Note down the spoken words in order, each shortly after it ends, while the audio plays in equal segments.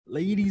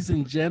Ladies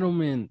and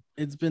gentlemen,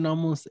 it's been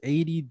almost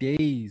 80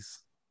 days.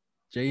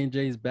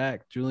 J&J's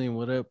back. Julian,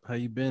 what up? How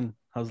you been?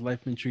 How's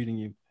life been treating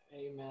you?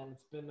 Hey man,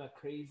 it's been a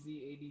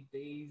crazy 80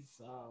 days.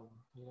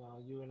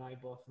 You and I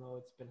both know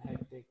it's been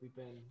hectic. We've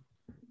been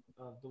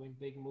doing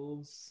big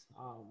moves.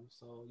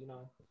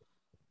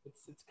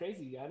 It's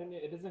crazy. I didn't.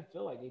 It doesn't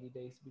feel like 80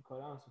 days to be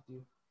quite honest with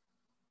you.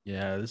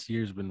 Yeah, this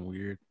year's been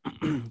weird. It's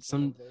been a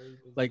some very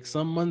busy like year.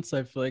 some months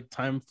I feel like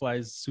time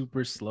flies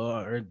super slow,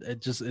 or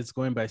it's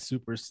going by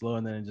super slow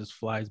and then it just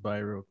flies by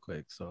real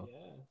quick. So Yeah,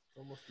 it's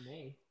almost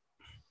May.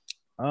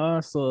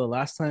 so the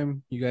last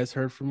time you guys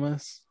heard from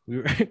us, we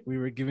were we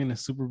were giving a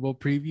Super Bowl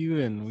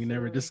preview and Yes, we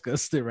never sir.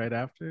 discussed it right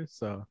after.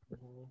 So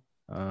hmm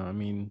I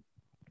mean,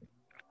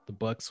 the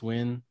Bucks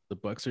win. The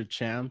Bucks are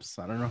champs.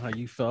 I don't know how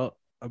you felt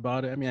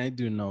about it. I mean, I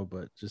do know,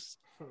 but just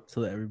to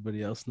let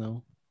everybody else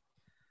know,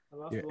 I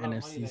lost your a lot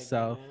of money NFC that game,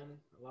 South. man.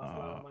 I lost a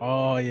lot of money that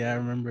Oh yeah, I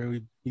game. remember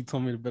you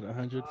told me to bet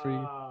 100 for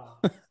you. Ah,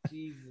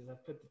 Jesus! I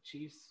put the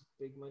Chiefs,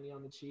 big money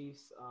on the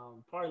Chiefs.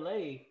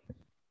 Parlay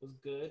was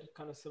good,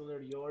 kind of similar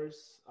to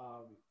yours.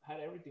 Had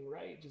everything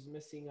right, just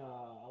missing.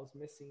 I was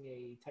missing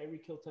a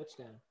Tyreek Hill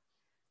touchdown,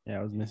 Yeah,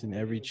 I was and missing they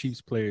didn't every even.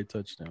 Chiefs player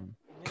touchdown.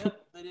 Yep,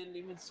 they didn't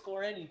even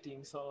score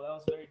anything, so that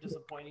was very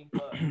disappointing.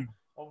 But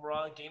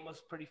overall, the game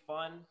was pretty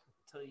fun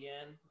till the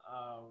end.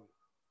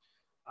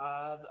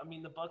 I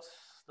mean, the Bucks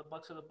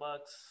are the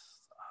Bucks.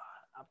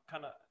 I'm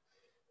kind of,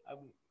 I'm,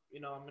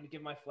 I'm gonna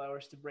give my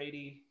flowers to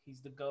Brady.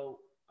 He's the goat.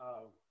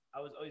 I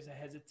was always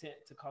hesitant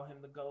to call him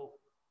the goat.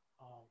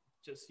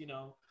 Just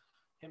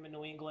him in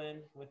New England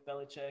with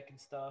Belichick and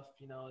stuff.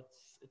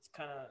 It's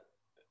kind of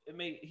it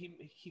made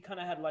he kind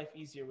of had life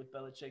easier with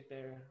Belichick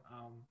there.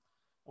 And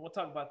we'll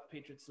talk about the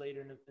Patriots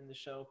later in the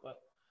show, but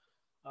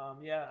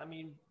yeah, I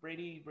mean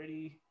Brady.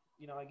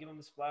 I give him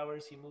his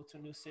flowers. He moved to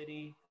a new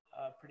city.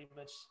 Pretty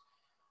much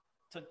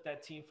took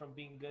that team from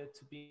being good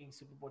to being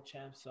Super Bowl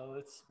champs. So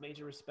it's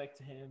major respect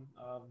to him.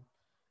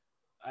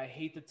 I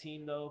hate the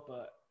team though,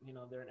 but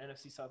they're an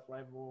NFC South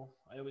rival.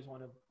 I always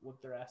want to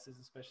whoop their asses,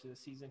 especially the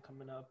season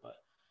coming up. But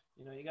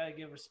you gotta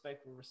give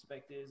respect where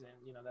respect is,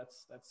 and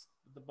that's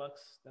the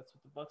Bucks. That's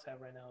what the Bucks have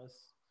right now is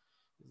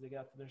they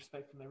got the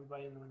respect from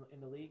everybody in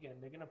the league,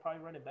 and they're gonna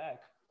probably run it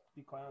back. To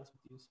be quite honest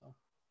with you, so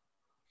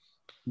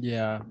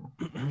Yeah,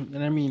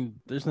 and I mean,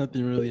 there's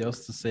nothing really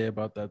else to say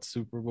about that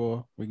Super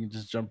Bowl. We can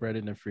just jump right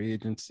into free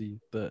agency.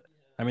 But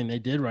I mean, they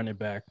did run it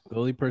back. The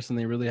only person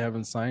they really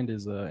haven't signed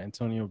is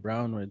Antonio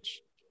Brown,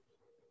 which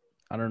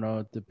I don't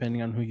know.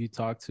 Depending on who you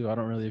talk to, I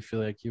don't really feel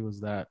like he was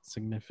that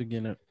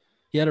significant.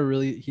 He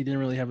didn't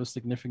really have a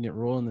significant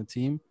role in the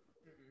team.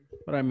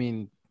 But I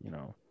mean,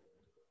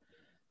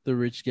 the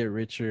rich get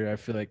richer. I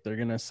feel like they're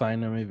gonna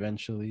sign him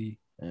eventually,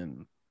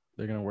 and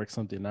they're gonna work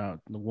something out.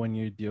 The 1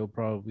 year deal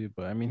probably,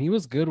 but I mean, he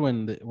was good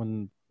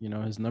when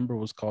his number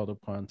was called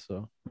upon.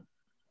 So,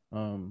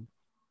 um,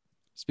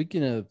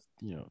 speaking of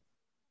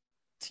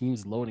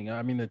teams loading up,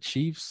 I mean the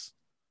Chiefs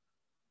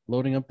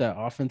loading up that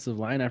offensive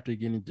line after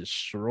getting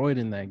destroyed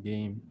in that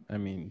game. I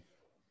mean,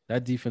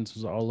 that defense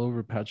was all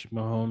over Patrick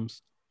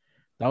Mahomes.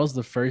 That was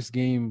the first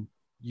game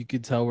you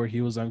could tell where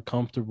he was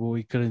uncomfortable.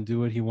 He couldn't do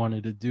what he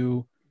wanted to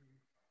do.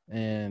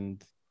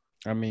 And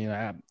I mean,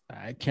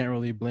 I can't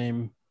really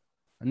blame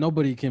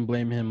nobody can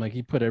blame him. Like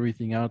he put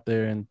everything out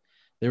there and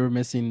they were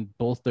missing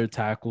both their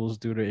tackles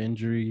due to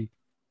injury.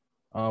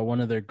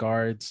 One of their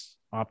guards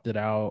opted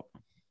out.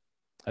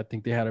 I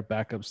think they had a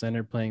backup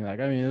center playing. Like,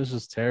 I mean, it was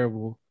just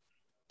terrible.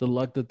 The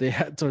luck that they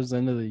had towards the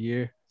end of the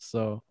year.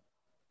 So,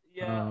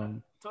 yeah,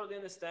 um, totally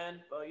understand.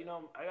 But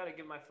I gotta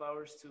give my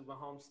flowers to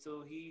Mahomes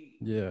too.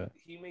 yeah.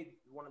 He made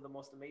one of the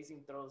most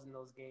amazing throws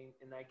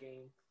in that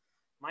game.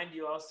 Mind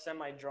you, I was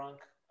semi drunk.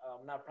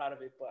 I'm not proud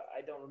of it, but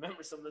I don't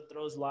remember some of the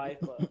throws live.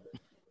 But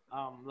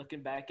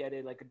looking back at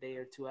it, like a day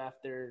or two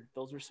after,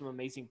 those were some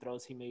amazing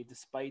throws he made,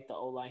 despite the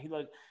O line.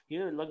 He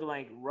looked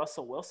like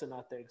Russell Wilson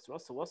out there because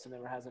Russell Wilson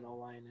never has an O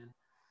line, and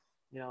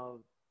you know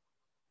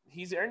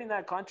he's earning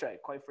that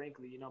contract. Quite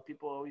frankly,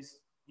 people always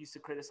used to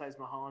criticize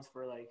Mahomes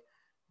for like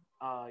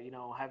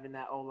having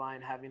that O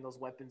line, having those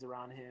weapons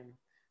around him,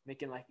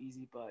 making life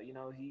easy. But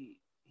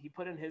he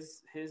put in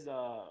his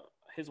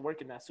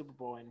work in that Super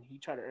Bowl, and he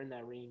tried to earn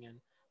that ring. And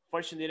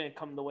fortunately, it didn't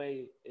come the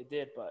way it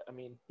did. But I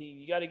mean,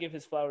 you got to give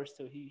his flowers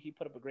too. He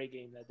put up a great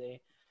game that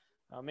day.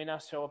 May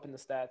not show up in the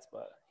stats,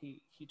 but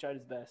he tried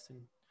his best, and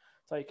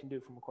that's all you can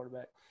do from a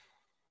quarterback.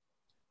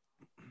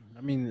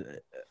 I mean,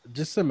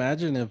 just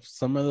imagine if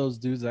some of those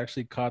dudes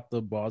actually caught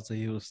the balls that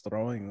he was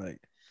throwing, like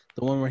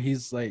the one where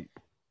he's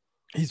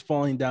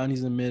falling down,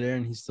 he's in midair,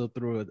 and he still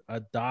threw a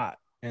dot.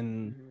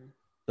 And Mm-hmm.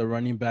 the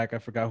running back, I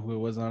forgot who it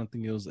was. I don't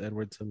think it was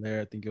Edward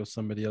Hilaire. I think it was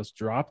somebody else.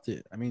 Dropped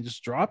it. I mean,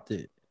 just dropped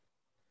it.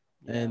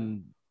 Yeah,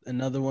 And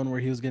another one where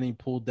he was getting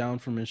pulled down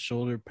from his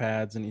shoulder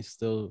pads, and he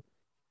still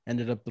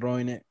ended up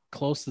throwing it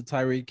close to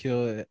Tyreek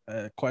Hill.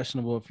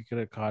 Questionable if he could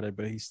have caught it,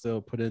 but he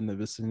still put it in the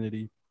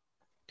vicinity.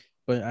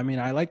 But I mean,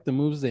 I like the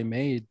moves they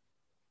made.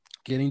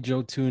 Getting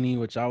Joe Tooney,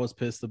 which I was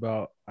pissed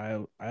about. I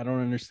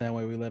don't understand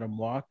why we let him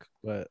walk,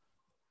 but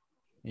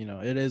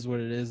it is what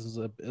it is.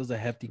 It was a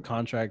hefty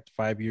contract,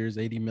 5 years,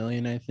 80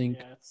 million, I think.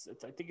 Yeah, it's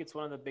I think it's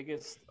one of the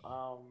biggest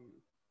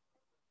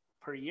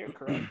per year,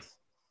 correct?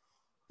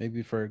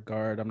 Maybe for a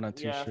guard, I'm not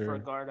too Yeah, for a sure.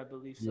 guard, I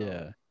believe so.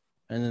 Yeah.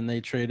 And then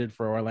they traded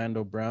for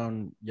Orlando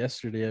Brown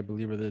yesterday, I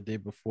believe, or the day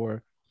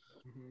before.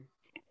 Hmm.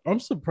 I'm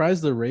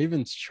surprised the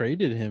Ravens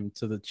traded him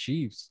to the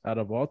Chiefs out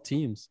of all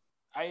teams.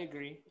 I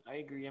agree. I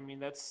agree. I mean,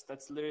 that's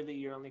literally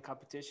your only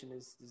competition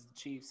is the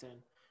Chiefs, and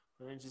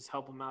then just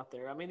help them out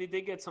there. I mean, they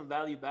did get some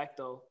value back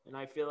though, and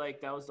I feel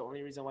like that was the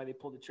only reason why they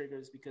pulled the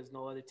triggers because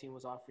no other team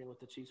was offering what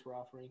the Chiefs were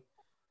offering.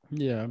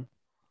 Yeah.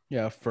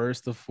 Yeah.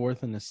 First, the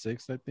fourth, and the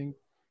sixth, I think.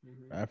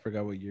 Hmm. I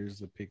forgot what years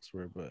the picks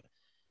were, but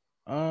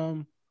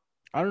um,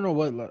 I don't know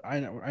what I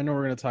know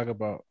we're gonna talk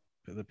about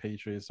the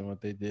Patriots and what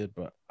they did,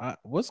 but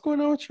what's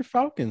going on with your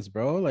Falcons,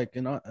 bro? Like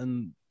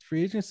in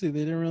free agency, they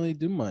didn't really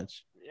do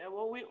much. Yeah,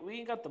 well, we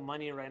ain't got the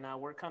money right now.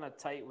 We're kind of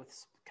tight with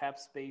cap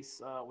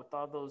space with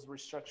all those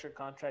restructured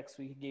contracts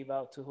we gave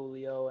out to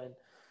Julio and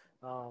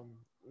um,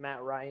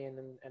 Matt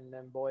Ryan and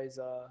them boys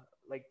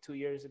like 2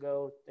 years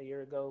ago, a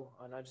year ago,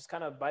 and I just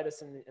kind of bite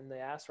us in the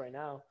ass right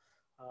now.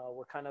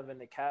 We're kind of in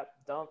the cap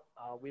dump.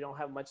 We don't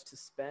have much to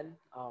spend.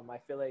 I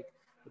feel like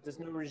with this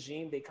new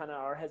regime, they kind of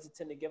are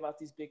hesitant to give out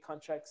these big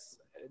contracts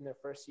in their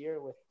first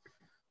year with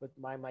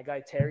my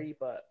guy Terry,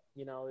 but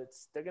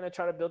it's they're gonna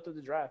try to build through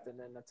the draft, and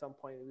then at some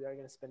point we are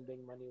gonna spend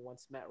big money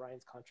once Matt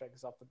Ryan's contract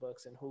is off the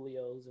books and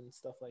Julio's and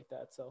stuff like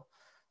that. So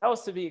that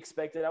was to be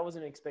expected. I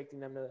wasn't expecting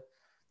them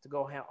to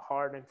go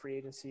hard in free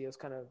agency. I was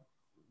kind of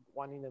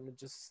wanting them to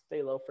just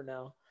stay low for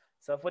now.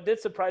 So what did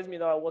surprise me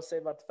though, I will say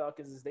about the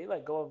Falcons is they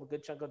let go of a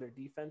good chunk of their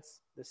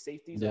defense. The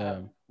safeties,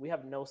 Yeah. we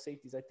have no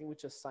safeties. I think we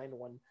just signed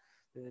one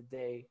the other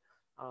day,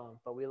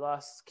 but we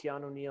lost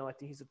Keanu Neal. I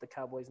think he's with the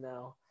Cowboys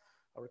now.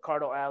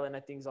 Ricardo Allen, I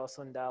think, is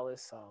also in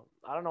Dallas.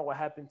 I don't know what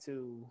happened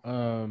to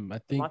I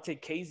think Demonte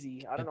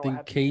Casey. I I don't know what think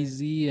happened to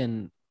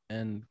him. KZ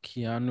and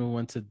Keanu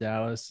went to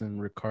Dallas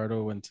and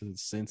Ricardo went to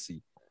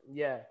Cincy.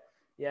 Yeah,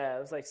 yeah,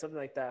 it was like something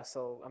like that.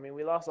 So I mean,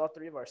 we lost all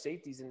three of our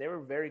safeties, and they were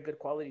very good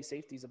quality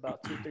safeties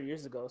about 2 3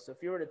 years ago. So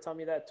if you were to tell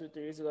me that 2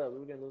 3 years ago that we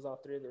were going to lose all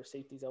three of their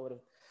safeties, I would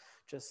have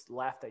just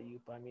laughed at you.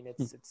 But I mean,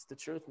 it's the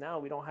truth now.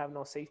 We don't have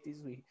no safeties.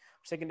 Our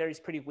secondary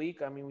is pretty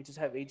weak. I mean, we just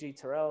have AJ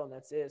Terrell, and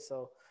that's it.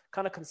 So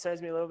kind of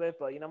concerns me a little bit.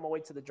 But I'm gonna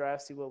wait to the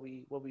draft, see what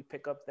we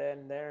pick up then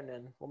and there, and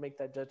then we'll make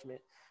that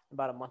judgment in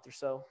about a month or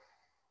so.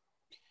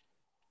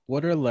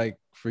 What are like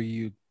for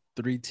you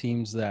three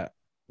teams that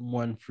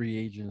won free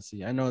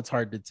agency? I know it's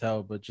hard to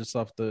tell, but just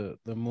off the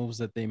moves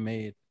that they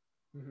made,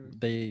 Mm-hmm.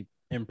 they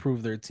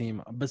improved their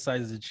team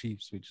besides the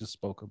Chiefs we just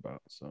spoke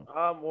about. So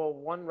Well,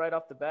 one right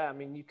off the bat, I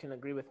mean, you can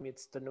agree with me.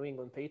 It's the New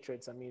England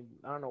Patriots. I mean,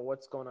 I don't know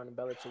what's going on in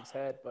Belichick's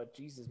head, but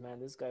Jesus, man,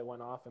 this guy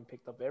went off and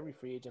picked up every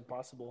free agent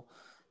possible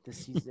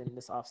this season,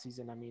 this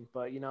offseason. I mean,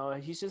 but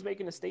he's just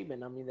making a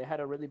statement. I mean, they had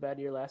a really bad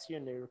year last year,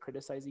 and they were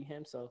criticizing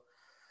him. So,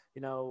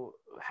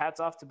 hats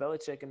off to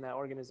Belichick and that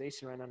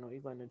organization right now, New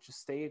England, and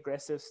just stay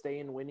aggressive, stay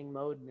in winning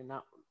mode, and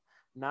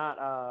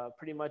not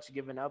pretty much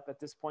giving up at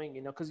this point.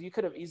 Because you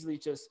could have easily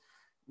just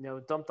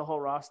dump the whole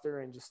roster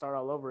and just start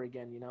all over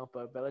again,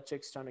 But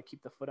Belichick's trying to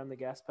keep the foot on the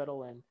gas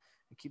pedal and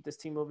keep this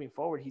team moving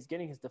forward. He's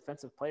getting his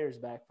defensive players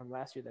back from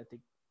last year that they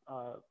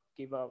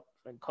gave up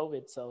in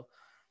COVID. So,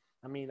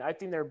 I mean, I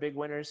think they're big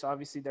winners.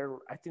 Obviously,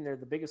 I think they're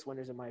the biggest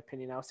winners in my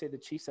opinion. I would say the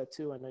Chiefs at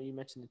 2. I know you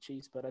mentioned the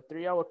Chiefs, but at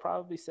 3, I would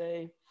probably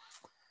say.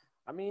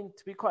 I mean,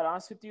 to be quite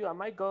honest with you, I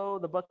might go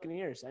the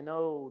Buccaneers. I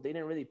know they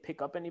didn't really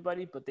pick up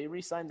anybody, but they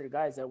re-signed their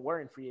guys that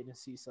were in free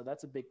agency, so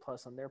that's a big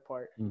plus on their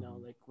part.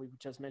 Like we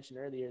just mentioned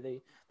earlier, they're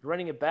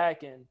running it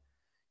back, and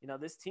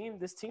this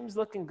team's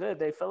looking good.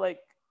 They felt like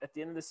at the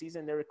end of the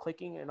season they were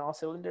clicking in all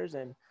cylinders,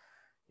 and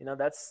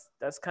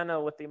that's kind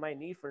of what they might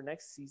need for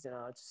next season.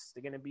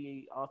 They're gonna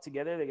be all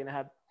together. They're gonna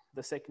have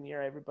the second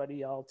year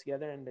everybody all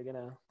together, and they're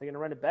gonna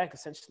run it back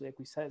essentially, like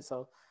we said.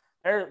 So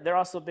they're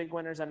also big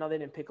winners. I know they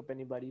didn't pick up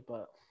anybody,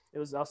 but it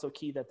was also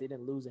key that they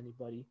didn't lose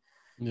anybody.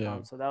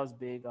 yeah. So that was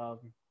big.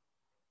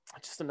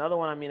 Just another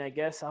one. I mean, I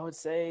guess I would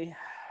say,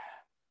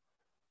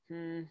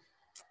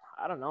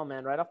 I don't know,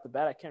 man. Right off the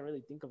bat, I can't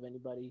really think of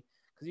anybody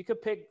because you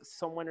could pick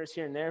some winners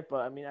here and there, but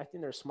I mean, I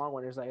think they're small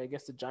winners. Like I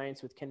guess the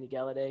Giants with Kenny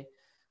Galladay,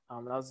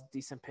 that was a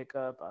decent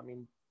pickup. I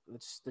mean,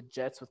 it's the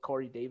Jets with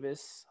Corey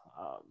Davis.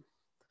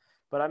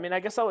 But I mean, I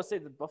guess I would say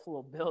the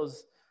Buffalo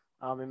Bills.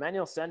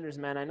 Emmanuel Sanders,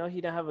 man, I know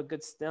he didn't have a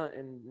good stint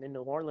in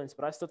New Orleans,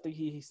 but I still think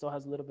he still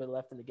has a little bit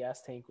left in the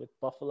gas tank with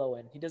Buffalo,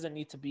 and he doesn't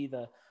need to be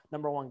the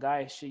number one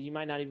guy. He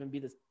might not even be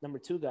the number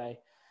two guy,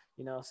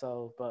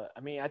 So, but I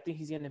mean, I think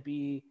he's going to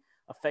be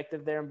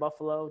effective there in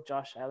Buffalo.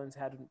 Josh Allen's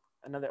had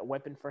another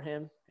weapon for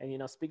him,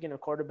 and speaking of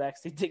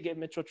quarterbacks, they did get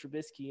Mitchell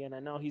Trubisky, and I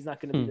know he's not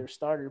going to be their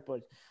starter,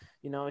 but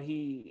he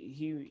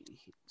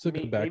It's a good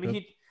maybe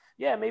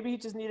backup. maybe he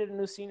just needed a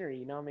new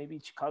scenery. Maybe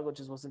Chicago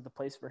just wasn't the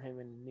place for him,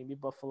 and maybe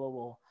Buffalo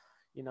will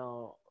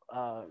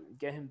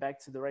get him back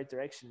to the right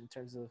direction in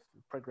terms of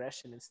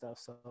progression and stuff.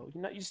 So,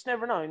 you just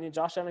never know. I mean,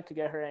 Josh Allen could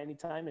get hurt at any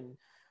time, and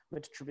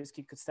Mitch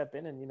Trubisky could step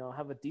in and,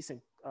 have a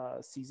decent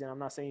season. I'm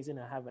not saying he's going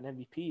to have an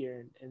MVP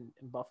year in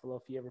Buffalo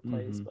if he ever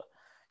plays, but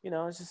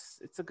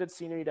it's a good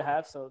scenery to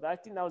have. So I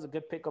think that was a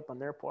good pickup on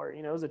their part.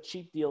 It was a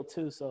cheap deal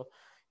too. So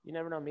you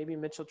never know. Maybe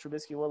Mitchell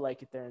Trubisky will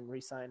like it there and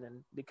resign,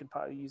 and they could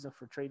probably use him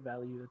for trade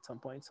value at some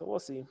point. So we'll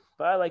see.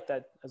 But I like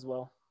that as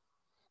well.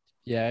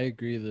 Yeah, I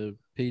agree. The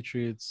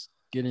Patriots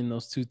getting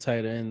those two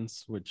tight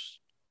ends, which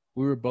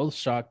we were both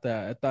shocked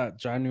at. I thought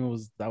Johnny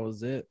that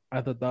was it.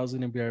 I thought that was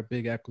going to be our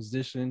big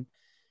acquisition,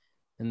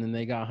 and then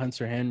they got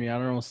Hunter Henry. I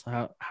don't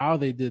know how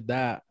they did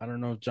that. I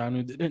don't know if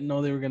Johnny didn't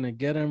know they were going to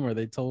get him, or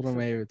they told him,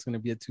 hey, it's going to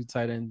be a two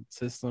tight end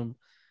system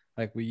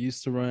like we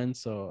used to run.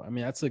 So I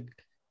mean,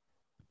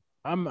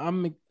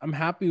 I'm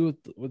happy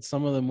with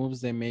some of the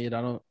moves they made.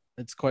 I don't.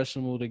 It's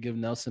questionable to give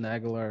Nelson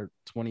Aguilar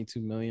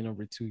 22 million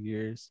over 2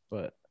 years,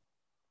 but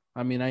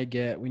I mean, I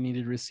get we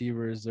needed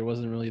receivers. There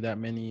wasn't really that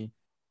many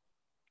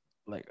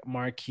like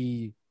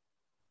marquee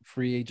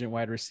free agent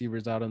wide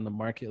receivers out in the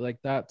market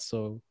like that.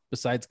 So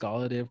besides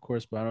Galladay, of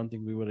course, but I don't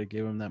think we would have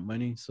given him that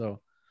money. So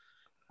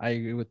I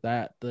agree with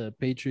that. The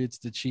Patriots,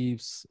 the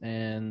Chiefs,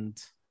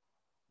 and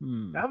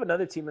I have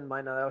another team in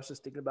mind that I was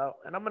just thinking about,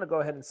 and I'm going to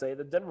go ahead and say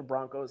the Denver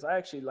Broncos. I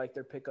actually like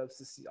their pickups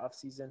this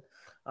offseason.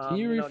 Can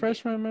you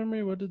refresh my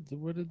memory? What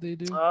did they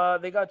do?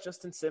 They got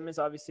Justin Simmons.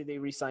 Obviously, they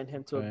re-signed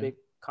him to a big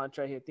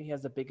contract. I think he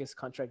has the biggest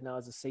contract now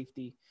as a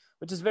safety,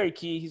 which is very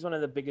key. He's one of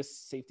the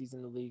biggest safeties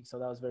in the league, so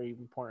that was very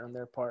important on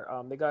their part.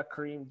 They got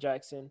Kareem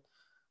Jackson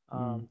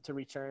to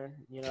return.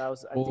 I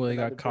think they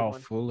got Kyle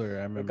Fuller.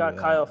 I remember they got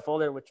that. Kyle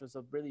Fuller, which was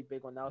a really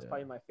big one. That was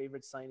probably my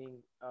favorite signing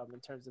in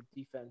terms of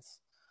defense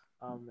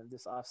in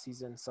this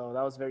offseason. So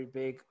that was very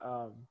big.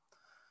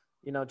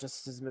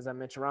 Just as I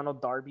mentioned,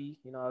 Ronald Darby,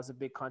 that was a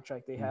big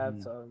contract they have.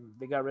 So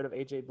they got rid of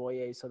AJ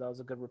Boye, so that was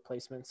a good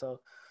replacement. So,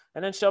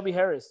 and then Shelby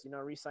Harris,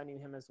 re-signing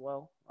him as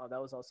well. That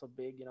was also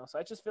big, So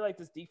I just feel like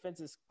this defense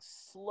is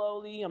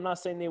slowly, I'm not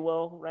saying they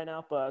will right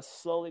now, but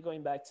slowly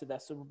going back to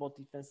that Super Bowl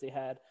defense they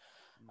had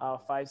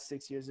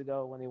 5-6 years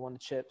ago when they won the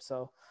chip.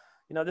 So,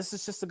 this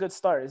is just a good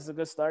start. This is a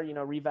good start,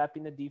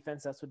 revamping the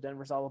defense. That's what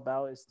Denver's all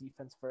about, is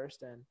defense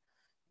first. And,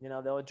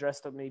 they'll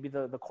address maybe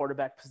the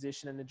quarterback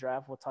position in the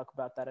draft. We'll talk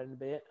about that in a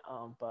bit.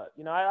 But,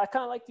 I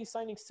kind of like these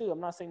signings too.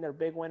 I'm not saying they're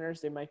big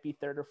winners. They might be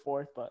third or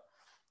fourth, but,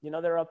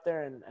 they're up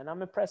there. And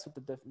I'm impressed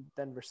with the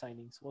Denver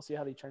signings. We'll see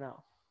how they turn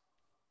out.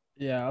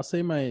 Yeah, I'll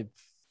say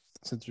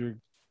since we're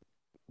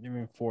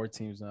giving 4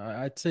 teams now,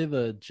 I'd say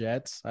the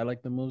Jets. I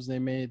like the moves they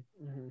made.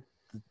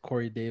 The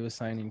Corey Davis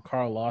signing,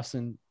 Carl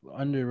Lawson,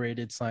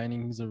 underrated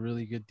signing. He's a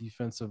really good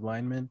defensive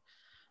lineman.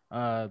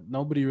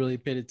 Nobody really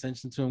paid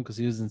attention to him because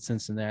he was in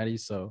Cincinnati,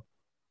 so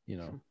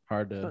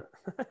hard to.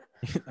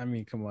 I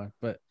mean, come on,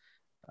 but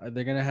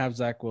they're gonna have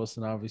Zach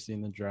Wilson obviously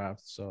in the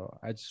draft, so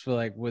I just feel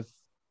like with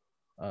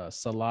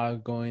Salah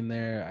going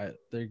there,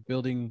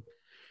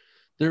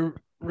 they're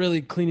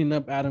really cleaning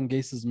up Adam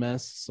Gase's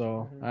mess.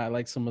 So I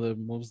like some of the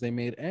moves they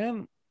made,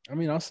 and I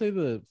mean, I'll say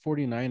the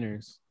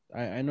 49ers.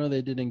 I know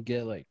they didn't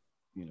get like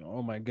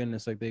oh my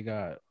goodness, like they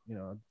got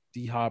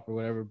D Hop or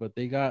whatever, but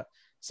they got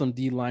some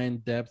D line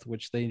depth,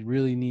 which they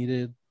really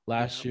needed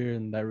last year,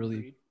 and that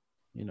really,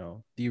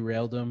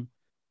 derailed them.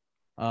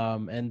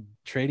 And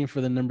trading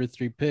for the number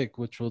 3 pick,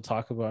 which we'll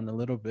talk about in a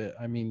little bit.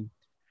 I mean,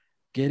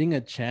 getting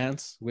a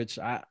chance, which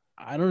I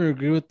don't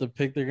agree with the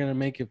pick they're gonna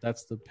make if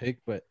that's the pick,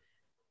 but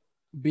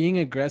being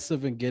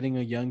aggressive and getting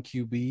a young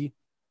QB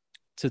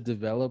to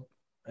develop,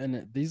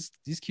 and these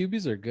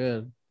QBs are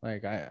good.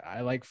 Like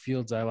I like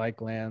Fields, I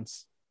like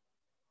Lance.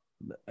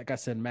 Like I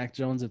said, Mac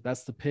Jones, if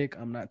that's the pick,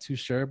 I'm not too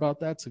sure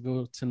about that to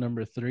go to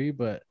number 3,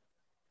 but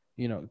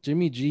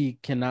Jimmy G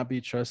cannot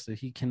be trusted.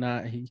 He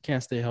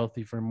can't stay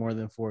healthy for more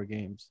than 4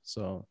 games.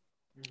 So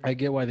I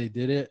get why they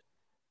did it.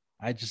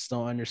 I just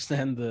don't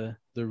understand the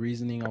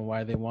reasoning on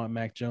why they want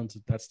Mac Jones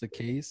if that's the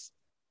case.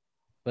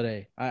 But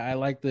hey, I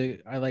like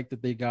that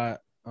they got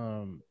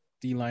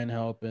D-line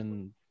help,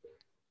 and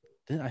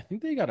I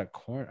think they got a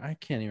corner. I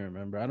can't even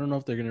remember. I don't know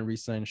if they're gonna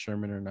re-sign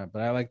Sherman or not,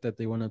 but I like that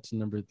they went up to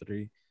number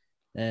 3.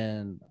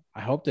 And I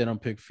hope they don't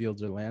pick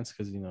Fields or Lance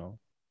because,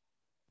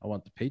 I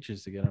want the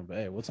Patriots to get him. But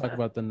hey, we'll talk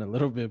about that in a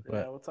little bit. But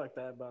yeah, we'll talk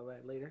about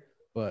that later.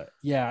 But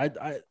yeah,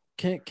 I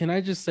can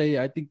I just say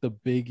I think the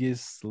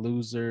biggest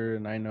loser,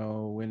 and I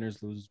know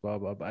winners lose, blah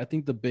blah, but I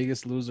think the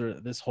biggest loser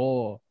this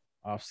whole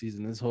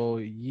offseason, this whole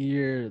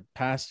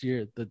past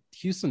year, the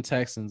Houston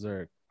Texans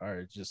are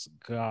just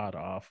god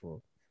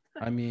awful.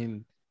 I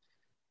mean,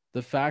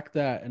 the fact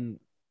that, and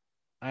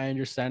I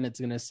understand it's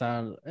gonna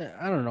sound,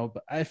 I don't know,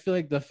 but I feel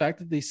like the fact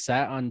that they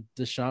sat on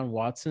Deshaun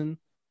Watson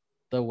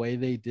the way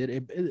they did,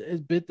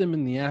 it bit them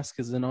in the ass,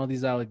 because then all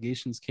these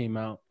allegations came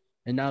out,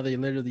 and now they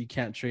literally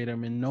can't trade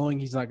him, and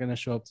knowing he's not gonna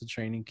show up to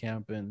training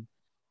camp and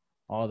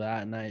all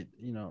that. And I,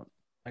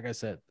 like I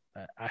said,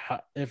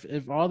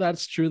 if all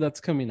that's true, that's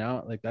coming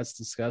out, like that's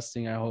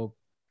disgusting. I hope,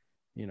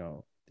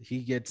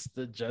 he gets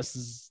the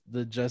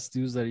just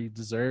dues that he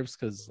deserves,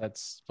 because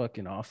that's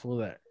fucking awful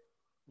that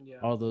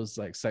all those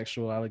like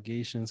sexual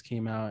allegations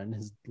came out, and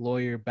his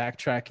lawyer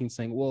backtracking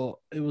saying,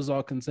 well, it was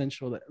all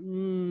consensual. That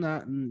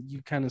not,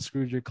 you kind of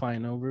screwed your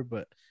client over.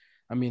 But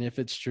I mean, if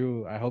it's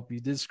true, I hope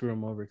you did screw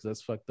him over, because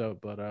that's fucked up.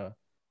 But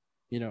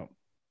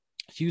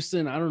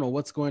Houston, I don't know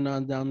what's going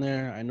on down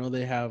there. I know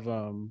they have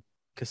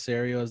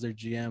Casario as their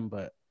GM,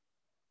 but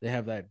they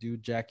have that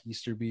dude Jack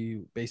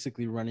Easterby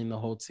basically running the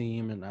whole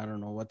team, and I don't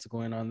know what's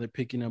going on. They're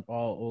picking up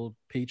all old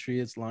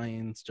Patriots,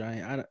 Lions,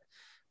 Giants.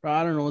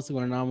 I don't know what's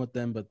going on with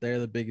them, but they're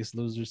the biggest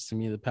losers to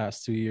me the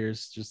past 2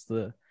 years. Just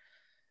the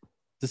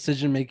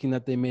decision making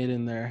that they made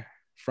in their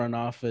front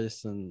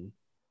office, and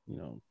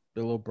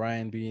Bill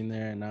O'Brien being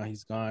there, and now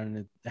he's gone, and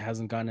it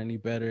hasn't gotten any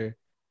better.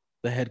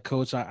 The head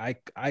coach, I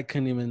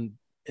couldn't even,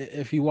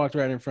 if he walked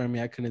right in front of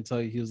me, I couldn't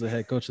tell you he was the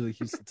head coach of the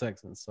Houston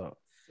Texans. So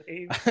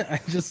Same. I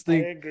just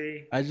I think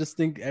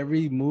agree.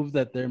 every move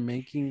that they're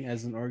making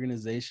as an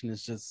organization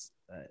is just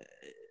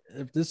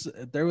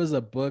if there was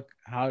a book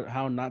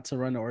how not to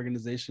run an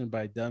organization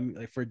by dummy,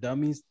 like for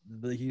dummies,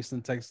 the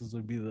Houston Texans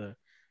would be the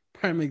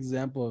prime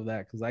example of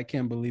that, because I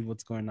can't believe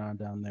what's going on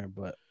down there.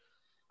 But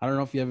I don't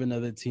know if you have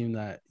another team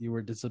that you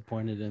were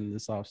disappointed in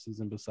this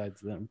offseason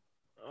besides them.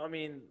 I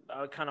mean,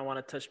 I kind of want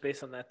to touch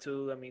base on that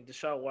too. I mean,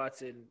 Deshaun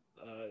Watson,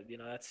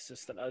 that's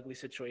just an ugly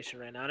situation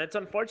right now, and it's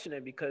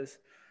unfortunate because,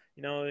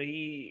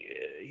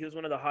 he was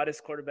one of the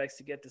hottest quarterbacks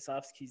to get this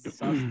off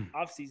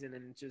season,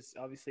 and just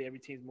obviously every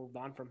team's moved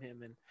on from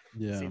him, and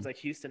it Yeah. seems like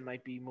Houston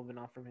might be moving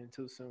on from him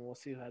too soon. We'll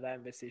see how that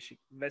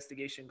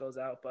investigation goes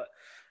out, but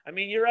I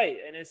mean, you're right,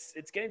 and it's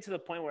getting to the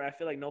point where I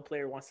feel like no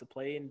player wants to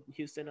play in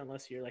Houston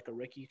unless you're like a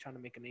rookie trying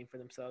to make a name for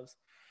themselves.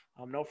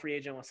 No free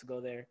agent wants to go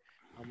there.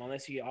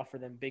 Unless you offer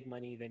them big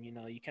money, then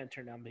you can't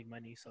turn down big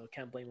money, so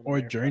can't blame them Or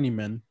there. But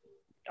journeyman.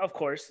 of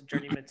course,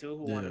 journeyman too,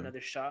 who want Yeah.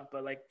 another shot.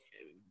 But like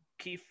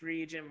key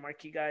free agent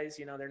marquee guys,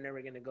 they're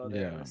never gonna go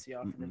there Yeah. unless you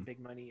offer them big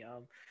money.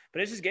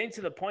 But it's just getting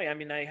to the point. I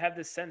mean, I have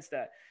this sense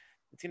that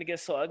it's gonna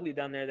get so ugly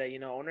down there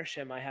that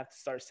ownership might have to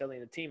start selling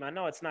the team. I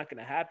know it's not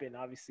gonna happen,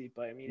 obviously,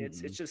 but I mean, it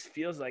just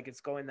feels like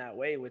it's going that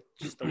way with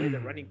just the way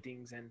they're running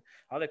things and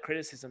all the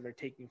criticism they're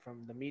taking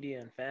from the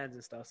media and fans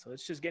and stuff. So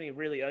it's just getting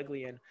really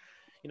ugly, and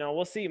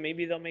we'll see.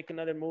 Maybe they'll make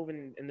another move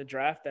in the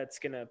draft that's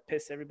gonna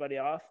piss everybody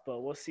off,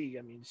 but we'll see.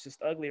 I mean, it's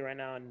just ugly right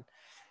now, and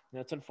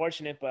it's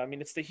unfortunate. But I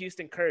mean, it's the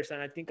Houston curse,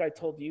 and I think I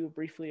told you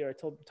briefly, or I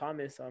told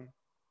Thomas,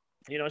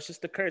 it's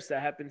just the curse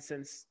that happened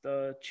since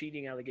the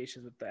cheating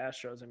allegations with the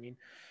Astros. I mean,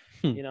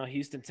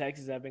 Houston,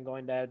 Texas have been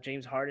going down.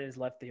 James Harden has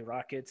left the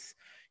Rockets.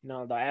 The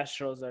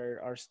Astros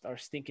are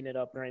stinking it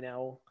up right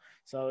now.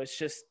 So it's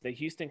just the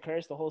Houston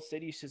curse. The whole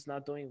city is just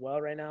not doing well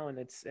right now, and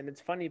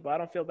it's funny, but I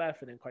don't feel bad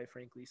for them, quite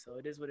frankly. So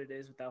it is what it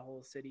is with that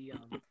whole city.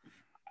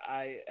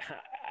 I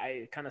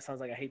it kind of sounds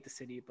like I hate the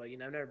city, but I've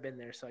never been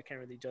there, so I can't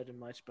really judge them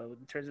much. But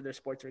in terms of their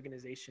sports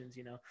organizations,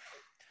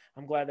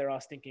 I'm glad they're all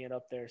stinking it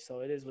up there. So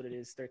it is what it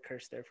is. They're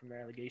cursed there from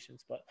their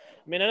allegations. But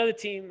I mean, another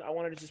team I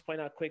wanted to just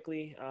point out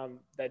quickly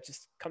that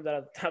just comes out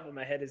of the top of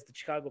my head is the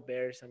Chicago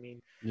Bears. I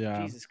mean,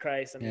 Yeah. Jesus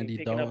Christ. I mean, Andy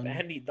picking Dalton. up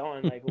Andy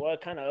Dalton, like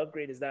what kind of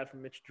upgrade is that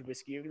from Mitch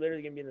Trubisky? You're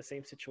literally going to be in the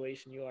same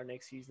situation you are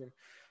next season.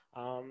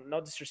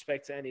 No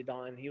disrespect to Andy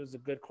Dalton. He was a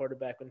good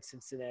quarterback in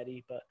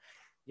Cincinnati, but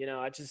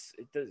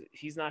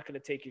he's not going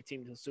to take your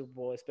team to the Super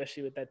Bowl,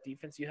 especially with that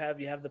defense you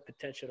have. You have the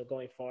potential of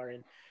going far,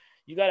 and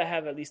you got to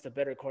have at least a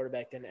better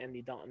quarterback than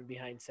Andy Dalton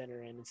behind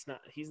center, and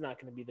he's not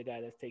going to be the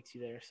guy that takes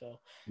you there. So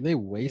They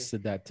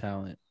wasted that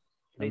talent.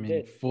 I they mean,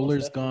 did.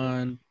 Fuller's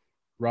gone.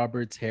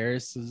 Roberts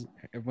Harris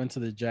went to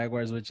the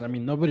Jaguars, which I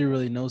mean, nobody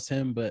really knows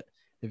him, but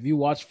if you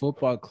watch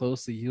football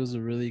closely, he was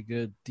a really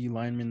good D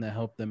lineman that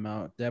helped them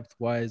out depth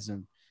wise.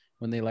 And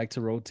when they like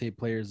to rotate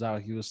players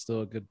out, he was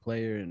still a good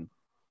player. And,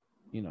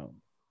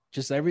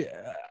 just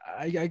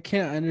I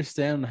can't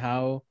understand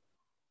how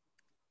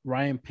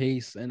Ryan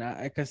Pace, and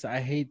I guess I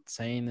hate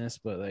saying this,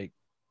 but like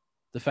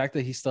the fact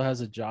that he still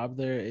has a job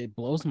there, it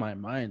blows my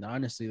mind,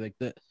 honestly. Like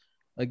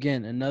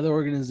again, another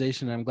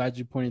organization. I'm glad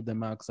you pointed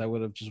them out, because I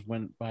would have just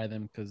went by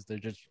them, because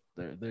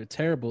they're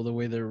terrible the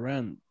way they're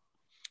run.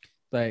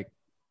 Like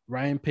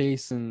Ryan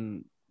Pace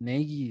and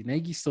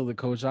Nagy's still the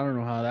coach. I don't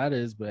know how that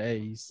is, but hey,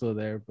 he's still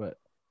there. But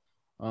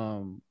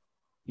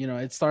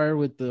it started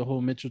with the whole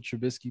Mitchell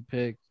Trubisky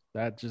pick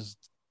that just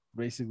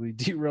basically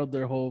derailed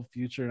their whole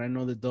future. And I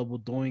know the double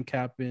doink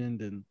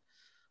happened and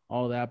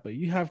all that, but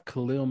you have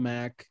Khalil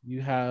Mack,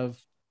 you have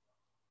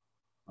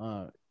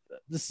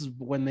this is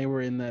when they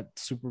were in that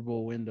Super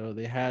Bowl window.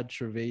 They had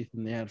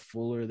Trevathan, they had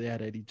Fuller, they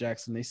had Eddie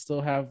Jackson. They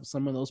still have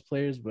some of those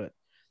players, but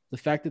the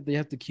fact that they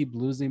have to keep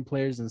losing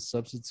players and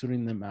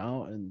substituting them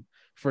out, and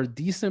for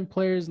decent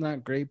players,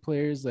 not great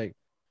players, like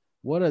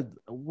what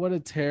a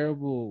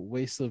terrible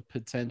waste of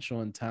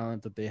potential and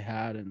talent that they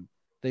had, and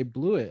they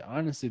blew it.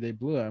 Honestly, they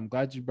blew it. I'm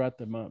glad you brought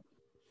them up.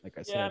 Like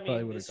I said, Yeah, I I probably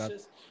mean, would have it's got.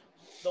 just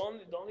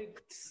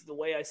the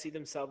way I see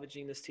them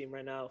salvaging this team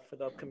right now for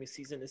the upcoming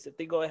season is if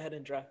they go ahead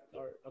and draft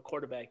a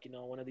quarterback,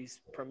 one of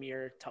these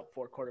premier top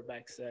 4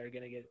 quarterbacks that are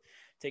going to get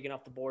taken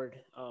off the board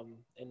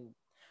in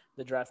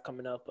the draft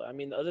coming up. I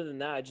mean, other than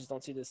that, I just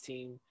don't see this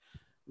team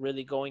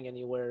really going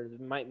anywhere. They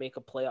might make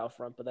a playoff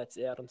run, but that's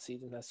it. I don't see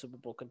them as Super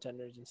Bowl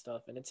contenders and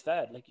stuff. And it's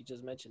sad, like you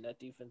just mentioned, that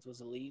defense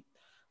was elite.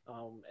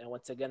 And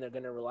once again, they're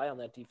going to rely on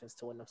that defense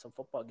to win them some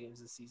football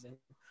games this season.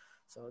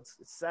 So it's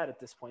sad at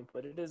this point,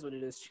 but it is what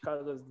it is.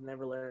 Chicago's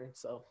never learned,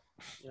 so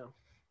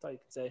that's all you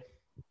can say.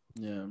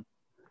 Yeah.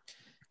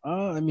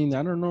 I mean,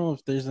 I don't know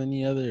if there's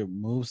any other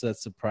moves that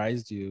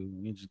surprised you.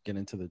 You just get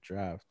into the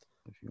draft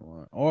if you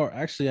want. Or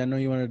actually, I know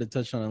you wanted to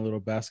touch on a little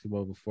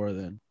basketball before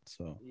then.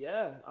 So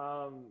Yeah,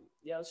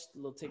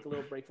 let's take a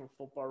little break from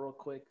football real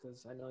quick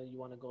because I know you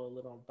want to go a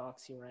little on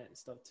boxing rant and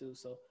stuff too.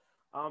 So,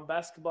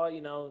 basketball,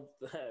 I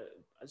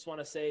just want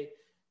to say,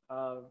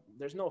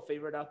 there's no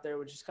favorite out there,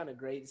 which is kind of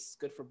great. It's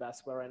good for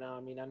basketball right now.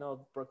 I mean, I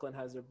know Brooklyn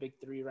has their big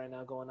three right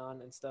now going on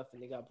and stuff,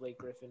 and they got Blake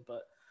Griffin,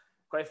 but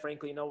quite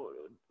frankly,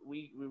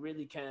 we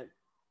really can't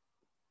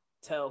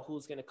tell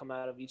who's going to come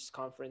out of each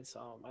conference.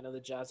 I know the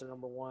Jazz are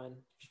number one.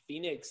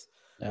 Phoenix,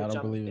 yeah, I which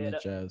don't believe in the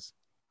Jazz.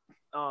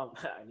 I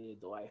needed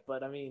Dwight,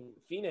 but I mean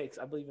Phoenix.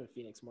 I believe in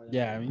Phoenix more than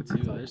Yeah, me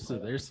too.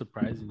 They're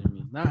surprising to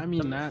me.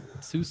 Not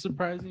too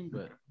surprising,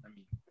 but I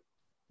mean,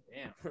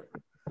 damn.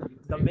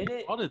 The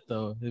minute called it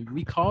though.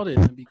 We called it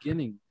in the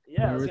beginning.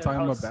 Yeah, we were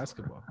talking about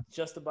basketball.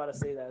 Just about to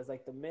say that. It's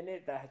like the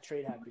minute that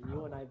trade happened,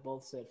 you and I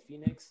both said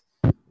Phoenix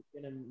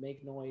gonna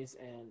make noise,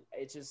 and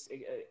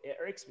it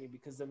irks me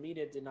because the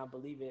media did not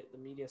believe it. The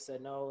media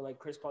said no, like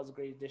Chris Paul's a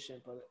great addition,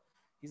 but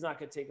he's not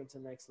gonna take him to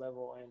the next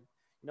level. And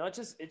it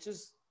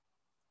just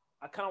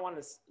I kind of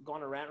want to go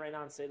on a rant right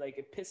now and say like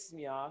it pisses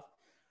me off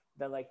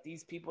that like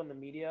these people in the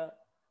media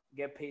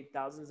get paid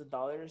thousands of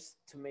dollars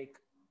to make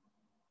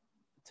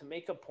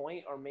a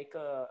point or make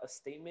a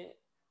statement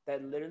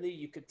that literally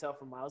you could tell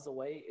from miles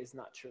away is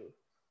not true.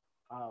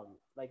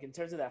 Like in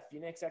terms of that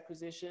Phoenix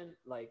acquisition,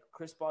 like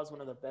Chris Paul is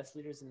one of the best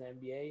leaders in the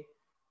NBA.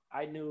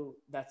 I knew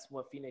that's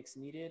what Phoenix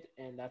needed,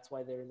 and that's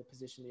why they're in the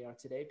position they are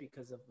today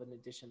because of an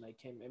addition like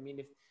him. I mean,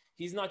 if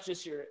he's not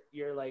just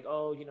your like,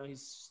 oh,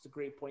 he's just a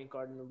great point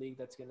guard in the league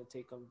that's going to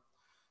take him,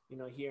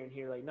 here and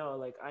here. Like, no,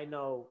 like I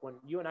know when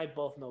you and I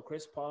both know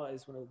Chris Paul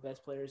is one of the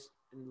best players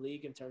in the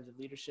league in terms of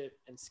leadership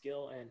and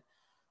skill, and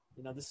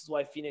this is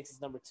why Phoenix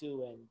is number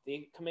 2, and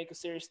they can make a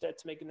serious threat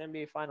to making the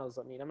NBA Finals.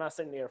 I mean, I'm not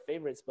saying they are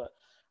favorites, but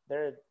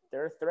they're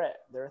a threat.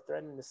 They're a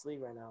threat in this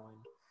league right now, and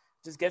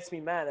it just gets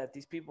me mad that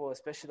these people,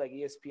 especially like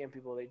ESPN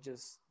people,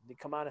 they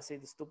come out and say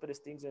the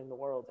stupidest things in the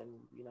world, and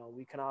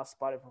we can all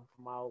spot it from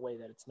a mile away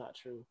that it's not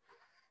true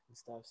and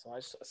stuff.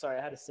 So I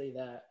had to say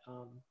that.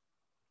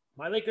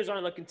 My Lakers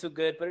aren't looking too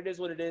good, but it is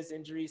what it is.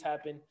 Injuries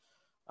happen.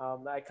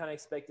 I kind of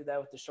expected that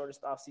with the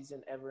shortest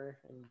offseason ever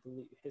in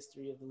the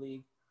history of the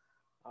league.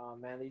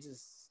 Man, they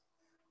just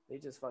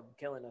fucking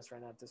killing us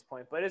right now at this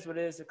point. But it is what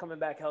it is. They're coming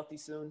back healthy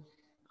soon.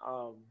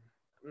 I'm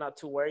not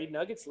too worried.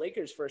 Nuggets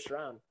Lakers first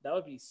round. That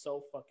would be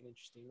so fucking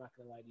interesting. I'm not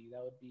gonna lie to you.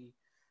 That would be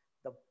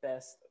the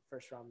best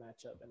first round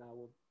matchup, and I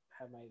will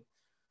have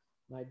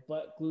my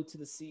butt glued to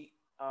the seat.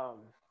 In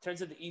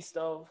terms of the East,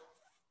 though,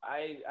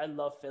 I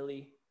love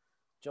Philly.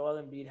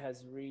 Joel Embiid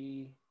has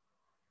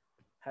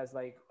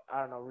like I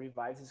don't know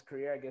revived his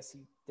career. I guess he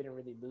didn't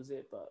really lose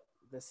it, but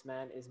this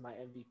man is my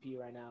MVP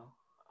right now.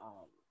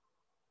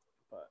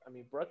 But I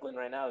mean, Brooklyn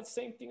right now, it's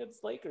the same thing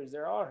as Lakers.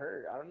 They're all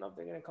hurt. I don't know if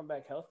they're gonna come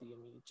back healthy. I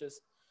mean,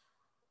 just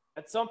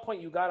at some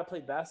point you gotta play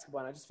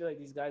basketball. And I just feel like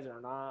these guys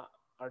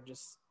are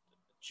just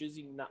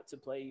choosing not to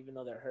play, even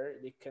though they're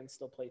hurt. They can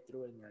still play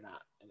through it, and they're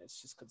not, and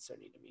it's just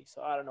concerning to me.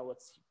 So I don't know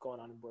what's going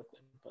on in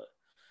Brooklyn, but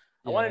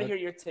I wanted to hear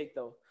your take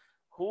though.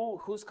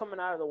 Who's coming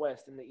out of the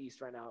West and the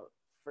East right now?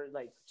 For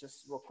like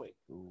just real quick.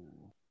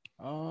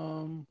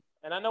 And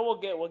I know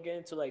we'll get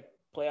into like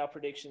playoff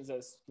predictions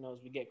as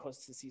as we get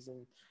close to the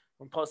season.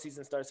 When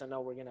postseason starts, I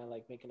know we're gonna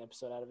like make an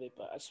episode out of it.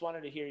 But I just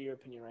wanted to hear your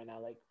opinion right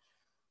now. Like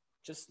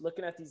just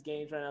looking at these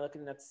games right now,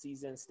 looking at the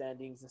season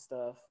standings and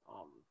stuff.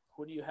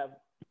 Who do you have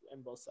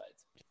in both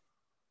sides?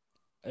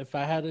 If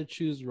I had to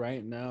choose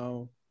right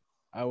now,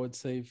 I would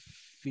say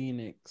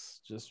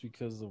Phoenix, just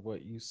because of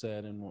what you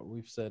said and what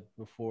we've said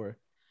before.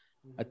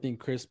 Mm-hmm. I think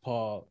Chris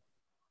Paul,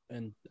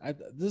 and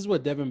this is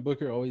what Devin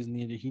Booker always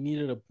needed. He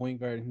needed a point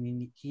guard.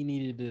 He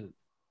needed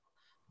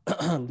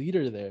a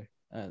leader there.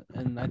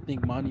 And I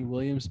think Monty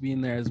Williams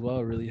being there as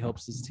well really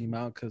helps this team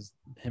out because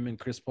him and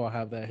Chris Paul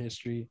have that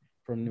history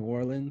from New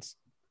Orleans.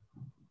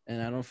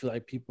 And I don't feel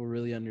like people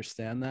really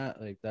understand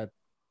that. Like that,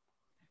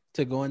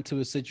 to go into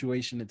a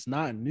situation, it's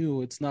not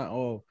new. It's not,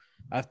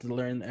 I have to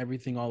learn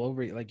everything all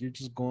over. Like you're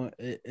just going,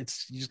 you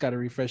just got to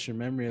refresh your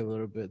memory a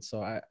little bit.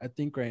 So I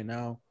think right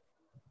now,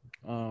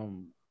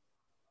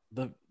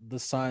 the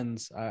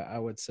Suns, I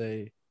would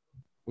say,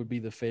 would be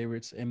the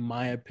favorites in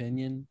my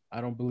opinion.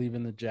 I don't believe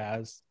in the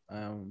Jazz.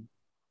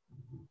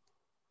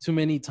 Too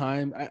many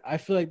times. I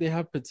feel like they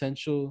have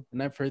potential,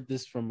 and I've heard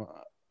this from a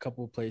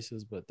couple of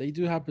places, but they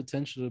do have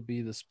potential to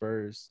be the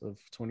Spurs of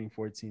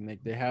 2014.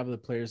 Like they have the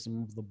players to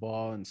move the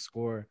ball and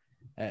score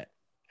at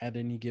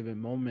any given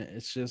moment.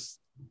 It's just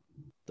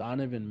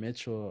Donovan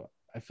Mitchell,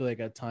 I feel like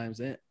at times,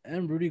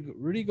 and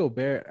Rudy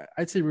Gobert.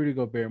 I'd say Rudy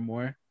Gobert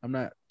more. I'm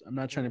not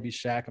trying to be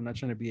Shaq. I'm not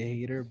trying to be a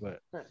hater,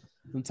 but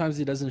sometimes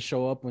he doesn't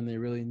show up when they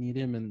really need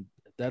him, and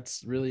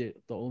that's really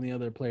the only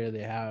other player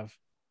they have.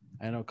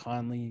 I know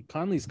Conley.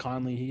 Conley's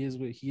Conley. He is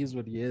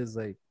what he is.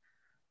 Like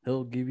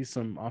he'll give you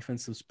some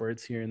offensive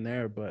spurts here and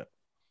there, but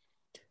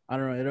I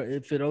don't know.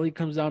 If it only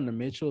comes down to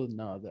Mitchell,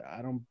 no,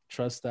 I don't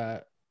trust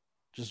that.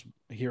 Just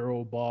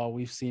hero ball.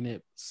 We've seen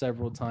it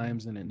several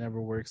times, and it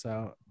never works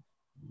out.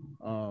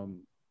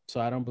 Um, so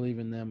I don't believe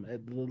in them.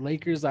 The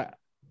Lakers,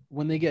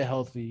 when they get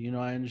healthy,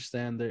 I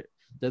understand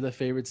they're the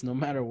favorites no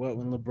matter what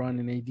when LeBron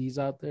and AD's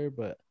out there,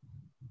 but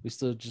we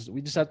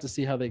just have to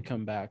see how they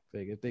come back.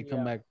 Like if they come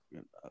Yeah, back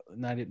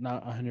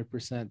not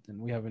 100%, then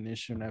we have an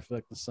issue. And I feel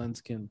like the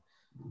Suns can,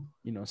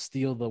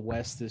 steal the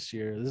West this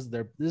year. This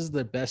is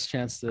their best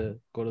chance to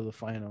go to the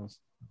finals.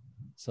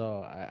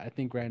 So I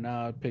think right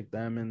now I'd pick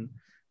them. And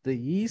the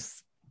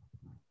East.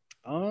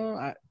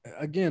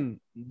 Again,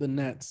 the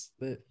Nets.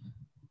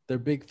 Their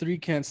big three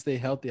can't stay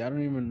healthy. I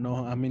don't even know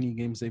how many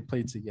games they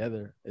played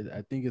together.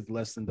 I think it's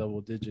less than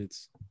double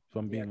digits, if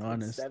I'm yeah, I being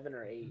think it's honest. 7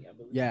 or 8, I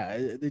believe. Yeah,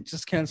 they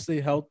just can't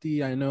stay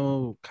healthy. I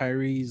know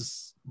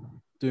Kyrie's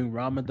doing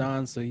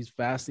Ramadan, so he's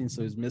fasting,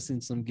 so he's missing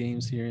some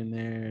games here and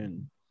there,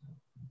 and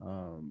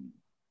um,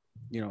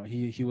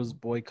 he was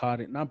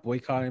boycotting, not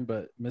boycotting,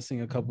 but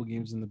missing a couple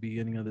games in the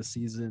beginning of the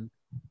season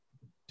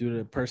due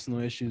to personal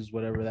issues,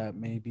 whatever that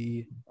may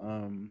be.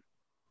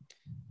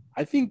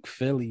 I think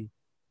Philly,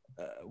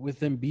 with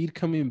Embiid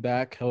coming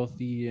back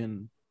healthy,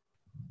 and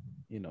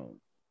you know,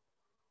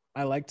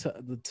 I like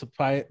the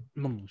Tobias.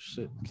 No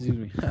shit, excuse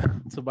me,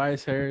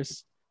 Tobias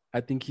Harris.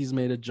 I think he's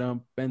made a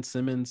jump. Ben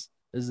Simmons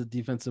is the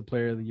defensive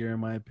player of the year in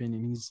my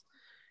opinion. He's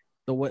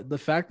the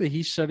fact that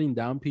he's shutting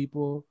down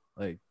people,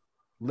 like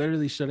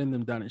literally shutting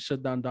them down. It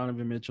shut down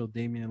Donovan Mitchell,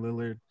 Damian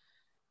Lillard.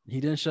 He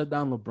didn't shut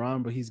down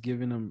LeBron, but he was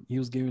giving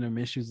him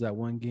issues that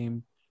one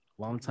game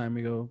a long time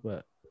ago.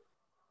 But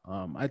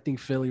I think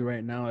Philly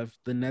right now, if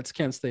the Nets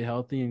can't stay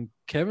healthy and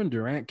Kevin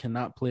Durant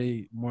cannot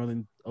play more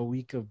than a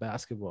week of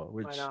basketball, I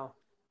which know.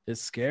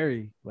 is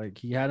scary. Like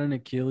he had an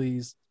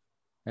Achilles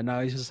and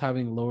now he's just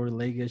having lower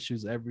leg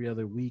issues every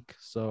other week.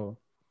 So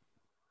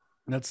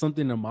that's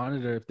something to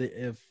monitor.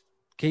 If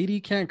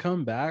KD can't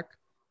come back,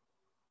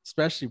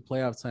 especially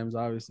playoff times,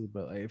 obviously,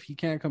 but like if he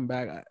can't come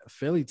back,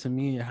 Philly to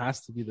me it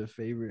has to be the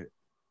favorite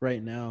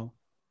right now.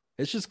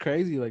 It's just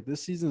crazy. Like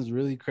this season is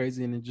really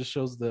crazy, and it just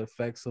shows the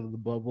effects of the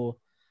bubble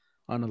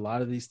on a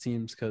lot of these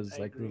teams I because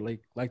agree.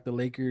 like the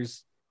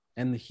Lakers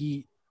and the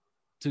Heat,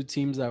 two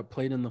teams that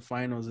played in the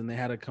finals and they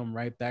had to come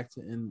right back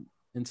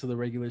into the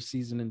regular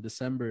season in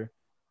December.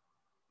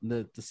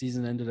 The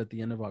season ended at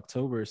the end of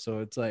October, so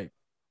it's like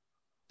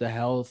the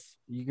health.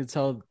 You can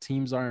tell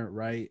teams aren't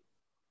right.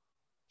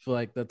 I feel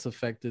like that's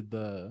affected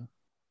the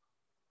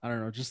I don't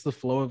know, just the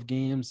flow of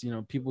games.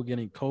 People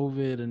getting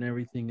COVID and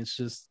everything. It's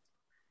just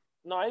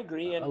No, I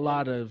agree. a And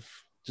lot of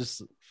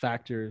just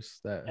factors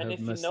that and have if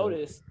you messed up.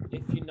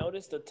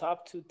 notice, the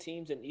top two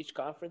teams in each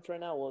conference right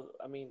now, well,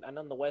 I mean, I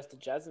know in the West, the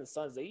Jazz and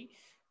Suns, they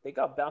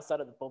got bounced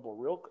out of the bubble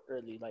real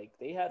early. Like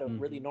they had a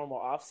really Mm-hmm. normal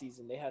off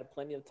season. They had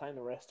plenty of time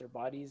to rest their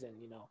bodies and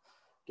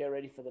get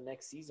ready for the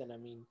next season. I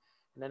mean,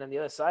 and then on the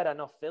other side, I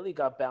know Philly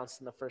got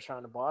bounced in the first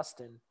round of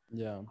Boston.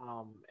 Yeah,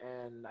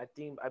 And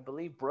I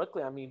believe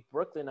Brooklyn. I mean,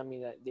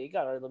 they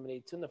got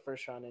eliminated too in the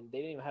first round, and they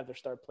didn't even have their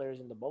star players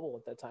in the bubble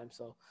at that time.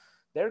 So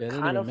they're they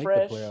didn't kind even of make the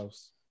fresh.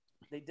 playoffs.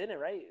 They didn't,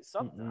 right?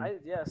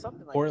 Mm-mm.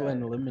 Something like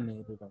Portland that.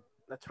 eliminated them.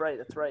 That's right.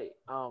 That's right.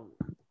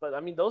 But I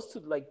mean, those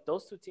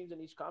two teams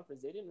in each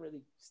conference, they didn't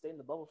really stay in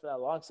the bubble for that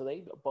long, so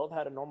they both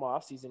had a normal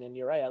offseason. And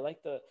you're right. I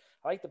like the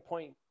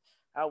point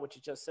out what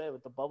you just said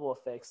with the bubble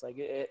effects. Like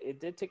it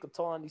did take a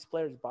toll on these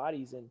players'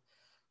 bodies, and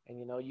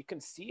you can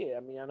see it. I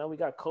mean, I know we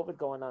got COVID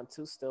going on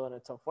too still, and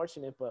it's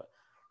unfortunate, but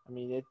I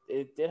mean,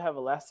 it did have a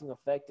lasting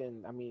effect.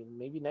 And I mean,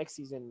 maybe next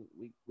season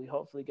we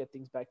hopefully get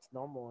things back to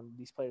normal and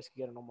these players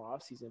can get a normal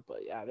off season. But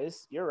yeah,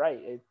 you're right.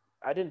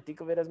 I didn't think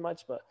of it as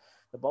much, but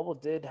the bubble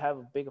did have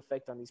a big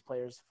effect on these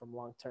players from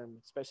long term,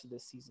 especially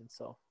this season.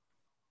 So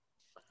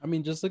I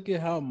mean, just look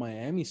at how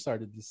Miami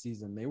started the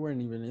season. They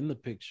weren't even in the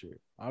picture.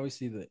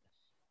 Obviously,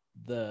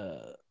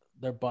 the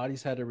their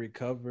bodies had to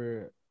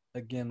recover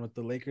again with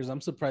the Lakers.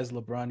 I'm surprised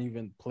LeBron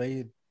even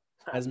played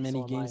as many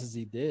so am games I. as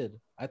he did.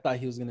 I thought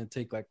he was gonna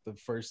take like the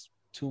first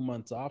 2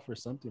 months off or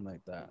something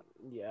like that.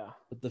 Yeah,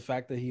 But the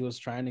fact that he was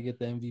trying to get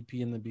the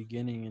MVP in the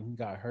beginning and he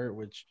got hurt,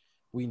 which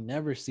we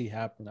never see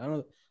happen. I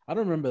don't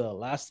remember the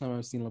last time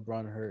I've seen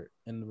LeBron hurt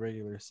in the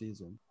regular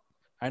season.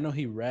 I know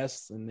he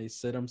rests and they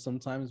sit him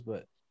sometimes,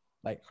 but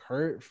like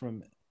hurt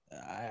from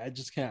I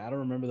just can't. I don't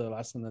remember the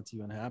last time that's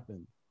even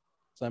happened.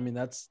 So I mean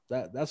that's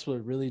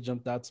what really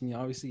jumped out to me.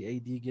 Obviously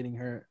AD getting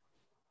hurt.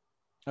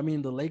 I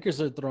mean the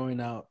Lakers are throwing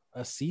out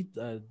a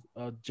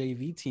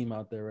JV team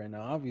out there right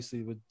now.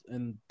 Obviously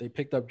and they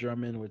picked up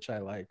Drummond, which I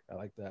like. I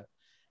like that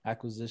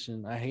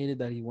acquisition. I hated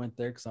that he went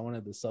there because I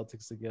wanted the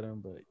Celtics to get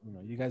him, but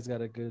you guys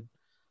got a good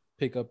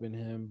pickup in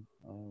him.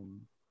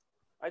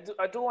 I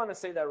do want to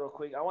say that real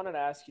quick. I wanted to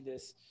ask you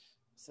this,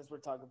 since we're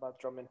talking about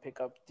Drummond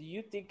pickup. Do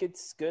you think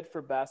it's good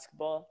for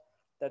basketball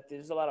that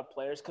there's a lot of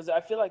players? Because I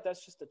feel like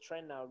that's just a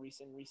trend now,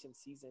 recent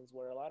seasons,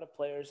 where a lot of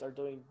players are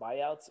doing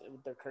buyouts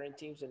with their current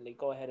teams, and they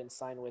go ahead and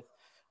sign with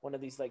one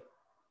of these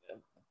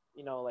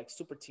uh, like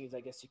super teams, I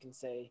guess you can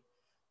say,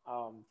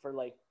 for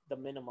like the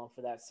minimum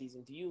for that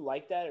season. Do you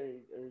like that,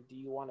 or do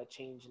you want to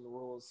change in the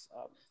rules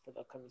for the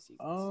upcoming seasons?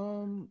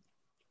 Um,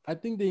 I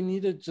think they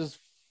need to just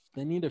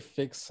they need to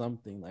fix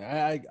something. Like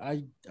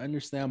I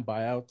understand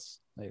buyouts.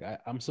 Like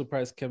I'm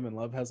surprised Kevin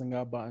Love hasn't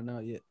got bought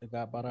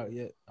out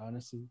yet.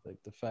 Honestly, like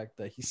the fact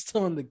that he's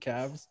still in the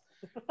Cavs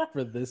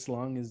for this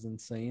long is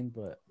insane.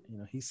 But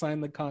he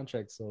signed the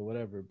contract, so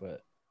whatever.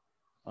 But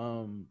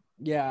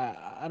yeah,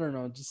 I don't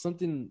know. Just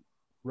something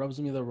rubs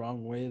me the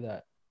wrong way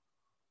that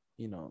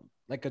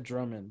like a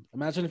Drummond.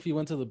 Imagine if he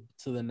went to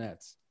the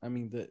Nets. I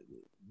mean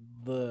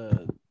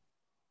the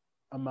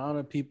amount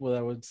of people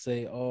that would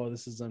say, "Oh,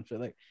 this is unfair."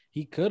 Like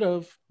he could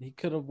have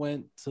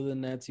went to the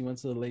Nets. He went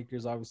to the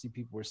Lakers. Obviously,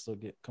 people were still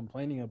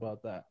complaining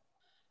about that.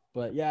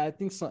 But yeah, I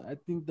think so. I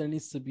think there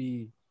needs to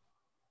be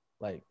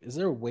like, is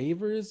there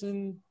waivers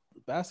in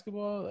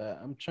basketball?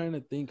 I'm trying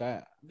to think.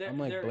 There I'm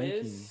like there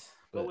blanking, is,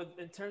 but but with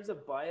in terms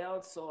of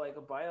buyouts, so like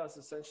a buyout is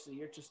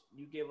essentially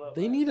you give up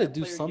they need to that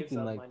do player gives something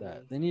up like that.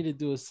 money. They need to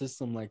do a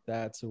system like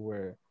that to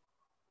where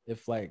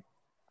if like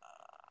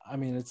I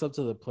mean, it's up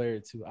to the player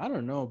too. I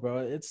don't know, bro.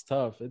 It's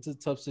tough. It's a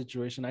tough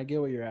situation. I get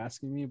what you're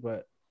asking me,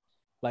 but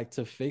like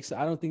to fix it,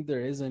 I don't think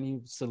there is any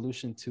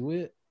solution to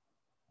it.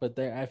 But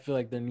I feel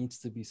like there needs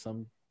to be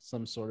some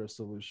sort of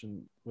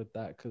solution with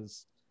that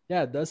because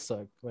yeah, it does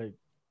suck. Like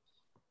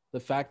the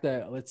fact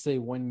that let's say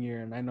 1 year,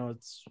 and I know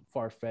it's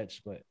far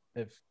fetched, but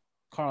if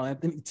Carl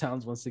Anthony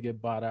Towns wants to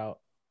get bought out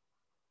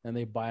and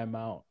they buy him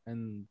out,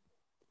 and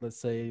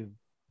let's say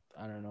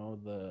I don't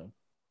know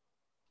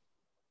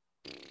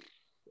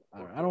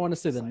I don't want to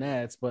say the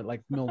Nets, but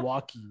like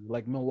Milwaukee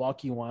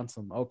wants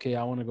them. Okay,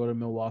 I want to go to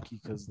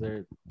Milwaukee because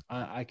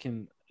I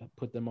can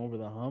put them over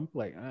the hump.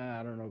 Like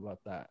I don't know about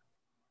that.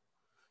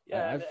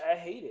 Yeah, and I've I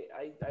hate it.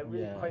 I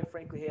really, yeah. quite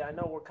frankly, hate it. I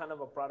know we're kind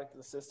of a product of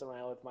the system right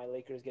now with my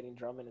Lakers getting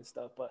Drummond and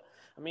stuff, but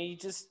I mean,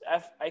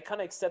 I kind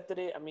of accepted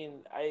it. I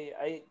mean,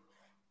 I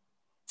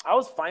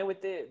was fine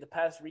with it the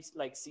past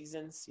like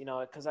seasons,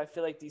 because I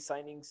feel like these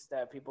signings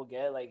that people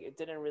get, like, it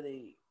didn't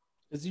really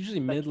It's usually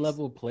like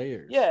mid-level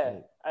players.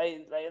 yeah, Like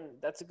and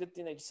that's a good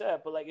thing that you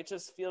said, but like it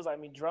just feels. I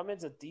mean,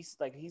 Drummond's a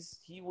decent. Like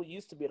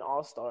used to be an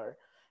all-star,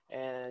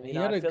 and he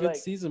I had a feel good like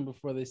season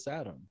before they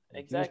sat him.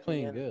 Like he was exactly,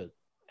 playing good.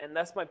 and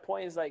that's my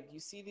point. Is like you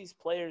see these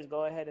players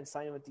go ahead and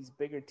sign with these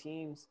bigger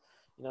teams,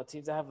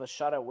 teams that have a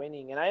shot at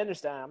winning. And I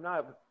understand. I'm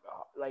not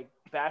like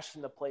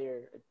bashing the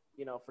player,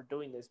 for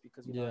doing this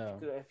because Yeah.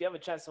 if you have a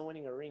chance of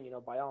winning a ring,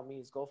 by all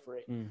means go for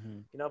it. Mm-hmm.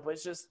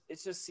 But it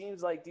just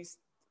seems like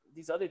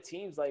these other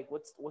teams, like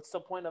what's the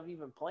point of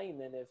even playing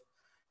then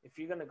if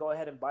you're gonna go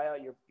ahead and buy out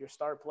your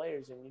star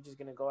players and you're just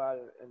gonna go out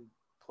and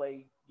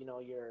play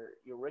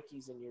your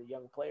rookies and your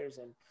young players,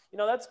 and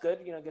that's good,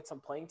 get some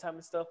playing time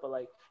and stuff, but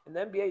like in the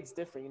NBA it's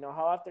different.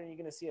 How often are you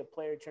gonna see a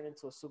player turn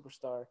into a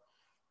superstar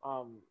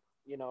um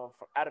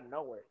from out of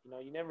nowhere?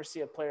 You never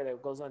see a player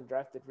that goes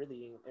undrafted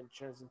really and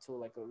turns into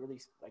like a really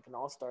like an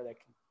all-star that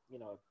can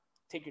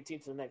take your team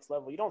to the next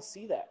level. You don't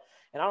see that,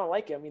 and I don't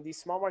like it. I mean,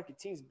 these small market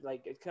teams,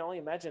 like, I can only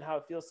imagine how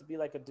it feels to be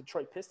like a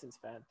Detroit Pistons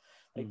fan.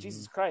 Like, Mm-hmm.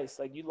 Jesus Christ,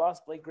 like, you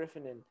lost Blake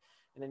Griffin and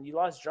then you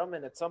lost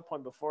Drummond at some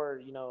point before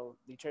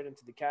they traded him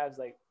to the Cavs.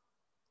 Like,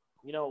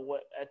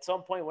 what? At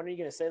some point, when are you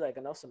gonna say like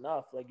enough's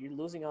enough? Like, you're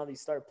losing all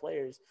these star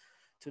players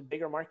to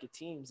bigger market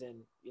teams, and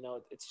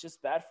it's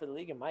just bad for the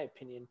league in my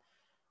opinion.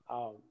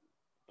 Um,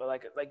 but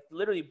like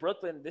literally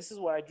Brooklyn, this is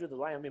where I drew the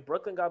line. I mean,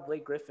 Brooklyn got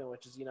Blake Griffin,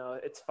 which is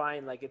it's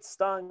fine. Like, it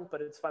stung, but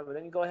it's fine. But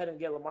then you go ahead and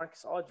get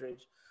LaMarcus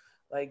Aldridge,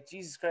 like,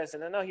 Jesus Christ.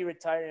 And I know he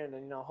retired,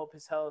 and hope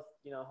his health,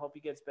 hope he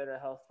gets better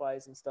health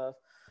wise and stuff.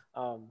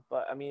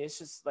 But I mean, it's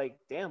just like,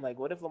 damn, like,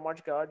 what if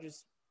LaMarcus Aldridge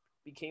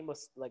became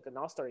like an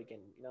all-star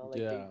again? Like,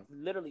 they Yeah.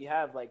 literally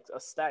have like a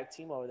stacked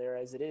team over there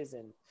as it is,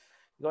 and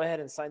go ahead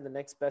and sign the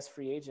next best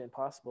free agent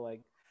possible.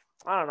 Like,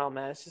 I don't know,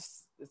 man.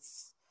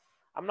 It's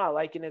I'm not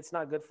liking it. It's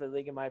not good for the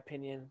league, in my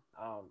opinion.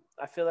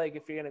 I feel like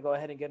if you're gonna go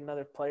ahead and get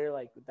another player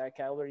like with that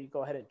caliber, you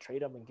go ahead and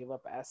trade them and give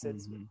up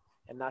assets, Mm-hmm.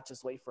 and not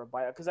just wait for a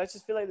buyout. Because I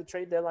just feel like the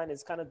trade deadline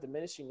is kind of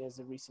diminishing as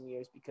of recent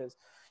years, because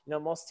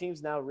most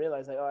teams now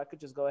realize, like, oh, I could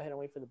just go ahead and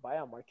wait for the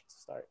buyout market to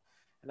start,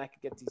 and I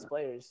could get these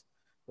players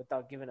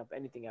without giving up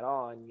anything at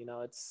all. And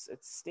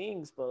it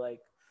stings, but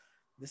like,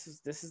 this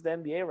is the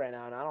NBA right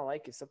now, and I don't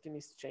like it. Something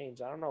needs to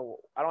change. I don't know.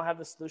 I don't have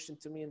the solution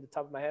to me in the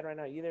top of my head right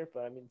now either,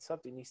 but I mean,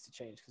 something needs to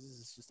change because this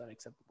is just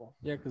unacceptable.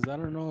 Yeah, because I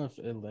don't know if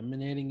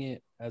eliminating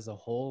it as a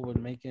whole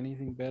would make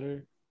anything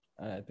better.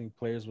 I think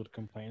players would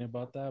complain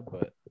about that,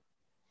 but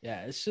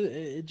yeah,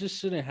 it just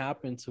shouldn't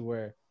happen to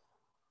where,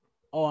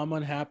 oh, I'm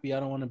unhappy, I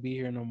don't want to be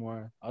here no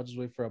more. I'll just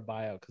wait for a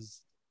buyout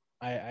because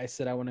I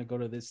said I want to go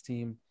to this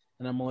team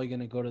and I'm only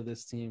gonna go to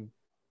this team.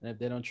 And if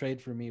they don't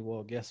trade for me,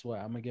 well, guess what?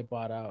 I'm gonna get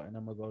bought out and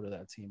I'm gonna go to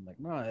that team. Like,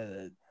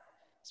 no,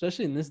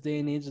 especially in this day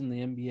and age in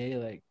the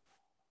NBA,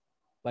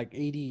 like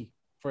AD,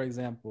 for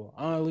example,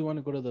 I don't really want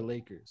to go to the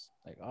Lakers.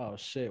 Like, oh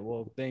shit,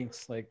 well,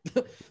 thanks. Like,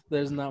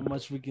 there's not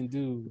much we can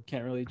do. We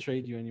can't really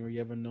trade you anywhere. You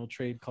have a no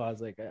trade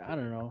clause. Like, I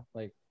don't know.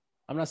 Like,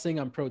 I'm not saying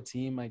I'm pro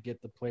team. I get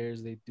the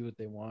players, they do what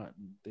they want.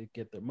 They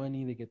get their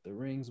money, they get the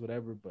rings,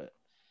 whatever. But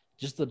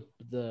just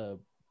the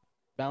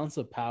balance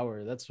of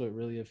power. That's what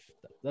really, if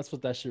that's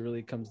what that shit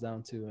really comes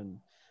down to. And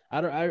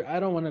I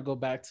don't want to go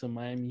back to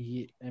Miami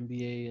Heat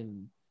NBA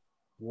and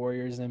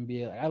Warriors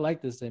NBA. Like, I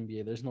like this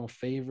NBA. There's no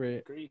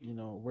favorite. Agreed. You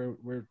know,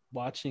 we're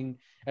watching.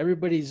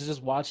 Everybody's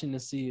just watching to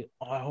see.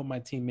 Oh, I hope my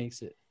team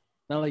makes it.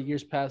 Not like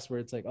years past where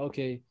it's like,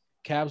 okay,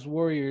 Cavs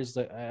Warriors.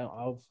 Like I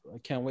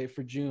can't wait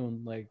for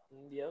June. Like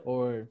Yep.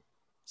 or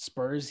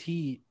Spurs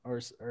Heat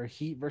or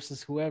Heat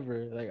versus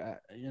whoever. Like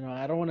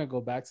I don't want to go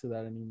back to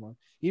that anymore.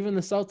 Even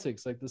the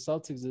Celtics. Like the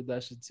Celtics did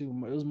that shit too.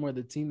 It was more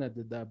the team that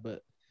did that,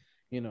 but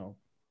you know,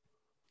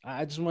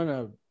 I just want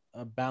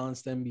a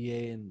balanced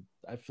NBA, and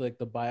I feel like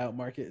the buyout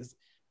market is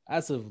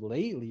as of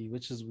lately,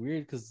 which is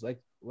weird because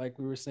like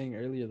we were saying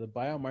earlier, the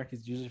buyout market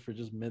is usually for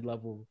just mid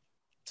level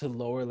to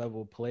lower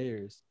level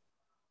players,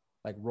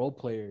 like role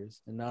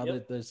players, and now Yep.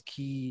 that there's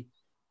key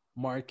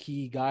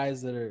marquee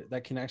guys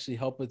that can actually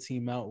help a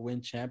team out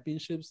win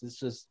championships, it's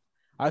just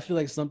I feel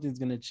like something's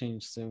gonna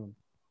change soon.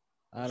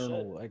 I It don't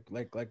know, should.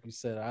 like we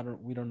said,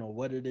 we don't know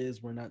what it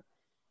is. We're not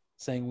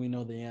saying we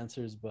know the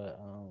answers, but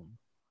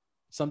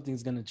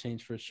something's gonna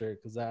change for sure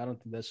because I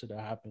don't think that should have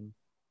happened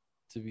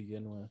to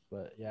begin with.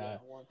 But Yeah. yeah,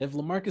 One. if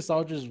LaMarcus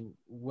Aldridge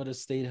would have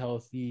stayed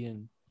healthy,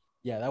 and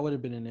yeah, that would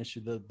have been an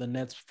issue. The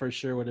Nets for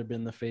sure would have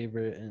been the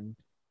favorite, and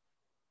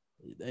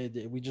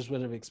we just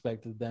would have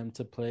expected them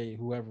to play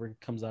whoever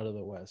comes out of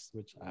the West,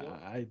 which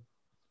Yep.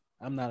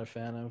 I'm not a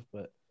fan of.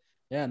 But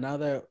yeah, now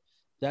that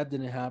that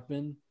didn't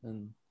happen,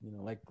 and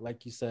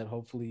like you said,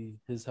 hopefully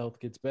his health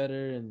gets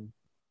better and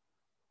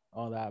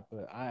all that.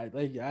 But I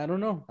don't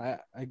know. I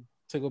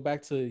to go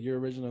back to your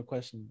original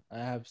question, I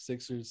have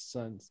Sixers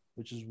Suns,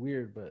 which is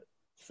weird, but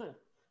I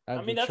I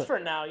have mean, that's for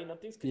now. You know,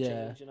 things could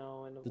yeah, change. You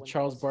know, and the when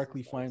Charles postseason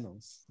Barkley starts.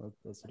 Finals.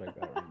 That's what I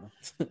got right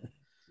now.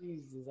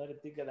 Jesus, I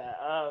didn't think of that.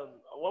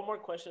 One more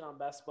question on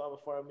basketball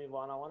before I move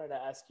on. I wanted to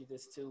ask you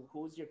this too.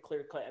 Who's your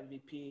clear cut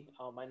MVP?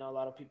 I know a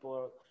lot of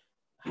people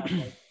have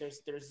like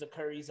there's the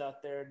Currys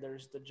out there,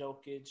 there's the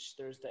Jokic,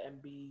 there's the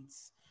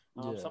Embiids.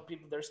 Yeah, Some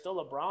people there's still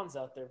LeBrons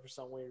out there for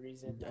some weird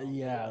reason.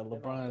 yeah. They're out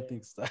LeBron, I there.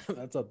 think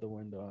that's out the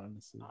window,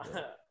 honestly.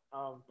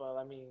 But But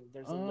I mean,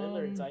 there's the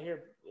Lillards. um, I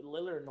hear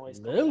Lillard noise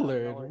coming out of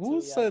Lillard. nowhere Who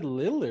too. Yeah, said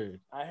Lillard?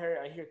 I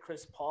hear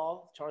Chris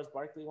Paul. Charles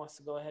Barkley wants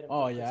to go ahead and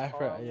Oh put Chris yeah,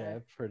 Paul on yeah, there.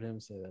 I've heard him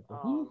say that. But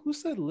Um, who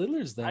said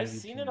Lillard's the I've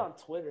seen it MVP? on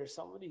Twitter.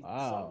 Somebody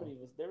Wow,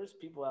 was there was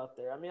people out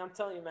there. I mean, I'm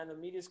telling you, man, the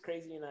media's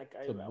crazy, and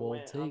it's a I bold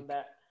went on take.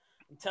 that.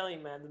 I'm telling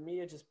you, man, the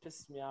media just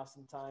pisses me off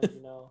sometimes.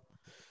 You know,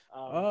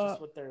 uh,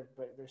 just what they're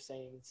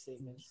saying in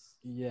statements.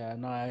 yeah,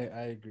 no,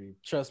 I agree.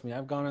 Trust me,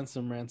 I've gone on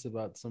some rants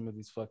about some of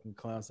these fucking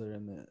clowns that are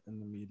in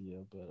the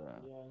media, but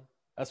Yeah.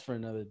 that's for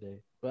another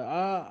day.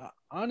 But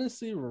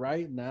honestly,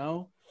 right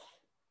now,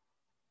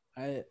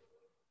 I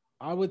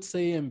I would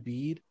say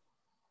Embiid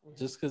Hmm.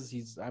 just because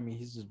he's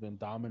just been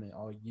dominant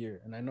all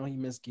year, and I know he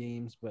missed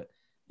games, but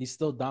he's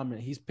still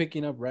dominant. He's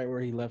picking up right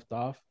where he left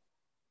off,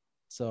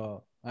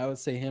 so I would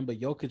say him. But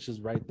Jokic is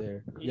right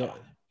there. Yeah,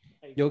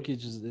 I agree.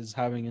 Jokic is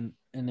having an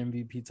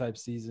MVP type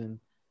season,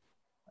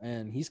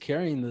 and he's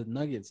carrying the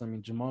Nuggets. I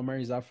mean, Jamal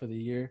Murray's out for the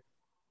year.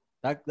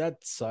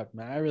 That sucked,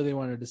 man. I really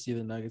wanted to see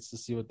the Nuggets to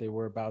see what they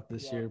were about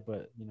this Yeah. year,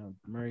 but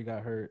Murray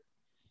got hurt,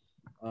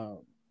 um,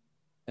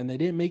 and they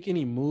didn't make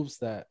any moves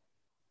that.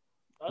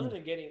 Other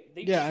than getting,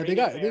 they Yeah, they traded for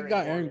got they Aaron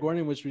got Aaron Gordon.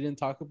 Gordon, which we didn't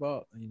talk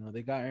about.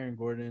 They got Aaron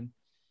Gordon,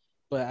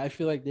 but I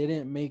feel like they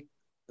didn't make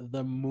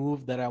the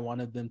move that I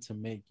wanted them to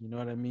make. You know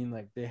what I mean?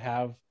 Like they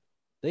have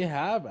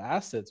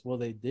assets. Well,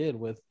 they did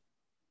with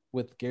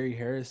Gary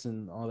Harris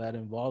and all that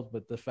involved,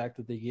 but the fact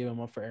that they gave him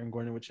up for Aaron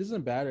Gordon, which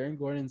isn't bad. Aaron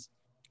Gordon's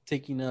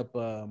taking up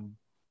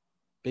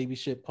baby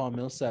shit Paul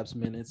Millsap's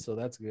minutes, so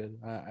that's good.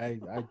 I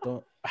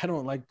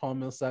don't like Paul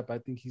Millsap. I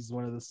think he's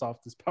one of the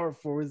softest power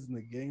forwards in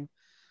the game.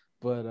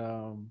 But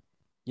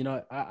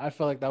I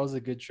felt like that was a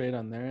good trade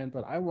on their end.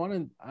 But I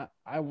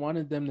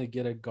wanted them to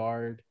get a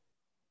guard,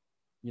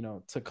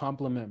 to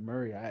complement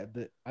Murray.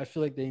 I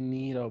feel like they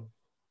need a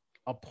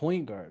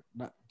point guard.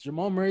 Not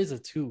Jamal Murray's a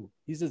two.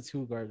 He's a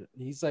two guard.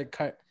 He's like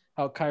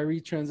how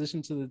Kyrie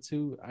transitioned to the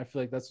two. I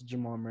feel like that's what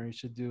Jamal Murray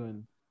should do,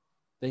 and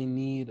they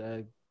need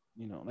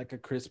like a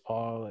Chris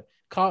Paul. Like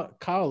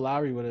Kyle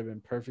Lowry would have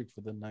been perfect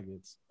for the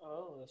Nuggets,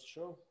 Oh, that's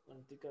true. I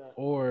didn't think of that.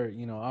 or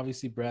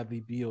obviously Bradley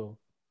Beal.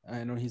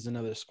 I know he's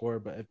another scorer,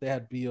 but if they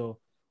had Beal,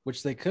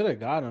 which they could have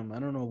got him, I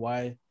don't know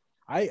why.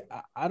 I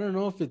don't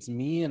know if it's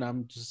me and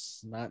I'm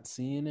just not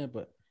seeing it,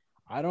 but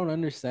I don't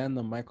understand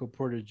the Michael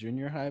Porter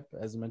Jr. hype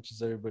as much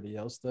as everybody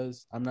else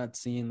does. I'm not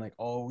seeing like,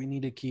 oh, we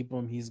need to keep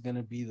him. He's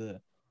gonna be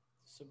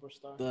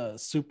Superstar. the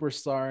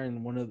superstar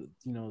and one of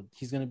the,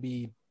 he's gonna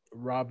be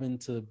Robin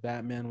to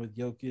Batman with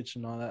Jokic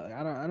and all that. Like,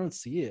 I don't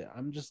see it.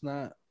 I'm just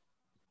not.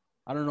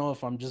 I don't know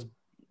if I'm just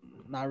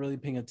not really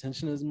paying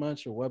attention as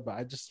much or what, but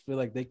I just feel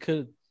like they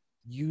could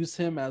use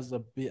him as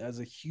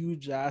a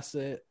huge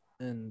asset,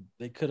 and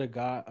they could have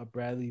got a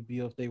Bradley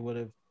Beal if they would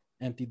have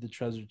emptied the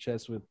treasure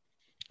chest with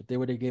if they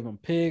would have gave him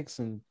picks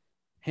and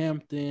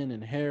Hampton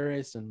and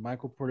Harris and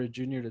Michael Porter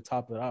Jr. to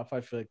top it off.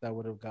 I feel like that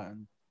would have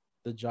gotten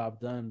the job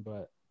done,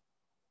 but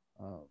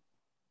um,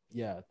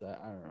 yeah, I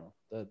don't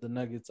know. The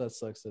Nuggets, that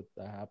sucks that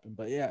happened.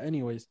 But yeah,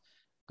 anyways,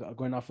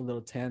 going off a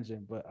little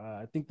tangent, but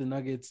I think the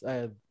Nuggets,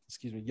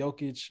 excuse me,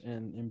 Jokic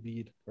and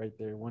Embiid right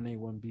there, 1A,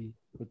 1B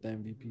with the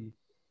MVP.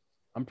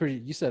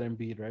 You said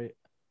Embiid, right?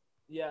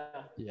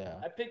 Yeah, Yeah.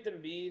 I picked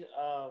Embiid.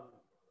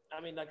 I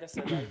mean, like I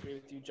said, I agree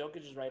with you. Jokic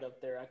is right up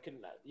there. I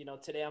couldn't,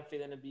 today I'm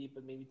feeling Embiid,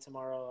 but maybe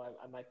tomorrow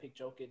I might pick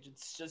Jokic.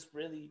 It's just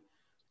really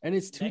And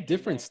it's two neck and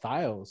different neck.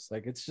 styles.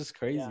 Like it's just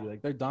crazy. Yeah,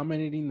 Like they're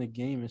dominating the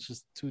game. It's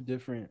just two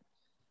different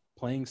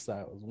playing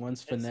styles.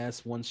 One's it's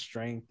finesse, one's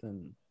strength,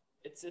 and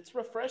it's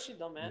refreshing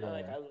though, man.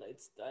 yeah.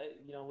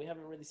 We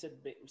haven't really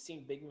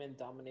seen big men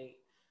dominate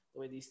the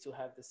way these two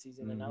have this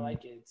season, and I Mm-hmm.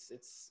 like it.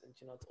 It's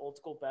old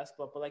school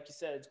basketball, but like you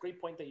said, it's a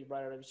great point that you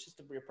brought it up. It's just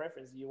your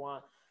preference. You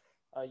want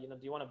do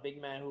you want a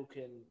big man who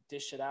can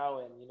dish it out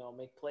and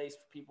make plays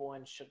for people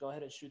and should go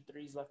ahead and shoot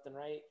threes left and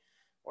right,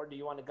 or do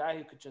you want a guy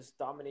who could just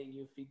dominate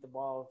you, feed the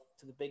ball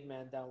to the big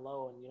man down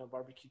low, and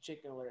barbecue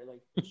chicken alert,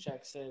 like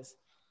Shaq says.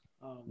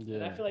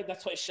 And I Yeah. feel like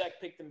that's why Shaq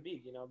picked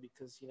Embiid,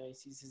 because he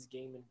sees his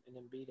game in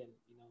Embiid, and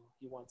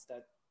he wants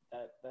that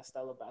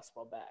style of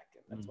basketball back,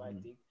 and that's why I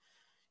Mm-hmm. think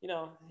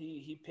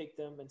he picked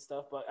them and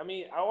stuff. But I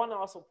mean, I want to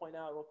also point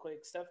out real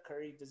quick, Steph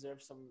Curry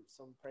deserves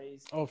some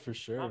praise. Oh, for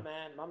My sure.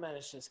 man, my man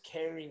is just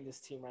carrying this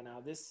team right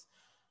now. This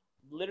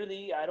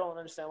literally, I don't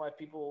understand why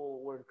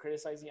people were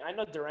criticizing. I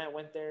know Durant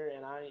went there,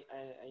 and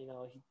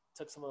he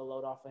took some of the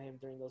load off of him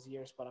during those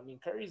years. But I mean,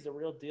 Curry's the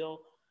real deal.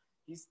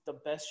 He's the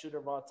best shooter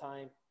of all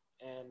time,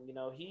 and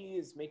he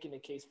is making a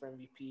case for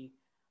MVP.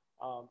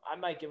 I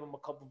might give him a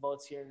couple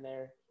votes here and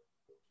there,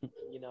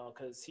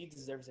 because he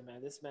deserves it,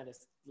 man. This man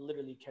is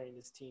literally carrying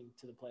this team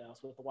to the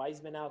playoffs. With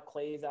Wiseman out,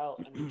 Clay's out.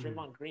 I mean,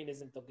 Draymond Green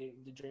isn't the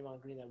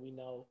Draymond Green that we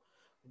know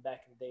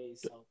back in the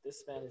days. So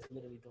this man is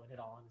literally doing it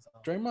all on his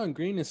own. Draymond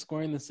Green is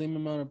scoring the same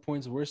amount of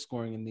points we're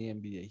scoring in the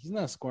NBA. He's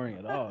not scoring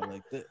at all.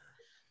 Like the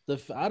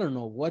I don't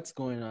know what's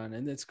going on,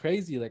 and it's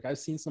crazy. Like I've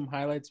seen some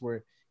highlights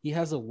where he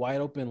has a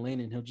wide open lane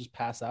and he'll just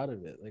pass out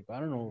of it. Like I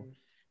don't know Mm-hmm.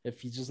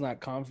 if he's just not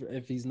confident,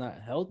 if he's not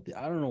healthy.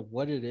 I don't know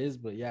what it is,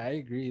 but yeah, I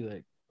agree.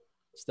 Like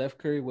Steph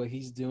Curry, what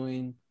he's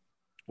doing,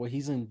 what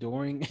he's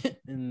enduring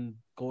in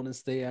Golden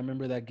State. I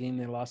remember that game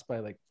they lost by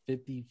like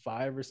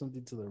 55 or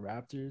something to the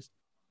Raptors.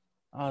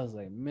 I was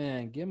like,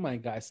 man, give my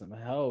guy some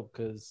help,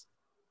 because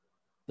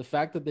the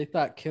fact that they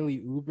thought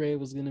Kelly Oubre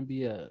was gonna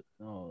be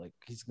like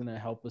he's gonna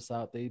help us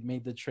out. They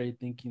made the trade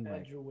thinking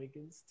like, Andrew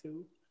Wiggins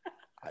too.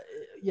 I,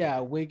 yeah,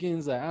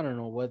 Wiggins. I don't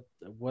know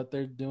what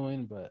they're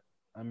doing, but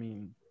I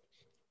mean,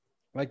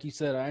 like you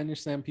said, I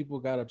understand people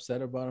got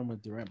upset about him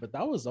with Durant, but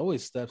that was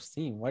always Steph's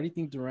team. Why do you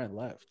think Durant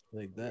left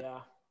like that? Yeah,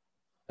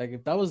 Like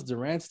if that was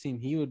Durant's team,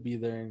 he would be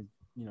there,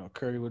 and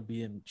Curry would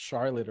be in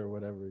Charlotte or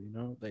whatever.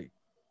 Like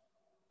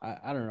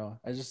I don't know.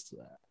 I just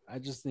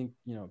think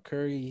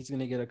Curry, he's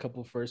gonna get a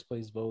couple first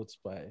place votes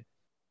by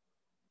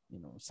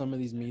some of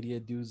these media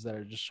dudes that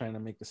are just trying to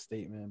make a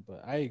statement.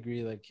 But I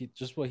agree, like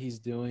just what he's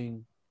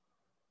doing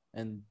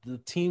and the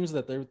teams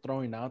that they're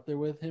throwing out there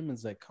with him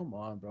is like, come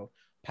on, bro.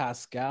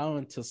 Pascal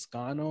and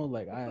Toscano,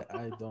 like I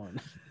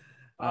don't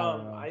I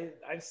don't know.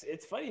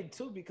 it's funny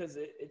too because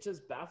it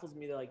just baffles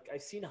me that like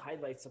I've seen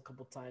highlights a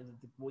couple times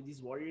with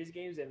these Warriors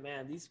games, and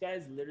man, these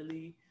guys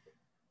literally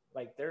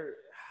like their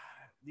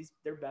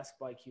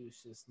basketball IQ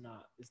is just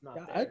not it's Yeah,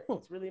 not I there.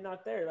 don't It's really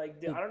not there. Like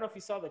like I don't know if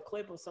you saw the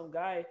clip of some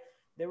guy.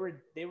 They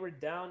were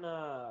down.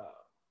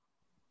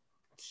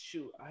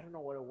 Shoot, I don't know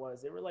what it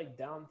was. They were like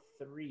down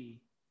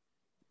 3.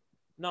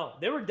 No,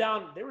 they were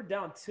down. They were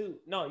down 2.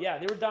 No, yeah,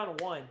 they were down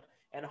 1.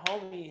 And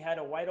homie had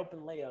a wide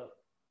open layup,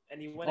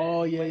 and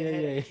oh he yeah, went yeah,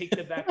 ahead yeah. and kicked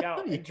it back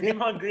out. And Yeah.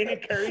 Draymond Green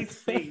and Curry's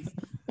face.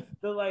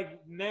 They're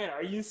like, man,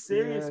 are you Yeah,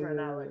 serious right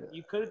now? yeah, Like, yeah.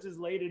 you could have just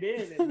laid it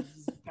in and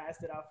just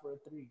passed it out for a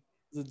 3.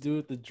 The dude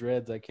with the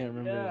dreads, I can't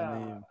remember his Yeah,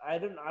 name. I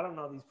don't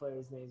know these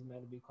players' names,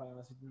 man. To be quite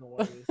honest with you, in the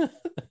Warriors,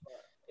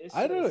 but it's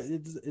I don't.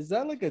 just Is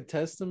that like a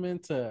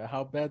testament to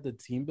how bad the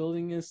team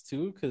building is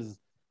too? Because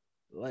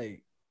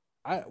like,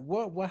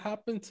 what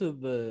happened to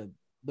the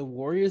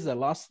Warriors that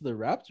lost to the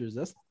Raptors?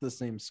 That's the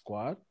same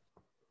squad.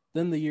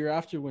 Then the year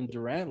after when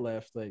Durant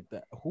left, like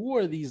that, who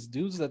are these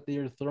dudes that they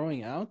are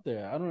throwing out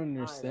there? I don't I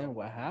understand don't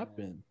what know, man.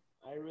 happened.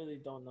 I really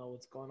don't know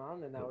what's going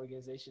on in that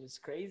organization. It's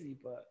crazy,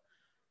 but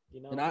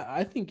you And know,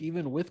 I think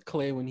even with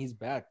Clay when he's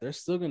back, they're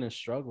still gonna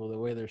struggle the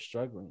way they're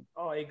struggling.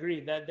 oh, I agree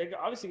that they're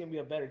obviously gonna be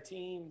a better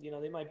team.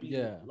 They might be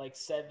Yeah, like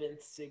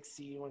 7th, 6th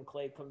seed when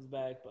Clay comes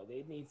back, but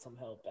they need some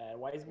help.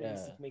 Wiseman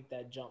needs to yeah. make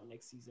that jump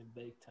next season,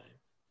 big time.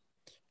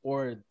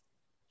 Or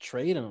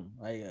trade him,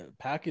 like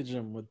package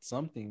him with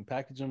something,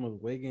 package him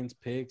with Wiggins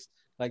picks,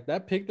 like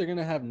that pick they're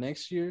gonna have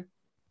next year.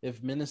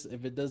 If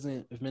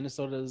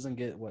Minnesota doesn't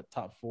get what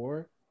top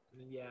 4,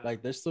 Yeah,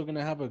 like they're still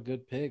gonna have a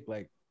good pick.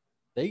 Like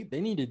they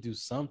need to do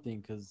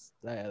something because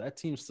that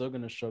team's still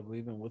gonna struggle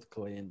even with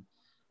Clay. And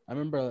I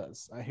remember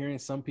hearing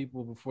some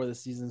people before the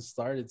season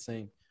started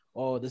saying,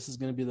 "Oh, this is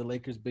gonna be the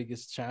Lakers'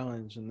 biggest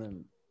challenge," and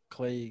then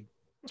Clay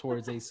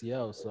towards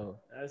ACL. So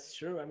that's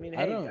true. I mean,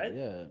 I hey, don't,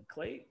 yeah.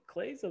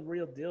 Clay's a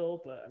real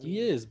deal, but I He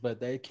mean, is, but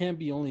they can't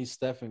be only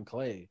Steph and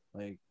Clay.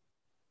 Like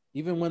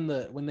even when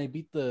they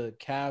beat the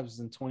Cavs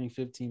in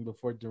 2015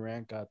 before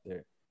Durant got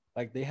there,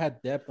 like they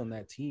had depth on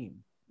that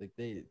team. Like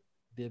they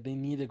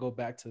need to go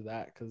back to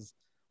that because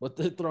what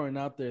they're throwing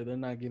out there, they're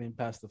not getting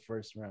past the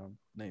first round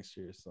next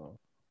year. So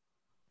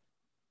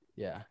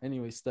yeah.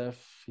 Anyway,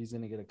 Steph, he's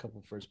gonna get a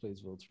couple first place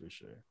votes for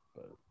sure.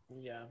 But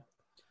Yeah.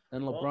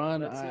 and Well,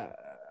 LeBron, that's it.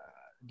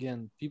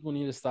 again, people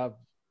need to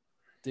stop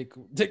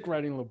dick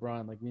riding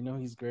LeBron. Like we know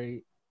he's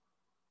great,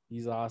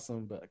 he's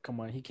awesome, but come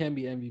on, he can't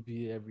be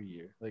MVP every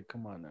year. Like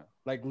come on now,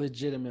 like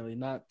legitimately.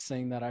 Not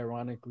saying that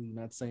ironically,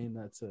 not saying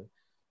that to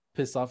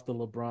piss off the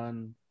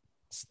LeBron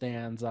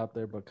stands out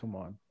there, but come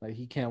on, like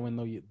he can't win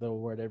the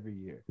award every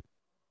year.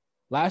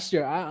 Last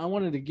year, I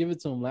wanted to give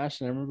it to him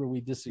last year. I remember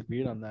we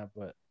disagreed on that,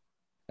 but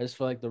I just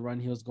feel like the run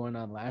he was going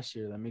on last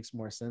year that makes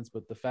more sense.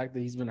 But the fact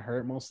that he's been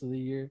hurt most of the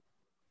year,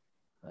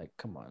 like,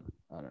 come on,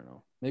 I don't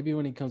know. Maybe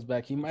when he comes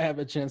back, he might have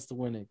a chance to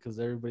win it because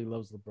everybody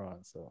loves LeBron.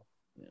 So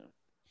yeah,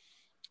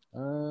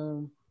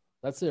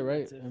 that's it, right?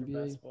 That's it for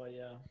NBA. basketball.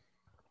 Yeah.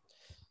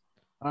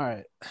 All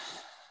right,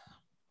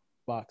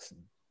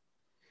 boxing.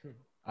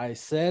 I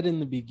said in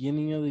the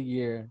beginning of the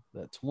year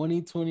that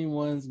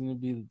 2021 is going to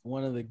be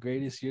one of the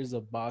greatest years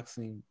of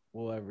boxing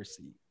we'll ever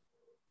see.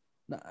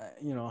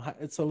 You know,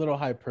 it's a little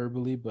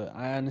hyperbole, but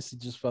I honestly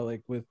just felt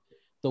like with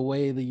the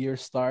way the year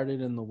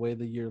started and the way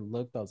the year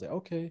looked, I was like,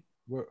 okay,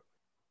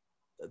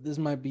 this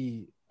might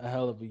be a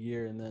hell of a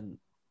year. And then,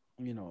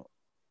 you know,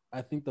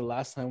 I think the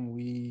last time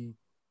we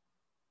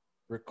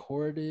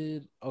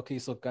recorded, okay,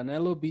 so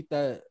Canelo beat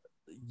that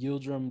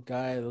Yildirim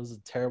guy. That was a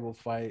terrible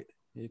fight.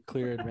 A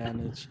clear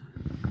advantage.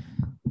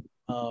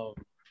 The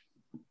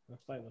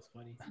fight was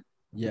funny.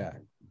 Yeah,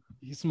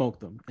 he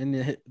smoked him.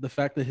 And the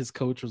fact that his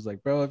coach was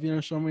like, bro, if you don't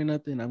show me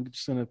nothing, I'm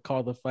just going to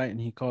call the fight. And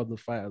he called the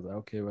fight. I was like,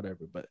 okay,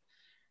 whatever. But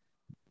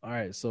all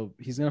right, so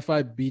he's going to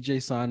fight BJ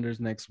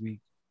Saunders next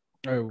week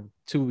or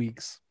 2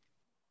 weeks,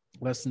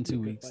 less than 2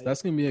 weeks.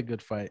 That's going to be a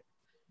good fight.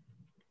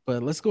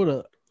 But let's go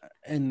to,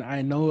 and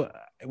I know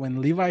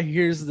when Levi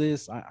hears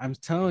this, I'm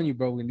telling you,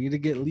 bro, we need to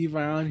get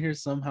Levi on here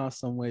somehow,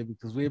 some way,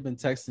 because we have been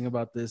texting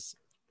about this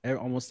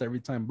almost every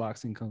time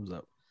boxing comes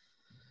up.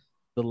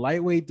 The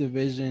lightweight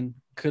division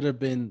could have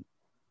been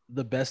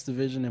the best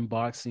division in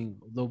boxing.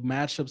 The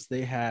matchups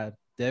they had,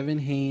 Devin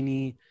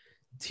Haney,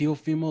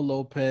 Teofimo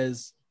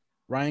Lopez,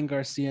 Ryan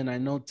Garcia, and I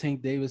know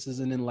Tank Davis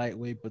isn't in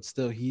lightweight, but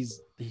still he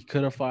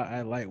could have fought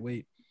at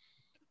lightweight.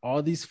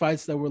 All these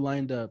fights that were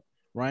lined up,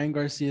 Ryan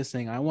Garcia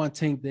saying, I want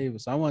Tank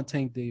Davis. I want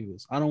Tank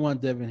Davis. I don't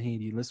want Devin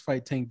Haney. Let's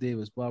fight Tank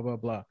Davis, blah, blah,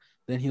 blah.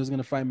 Then he was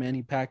going to fight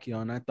Manny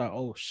Pacquiao. And I thought,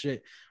 oh,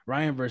 shit,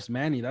 Ryan versus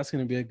Manny, that's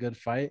going to be a good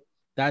fight.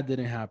 That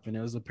didn't happen.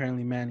 It was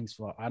apparently Manny's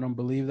fault. I don't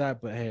believe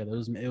that, but hey, it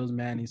was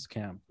Manny's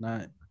camp,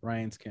 not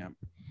Ryan's camp.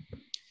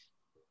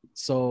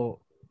 So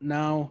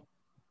now,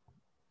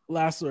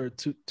 last or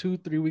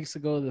 3 weeks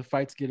ago, the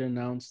fights get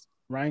announced.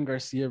 Ryan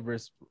Garcia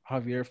versus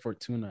Javier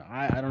Fortuna.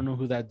 I don't know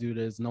who that dude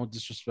is. No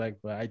disrespect,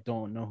 but I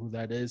don't know who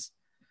that is.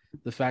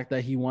 The fact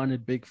that he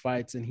wanted big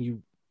fights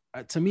and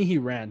to me, he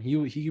ran.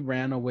 He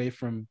ran away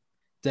from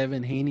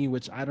Devin Haney,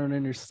 which I don't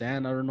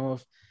understand. I don't know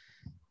if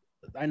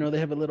I know they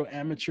have a little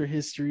amateur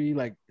history.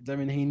 Like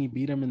Devin Haney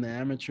beat him in the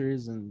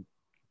amateurs, and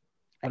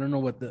I don't know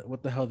what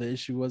the hell the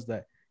issue was.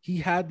 That he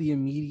had the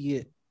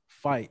immediate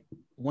fight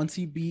once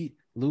he beat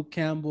Luke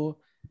Campbell.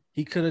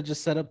 He could have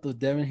just set up the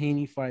Devin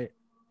Haney fight,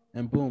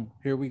 and boom,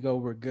 here we go.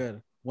 We're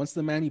good. Once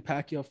the Manny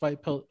Pacquiao fight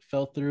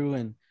fell through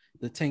and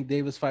the Tank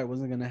Davis fight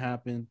wasn't going to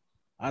happen,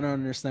 I don't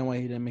understand why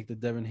he didn't make the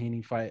Devin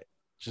Haney fight.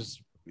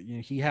 Just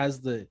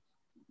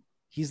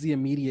he's the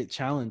immediate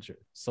challenger.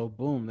 So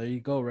boom, there you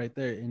go, right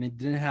there. And it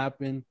didn't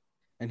happen.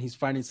 And he's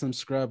fighting some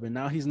scrub, and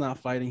now he's not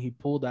fighting. He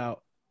pulled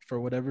out for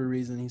whatever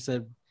reason. He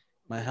said,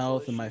 "My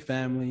health and my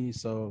family."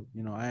 So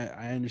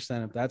I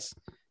understand if that's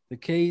the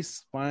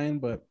case, fine.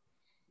 But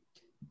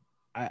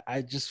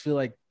I just feel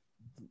like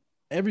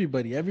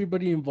everybody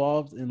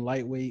involved in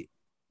lightweight.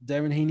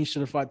 Devin Haney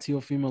should have fought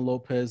Teofimo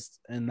Lopez,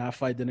 and that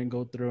fight didn't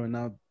go through. And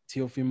now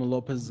Teofimo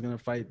Lopez is gonna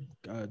fight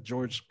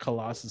George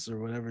Colossus or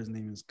whatever his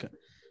name is.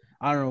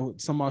 I don't know,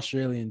 some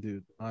Australian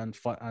dude on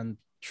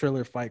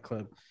Triller Fight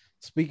Club.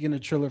 Speaking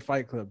of Triller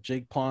Fight Club,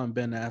 Jake Paul and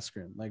Ben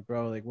Askren. Like,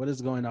 bro, like what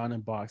is going on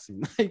in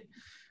boxing?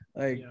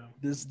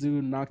 This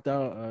dude knocked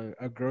out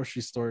a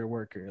grocery store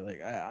worker.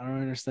 Like, I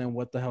don't understand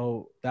what the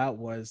hell that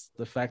was.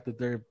 The fact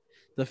that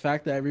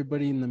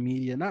everybody in the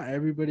media, not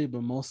everybody,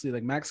 but mostly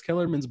like Max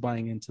Kellerman's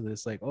buying into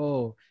this. Like,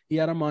 oh, he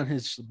had him on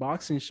his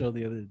boxing show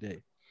the other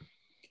day.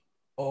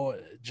 Oh,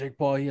 Jake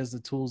Paul, he has the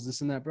tools,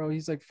 this and that, bro.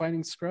 He's like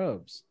fighting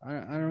scrubs. I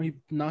don't know. He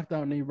knocked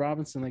out Nate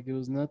Robinson like it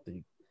was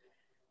nothing.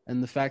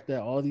 And the fact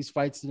that all these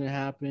fights didn't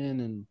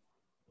happen,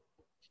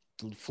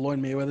 and Floyd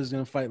Mayweather's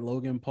gonna fight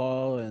Logan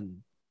Paul, and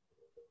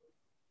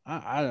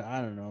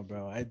I don't know,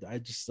 bro. I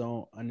just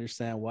don't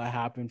understand what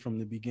happened from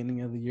the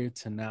beginning of the year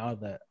to now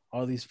that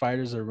all these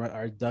fighters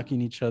are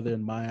ducking each other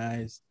in my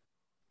eyes.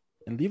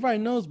 And Levi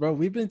knows, bro.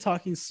 We've been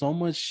talking so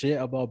much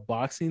shit about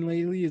boxing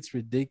lately. It's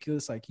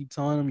ridiculous. I keep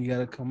telling him, you got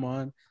to come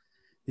on.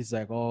 He's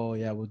like, oh,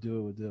 yeah, we'll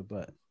do it.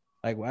 But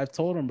like I've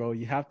told him, bro,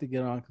 you have to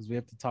get on because we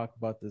have to talk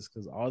about this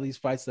because all these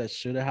fights that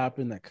should have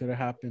happened, that could have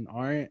happened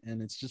aren't.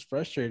 And it's just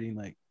frustrating.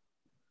 Like,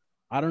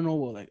 I don't know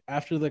what, like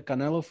after the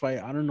Canelo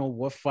fight, I don't know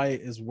what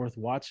fight is worth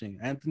watching.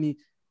 Anthony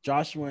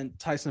Joshua and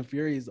Tyson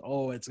Fury is,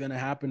 oh, it's going to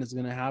happen. It's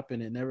going to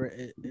happen.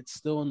 It's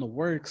still in the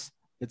works.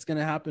 it's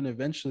gonna happen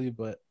eventually,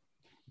 but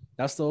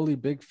that's the only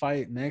big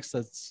fight next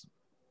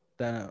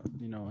that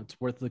it's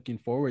worth looking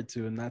forward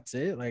to, and that's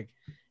it. Like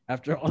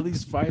after all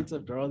these fights,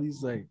 after all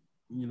these like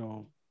you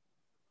know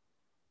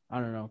I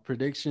don't know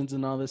predictions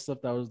and all this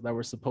stuff that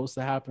were supposed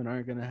to happen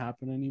aren't gonna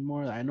happen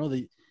anymore. I know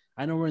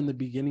we're in the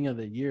beginning of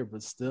the year,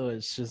 but still,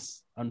 it's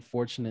just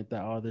unfortunate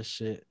that all this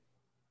shit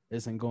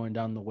isn't going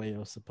down the way it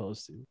was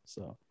supposed to.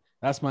 So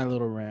that's my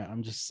little rant. I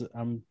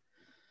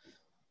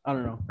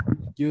don't know.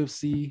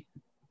 UFC.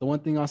 The one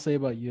thing I'll say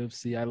about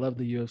UFC, I love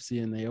the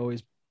UFC, and they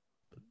always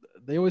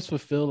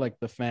fulfill like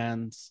the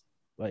fans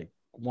like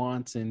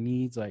wants and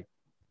needs. Like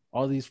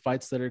all these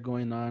fights that are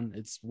going on,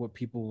 it's what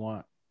people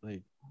want.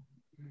 Like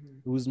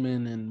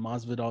Usman and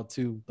Masvidal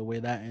too. The way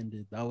that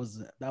ended, that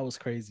was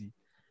crazy.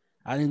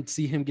 I didn't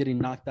see him getting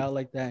knocked out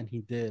like that, and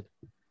he did.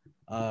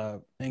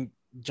 And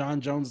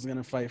John Jones is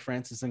gonna fight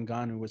Francis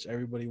Ngannou, which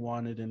everybody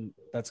wanted, and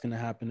that's gonna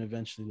happen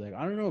eventually. Like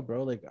I don't know,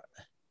 bro. Like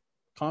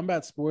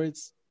combat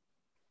sports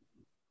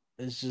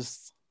is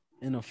just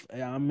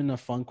I'm in a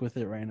funk with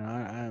it right now.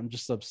 I'm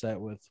just upset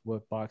with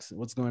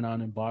what's going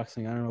on in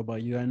boxing. I don't know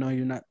about you. I know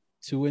you're not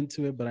too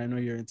into it, but I know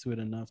you're into it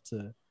enough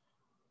to,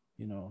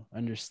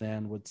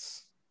 understand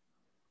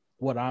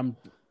what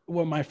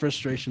my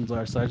frustrations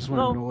are. So I just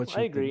want to know what you I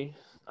think. agree.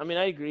 I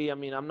agree.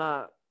 I'm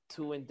not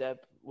too in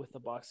depth with the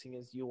boxing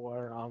as you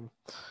are.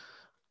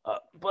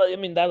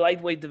 But that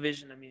lightweight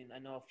division. I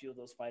know a few of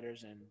those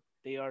fighters, and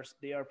they are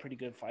pretty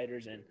good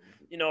fighters. And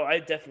I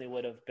definitely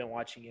would have been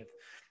watching if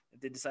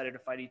they decided to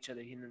fight each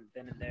other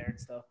then and there and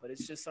stuff. But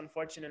it's just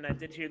unfortunate. And I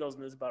did hear those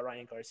news about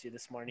Ryan Garcia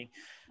this morning,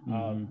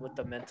 with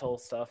the mental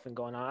stuff and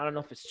going on. I don't know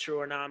if it's true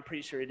or not. I'm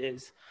pretty sure it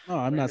is. No,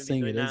 I'm not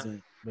saying it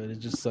isn't, but it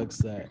just sucks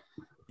that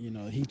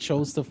he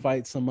chose to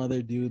fight some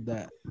other dude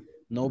that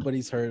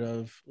nobody's heard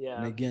of. Yeah.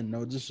 And again,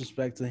 no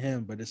disrespect to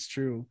him, but it's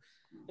true.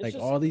 Like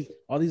all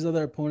these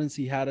other opponents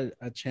he had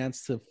a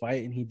chance to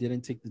fight and he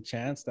didn't take the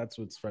chance. That's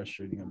what's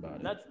frustrating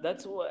about it.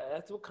 That's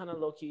what kind of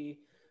low key,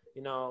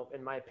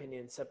 in my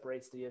opinion,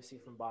 separates the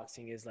UFC from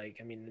boxing is like,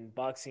 in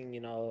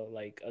boxing,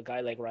 like a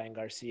guy like Ryan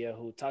Garcia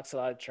who talks a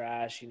lot of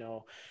trash,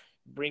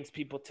 brings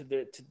people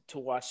to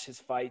watch his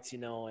fights,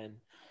 and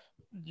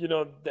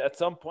at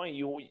some point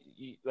you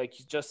like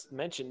you just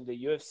mentioned,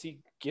 the UFC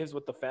gives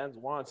what the fans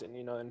want, and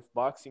in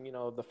boxing,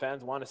 the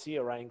fans want to see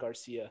a Ryan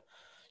Garcia,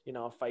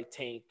 fight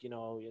Tank,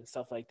 and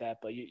stuff like that,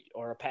 but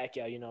or a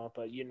Pacquiao,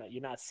 but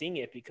you're not seeing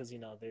it because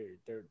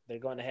they're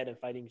going ahead and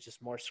fighting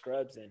just more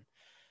scrubs, and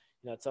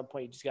at some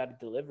point you just got to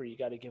deliver. You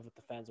got to give what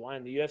the fans want,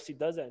 and the UFC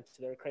doesn't.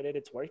 To their credit,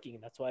 it's working,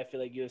 and that's why I feel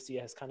like UFC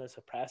has kind of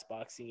surpassed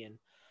boxing in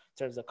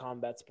terms of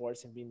combat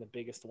sports and being the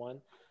biggest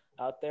one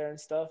out there and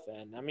stuff.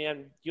 And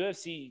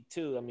UFC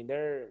too.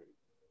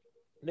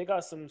 They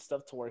got some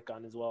stuff to work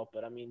on as well,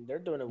 but they're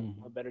doing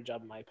a better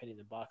job in my opinion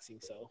than boxing.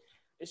 So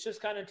it's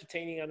just kind of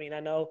entertaining. I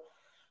know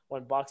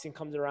when boxing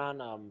comes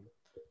around,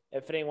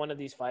 if it ain't one of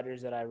these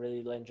fighters that I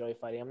really enjoy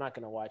fighting, I'm not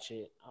gonna watch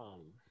it.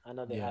 I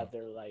know they have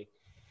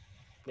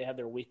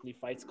their weekly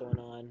fights going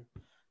on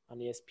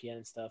ESPN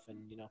and stuff, and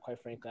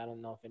quite frankly, I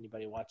don't know if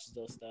anybody watches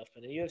those stuff.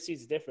 But the UFC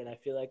is different. I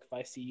feel like if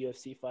I see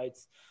UFC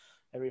fights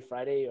every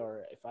Friday,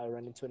 or if I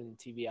run into it on the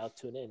TV, I'll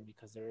tune in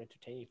because they're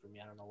entertaining for me.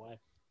 I don't know why.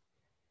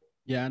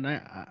 Yeah,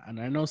 and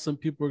I know some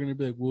people are gonna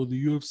be like, well,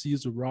 the UFC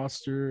is a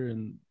roster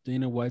and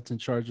Dana White's in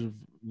charge of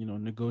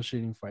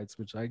negotiating fights,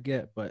 which I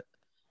get, but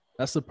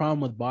that's the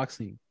problem with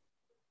boxing.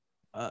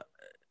 A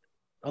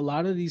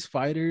lot of these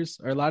fighters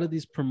or a lot of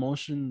these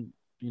promotions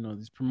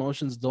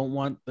don't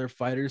want their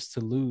fighters to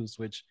lose,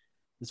 which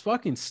is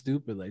fucking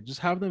stupid. Like,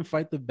 just have them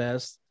fight the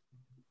best.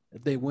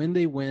 If they win,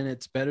 they win.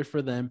 It's better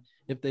for them.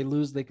 If they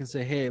lose, they can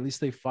say, hey, at least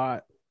they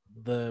fought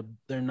their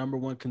number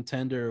one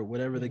contender or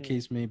whatever the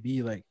case may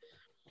be. Like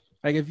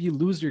if you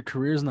lose, your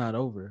career's not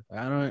over.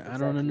 I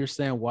don't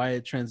understand why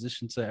it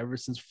transitioned to ever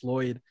since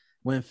Floyd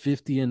went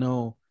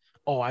 50-0.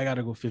 Oh, I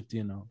gotta go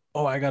 50-0.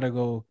 Oh, I gotta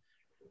go.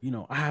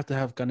 I have to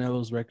have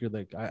Canelo's record.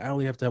 Like I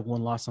only have to have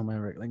one loss on my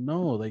record. Like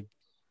no, like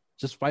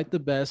just fight the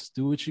best.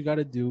 Do what you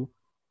gotta do.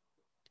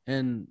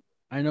 And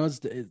I know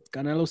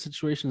Canelo's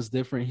situation is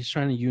different. He's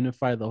trying to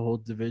unify the whole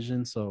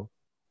division, so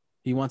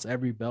he wants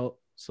every belt.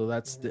 So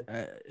that's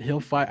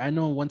he'll fight. I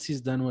know once he's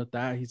done with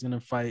that, he's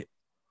gonna fight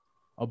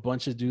a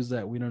bunch of dudes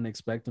that we don't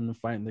expect him to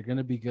fight, and they're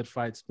gonna be good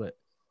fights. But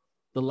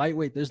the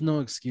lightweight, there's no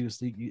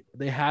excuse.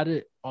 They had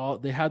it all.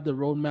 They had the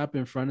roadmap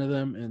in front of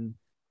them, and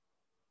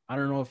I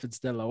don't know if it's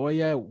De La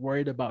Hoya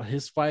worried about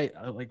his fight.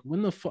 Like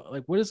when the fuck,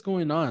 like what is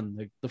going on?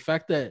 Like the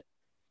fact that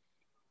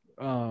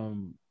De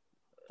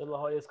La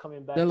Hoya is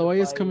coming back. De La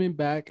Hoya is coming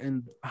back,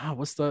 and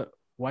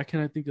why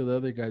can't I think of the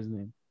other guy's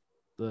name?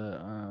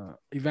 The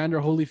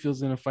Evander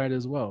Holyfield's gonna fight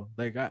as well.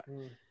 Like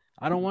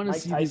I don't want to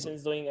see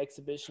Tyson's doing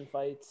exhibition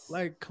fights.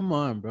 Like, come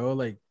on, bro.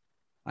 Like,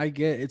 I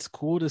get it's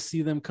cool to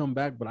see them come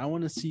back, but I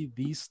want to see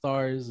these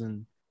stars.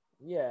 And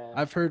yeah,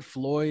 I've heard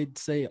Floyd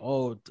say,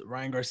 "Oh,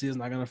 Ryan Garcia is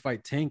not gonna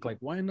fight Tank." Like,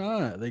 why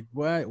not? Like,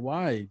 why?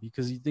 Why?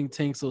 Because you think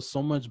Tank's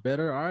so much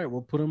better? All right,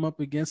 we'll put him up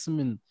against him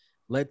and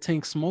let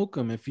Tank smoke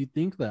him. If you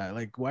think that,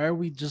 like, why are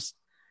we just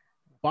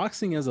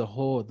boxing as a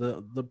whole,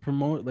 the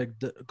promote like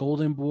the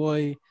Golden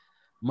Boy,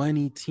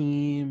 Money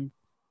Team,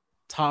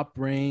 Top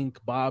Rank,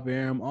 Bob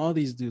Arum, all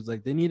these dudes,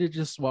 like they need to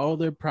just swallow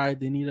their pride.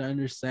 They need to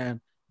understand,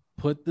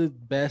 put the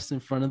best in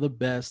front of the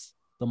best.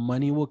 The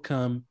money will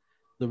come,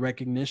 the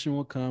recognition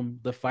will come,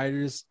 the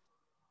fighters'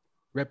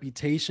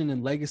 reputation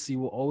and legacy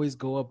will always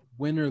go up,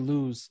 win or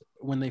lose.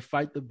 When they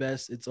fight the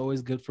best, it's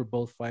always good for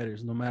both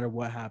fighters, no matter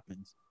what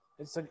happens.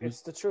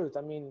 It's the truth.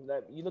 I mean,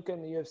 that you look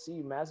in the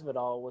UFC,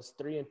 Masvidal was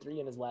 3-3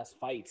 in his last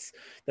fights.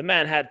 The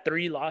man had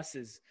 3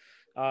 losses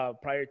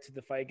prior to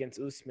the fight against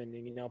Usman,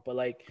 and but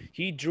like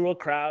he drew a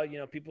crowd.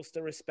 People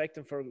still respect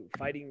him for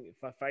fighting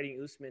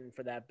Usman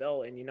for that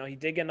belt, and he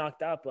did get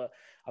knocked out, but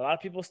a lot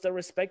of people still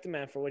respect the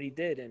man for what he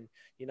did. And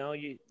you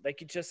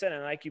like you just said,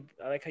 and I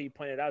like how you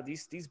pointed out,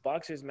 these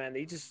boxers, man,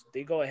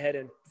 they go ahead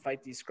and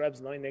fight these scrubs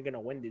knowing they're gonna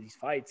win these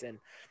fights, and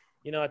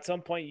at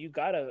some point you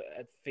gotta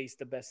face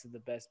the best of the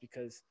best,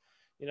 because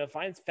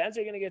fans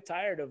are gonna get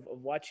tired of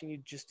watching you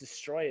just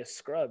destroy a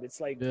scrub. It's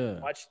like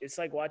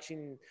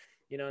watching,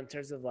 in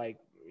terms of like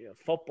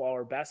football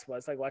or basketball.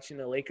 It's like watching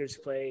the Lakers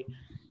play,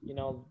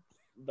 the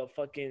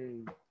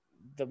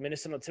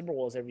Minnesota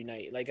Timberwolves every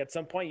night. Like at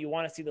some point, you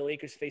want to see the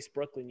Lakers face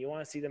Brooklyn. You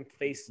want to see them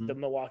face the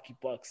Milwaukee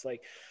Bucks.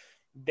 Like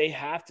they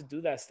have to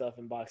do that stuff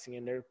in boxing,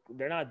 and they're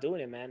not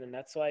doing it, man. And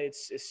that's why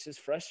it's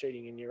just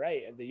frustrating. And you're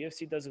right. The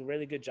UFC does a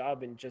really good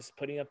job in just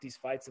putting up these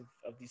fights of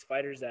these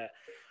fighters that,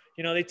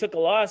 they took a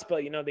loss,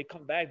 but they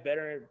come back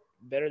better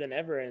than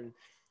ever. And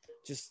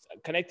just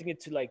connecting it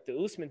to like the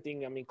Usman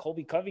thing. I mean,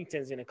 Colby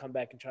Covington's gonna come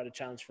back and try to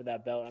challenge for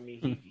that belt. I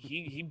mean,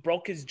 he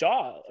broke his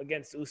jaw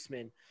against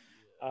Usman,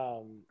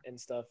 and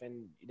stuff,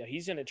 and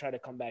he's gonna try to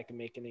come back and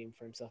make a name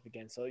for himself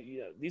again. So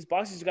these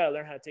boxers gotta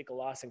learn how to take a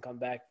loss and come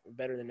back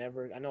better than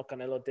ever. I know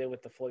Canelo did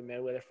with the Floyd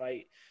Mayweather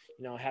fight.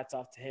 Hats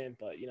off to him.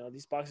 But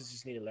these boxers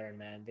just need to learn,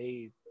 man.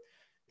 They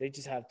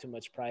just have too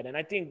much pride, and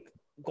I think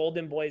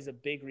Golden Boy is a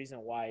big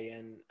reason why.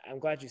 And I'm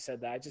glad you said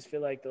that. I just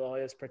feel like De La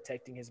Hoya is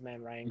protecting his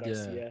man Ryan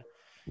Garcia.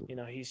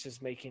 He's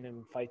just making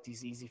him fight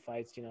these easy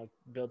fights.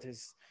 Build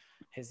his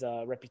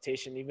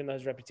reputation, even though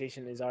his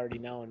reputation is already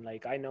known.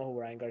 Like I know who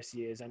Ryan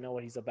Garcia is. I know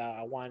what he's about.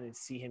 I want to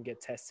see him get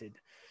tested.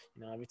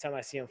 Every time I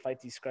see him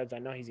fight these scrubs, I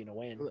know he's gonna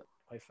win.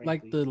 Quite frankly,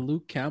 like the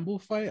Luke Campbell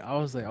fight, I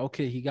was like,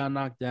 okay, he got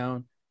knocked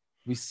down.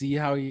 We see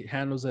how he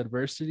handles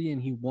adversity,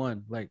 and he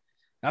won. Like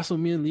that's what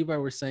me and Levi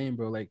were saying,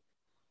 bro. Like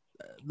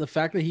the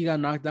fact that he got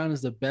knocked down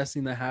is the best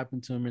thing that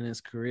happened to him in his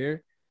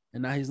career,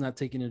 and now he's not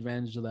taking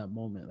advantage of that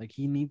moment. Like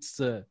he needs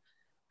to.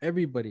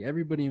 Everybody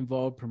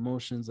involved,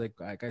 promotions,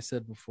 like I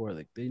said before,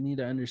 like they need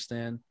to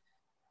understand,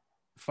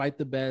 fight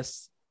the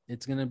best.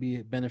 It's gonna be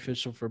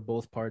beneficial for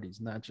both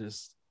parties, not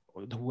just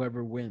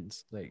whoever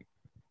wins.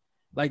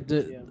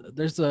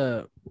 There's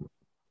a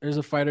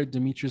fighter,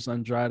 Demetrius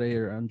Andrade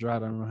or Andrade, I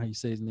don't know how you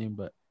say his name,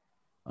 but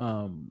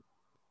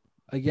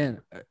again,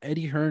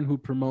 Eddie Hearn, who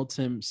promotes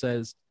him,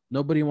 says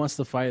nobody wants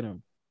to fight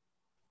him.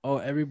 Oh,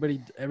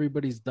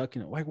 everybody's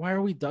ducking him. Like, why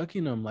are we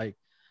ducking him?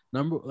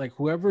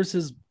 Whoever's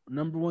his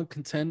number one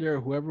contender,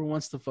 or whoever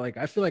wants to fight.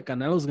 I feel like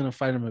Canelo's gonna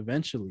fight him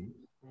eventually.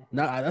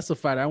 Now that's a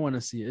fight I want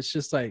to see. It's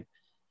just like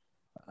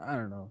I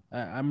don't know.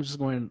 I'm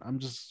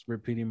just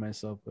repeating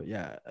myself, but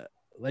yeah,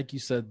 like you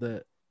said,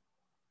 the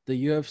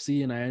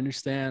UFC, and I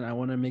understand. I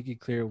want to make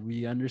it clear.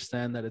 We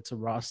understand that it's a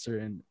roster,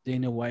 and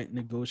Dana White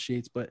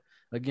negotiates. But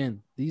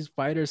again, these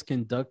fighters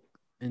can duck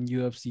in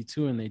UFC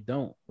too, and they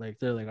don't. Like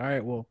they're like, all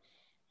right, well.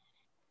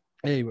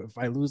 Hey, if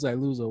I lose, I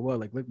lose, or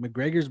what? Like, look,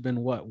 McGregor's been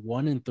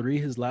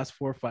 1-3 his last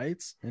 4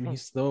 fights, and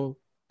he's still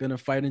gonna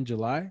fight in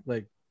July.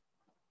 Like,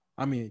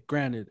 I mean,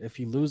 granted, if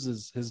he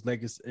loses, his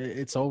legacy,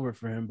 it's over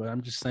for him. But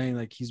I'm just saying,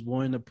 like, he's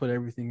willing to put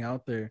everything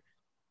out there,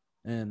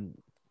 and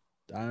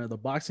I don't know, the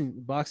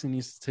boxing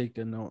needs to take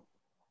a note.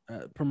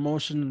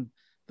 Promotion,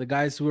 the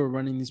guys who are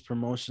running these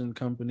promotion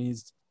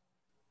companies,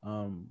 I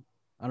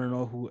don't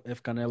know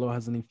if Canelo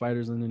has any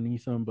fighters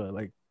underneath him, but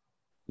like,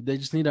 they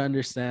just need to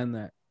understand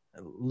that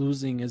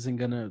losing isn't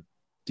gonna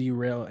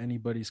derail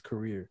anybody's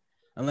career,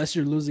 unless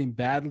you're losing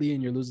badly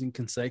and you're losing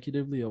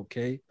consecutively.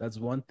 Okay, that's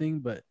one thing,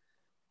 but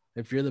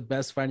if you're the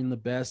best fighting the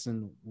best,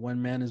 and one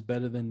man is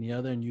better than the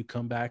other, and you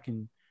come back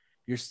and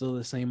you're still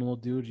the same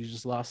old dude, you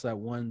just lost that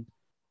 1,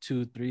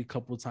 2, 3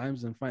 couple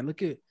times, and fine.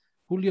 Look at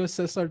Julio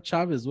Cesar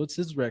Chavez. What's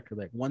his record?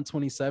 Like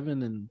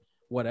 127 and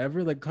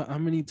whatever. Like how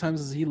many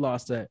times has he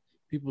lost that?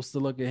 People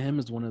still look at him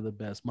as one of the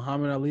best.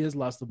 Muhammad Ali has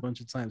lost a bunch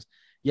of times,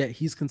 yet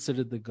he's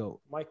considered the GOAT.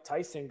 Mike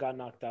Tyson got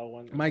knocked out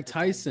one. Mike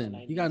Tyson,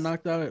 he got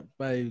knocked out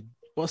by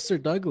Buster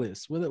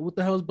Douglas. What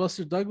the hell is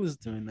Buster Douglas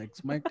doing? Like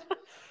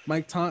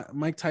Mike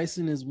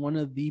Tyson is one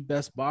of the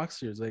best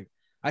boxers. Like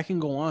I can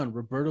go on.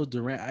 Roberto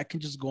Durant. I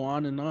can just go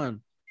on and on.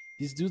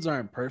 These dudes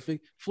aren't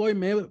perfect. Floyd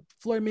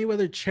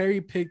Mayweather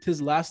cherry picked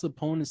his last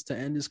opponents to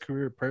end his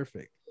career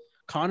perfect.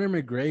 Conor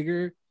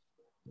McGregor,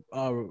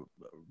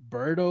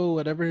 Berto,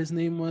 whatever his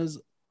name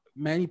was,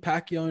 Manny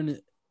Pacquiao,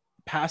 and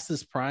past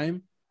his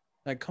prime.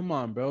 Like, come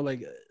on, bro.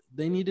 Like,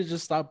 they need to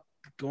just stop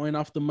going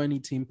off the money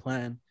team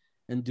plan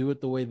and do it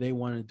the way they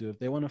want to do. If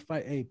they want to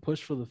fight, hey,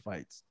 push for the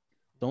fights.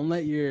 Don't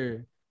let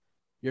your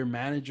your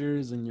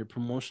managers and your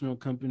promotional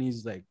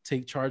companies like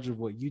take charge of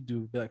what you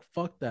do. Be like,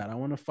 fuck that. I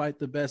want to fight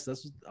the best.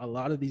 That's what a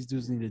lot of these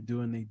dudes need to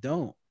do, and they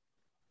don't.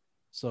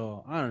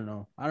 So I don't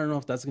know. I don't know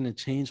if that's gonna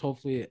change.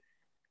 Hopefully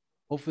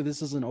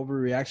this is an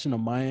overreaction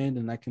on my end,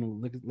 and I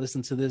can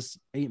listen to this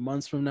 8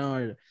 months from now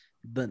or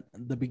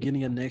the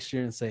beginning of next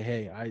year and say,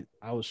 hey,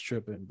 I was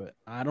tripping, but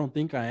I don't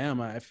think I am.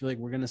 I feel like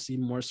we're gonna see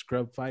more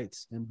scrub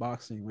fights in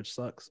boxing, which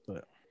sucks,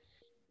 but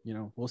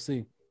we'll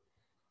see.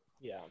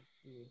 Yeah,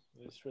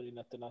 there's really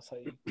nothing else.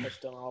 You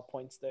touched on all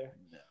points there.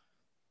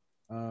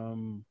 Yeah.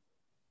 Um.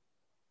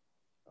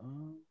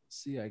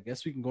 See, I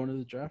guess we can go into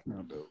the draft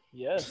now, bro.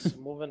 Yes,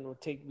 moving.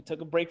 We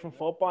took a break from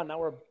football. Now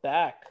we're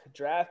back.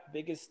 Draft,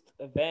 biggest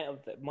event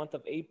of the month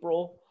of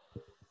April.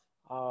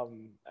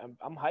 I'm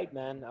hyped,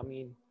 man. I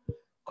mean,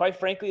 quite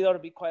frankly, though, to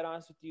be quite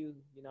honest with you,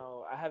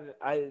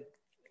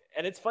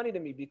 and it's funny to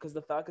me because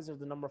the Falcons are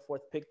the number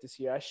 4th pick this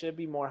year. I should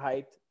be more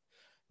hyped,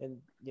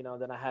 and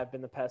than I have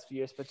been the past few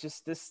years. But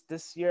just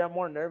this year, I'm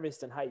more nervous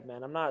than hyped,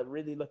 man. I'm not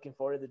really looking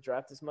forward to the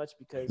draft as much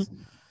because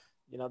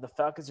the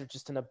Falcons are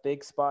just in a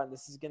big spot, and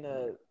this is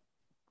gonna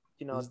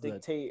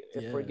dictate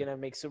if we're gonna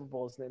make Super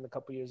Bowls in a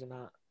couple years or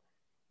not.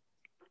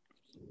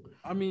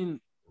 I mean,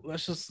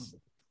 let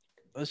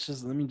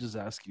me just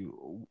ask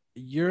you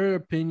your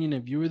opinion.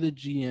 If you were the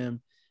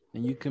GM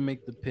and you can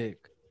make the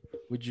pick,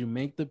 would you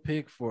make the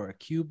pick for a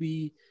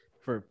QB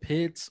for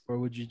Pitts, or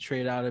would you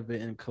trade out of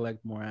it and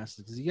collect more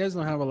assets? Because you guys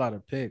don't have a lot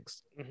of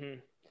picks. Mm-hmm.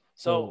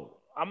 So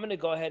I'm gonna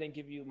go ahead and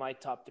give you my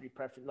top 3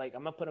 preference. Like,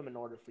 I'm gonna put them in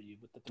order for you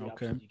with the 3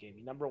 options you gave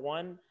me. Number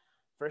 1,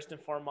 first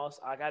and foremost,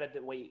 I gotta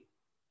wait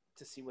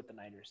to see what the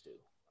Niners do.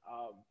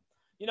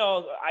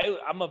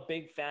 I'm a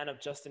big fan of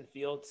Justin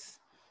Fields.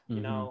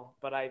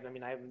 But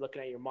I'm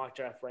looking at your mock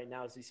draft right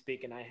now as we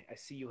speak, and I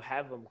see you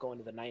have him going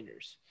to the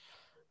Niners.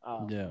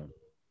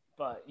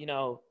 But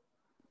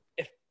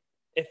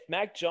if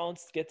Mac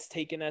Jones gets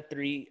taken at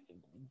 3,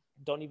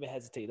 don't even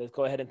hesitate. Let's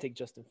go ahead and take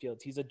Justin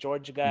Fields. He's a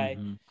Georgia guy.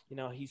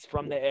 He's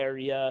from the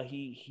area.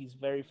 He's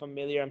very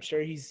familiar. I'm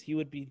sure he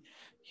would be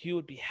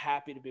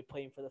happy to be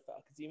playing for the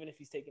Falcons, even if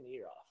he's taking a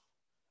year off.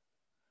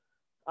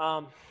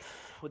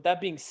 With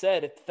that being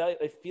said,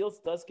 if Fields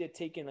does get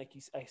taken, like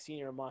I see in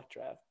your mock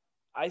draft,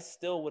 I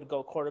still would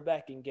go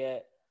quarterback and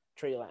get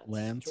Trey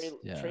Lance.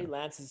 Trey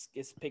Lance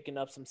is picking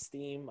up some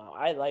steam.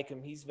 I like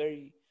him. He's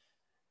very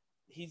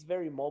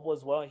mobile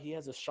as well. He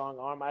has a strong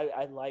arm.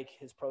 I like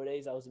his pro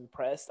days. I was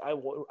impressed. I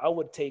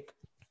would take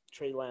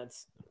Trey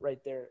Lance right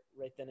then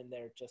and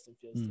there. Justin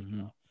Fields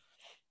taking off.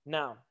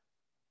 Now,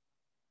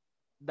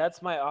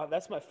 that's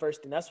my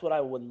first thing. That's what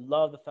I would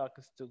love the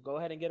Falcons to go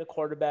ahead and get a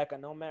quarterback.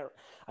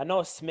 I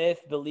know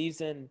Smith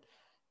believes in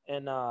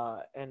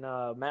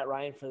Matt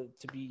Ryan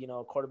to be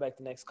a quarterback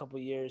the next couple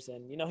of years,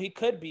 and he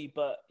could be,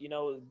 but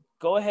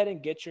go ahead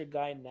and get your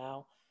guy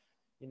now.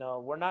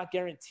 We're not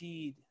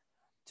guaranteed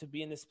to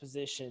be in this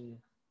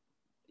position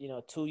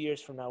 2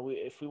 years from now.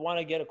 If we want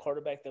to get a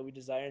quarterback that we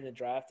desire in the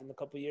draft in a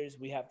couple of years,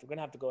 we're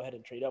gonna have to go ahead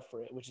and trade up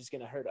for it, which is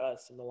gonna hurt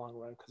us in the long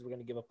run because we're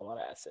gonna give up a lot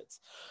of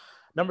assets.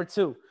 Number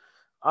 2,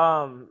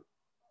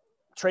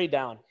 trade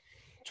down.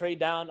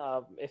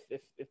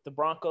 If the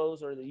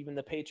Broncos or even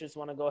the Patriots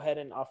want to go ahead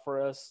and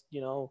offer us,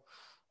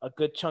 a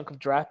good chunk of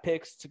draft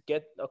picks to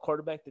get a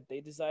quarterback that they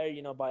desire,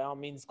 by all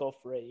means go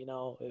for it.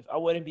 If I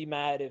wouldn't be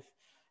mad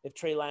if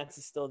Trey Lance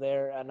is still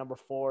there at number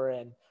 4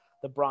 and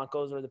the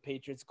Broncos or the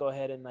Patriots go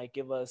ahead and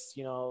give us,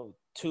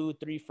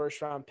 2-3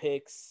 first round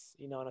picks,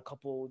 and a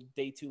couple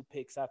day 2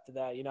 picks after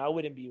that. I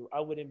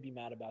wouldn't be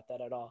mad about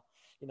that at all.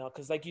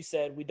 Because like you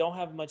said, we don't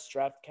have much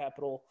draft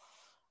capital.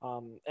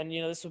 And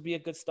this would be a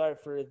good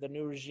start for the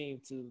new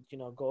regime to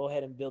go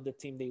ahead and build the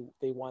team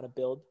they want to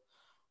build.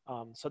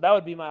 So that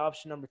would be my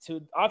option number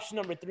 2. Option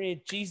number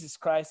 3, Jesus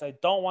Christ, I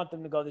don't want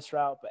them to go this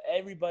route, but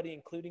everybody,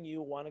 including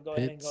you, want to go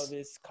ahead and go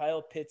this.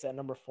 Kyle Pitts at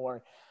number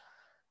 4.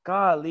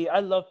 Golly,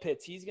 I love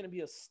Pitts. He's gonna be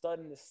a stud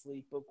in this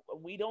league, but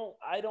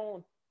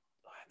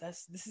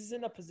this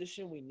isn't a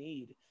position we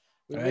need.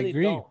 We really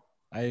don't.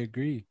 I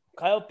agree.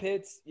 Kyle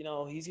Pitts,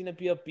 he's gonna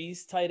be a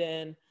beast tight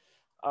end.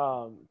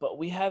 But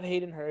we have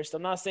Hayden Hurst.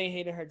 I'm not saying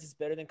Hayden Hurst is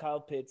better than Kyle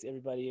Pitts,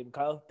 everybody. And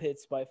Kyle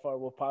Pitts by far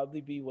will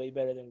probably be way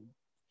better than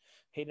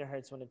Hayden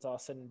Hurst when it's all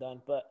said and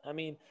done. But I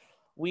mean,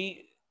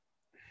 we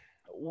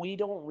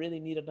don't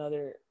really need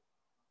another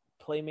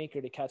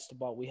playmaker to catch the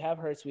ball. We have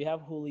Hurts, we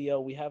have Julio,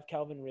 we have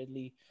Calvin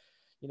Ridley,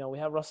 we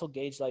have Russell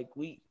Gage. Like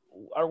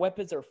our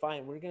weapons are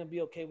fine. We're gonna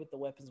be okay with the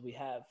weapons we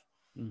have,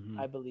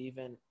 I believe.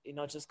 And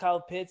just Kyle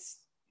Pitts,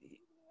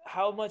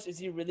 how much is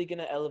he really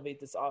gonna elevate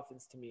this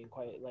offense to me? And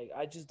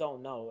I just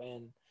don't know.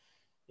 And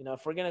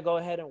if we're gonna go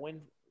ahead and win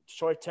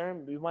short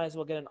term, we might as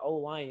well get an O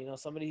line.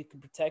 Somebody who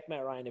can protect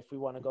Matt Ryan if we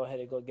want to go ahead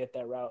and go get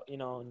that route.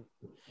 And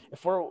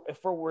if we're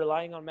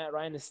relying on Matt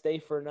Ryan to stay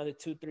for another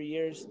 2-3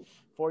 years,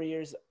 4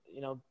 years,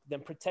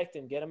 then protect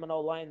him, get him an O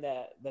line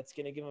that's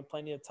gonna give him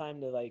plenty of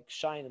time to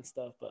shine and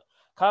stuff. But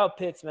Kyle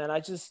Pitts, man,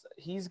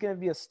 he's gonna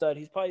be a stud.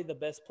 He's probably the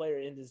best player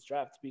in this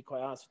draft, to be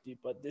quite honest with you.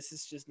 But this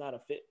is just not a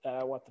fit that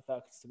I want the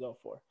Falcons to go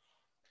for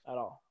at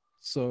all.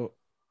 So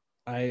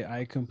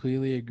I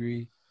completely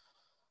agree,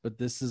 but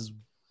this is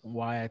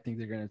why I think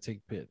they're gonna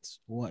take Pitts.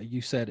 What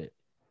you said it.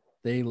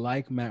 They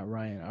like Matt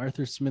Ryan.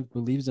 Arthur Smith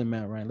believes in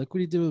Matt Ryan. Look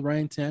what he did with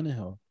Ryan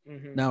Tannehill.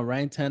 Mm-hmm. Now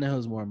Ryan Tannehill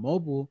is more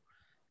mobile,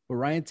 but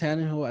Ryan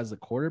Tannehill as a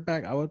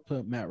quarterback, I would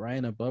put Matt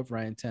Ryan above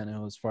Ryan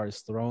Tannehill as far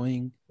as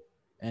throwing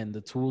and the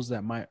tools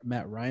that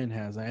Matt Ryan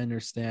has. I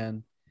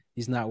understand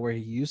he's not where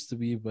he used to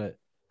be, but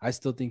I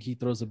still think he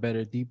throws a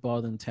better deep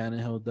ball than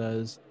Tannehill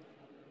does.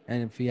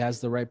 And if he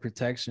has the right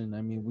protection,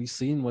 I mean, we've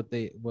seen what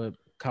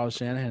Kyle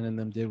Shanahan and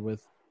them did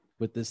with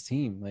this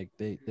team. Like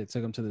they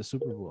took him to the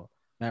Super Bowl.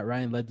 Matt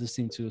Ryan led this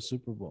team to a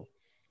Super Bowl.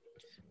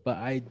 But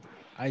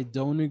I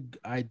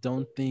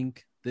don't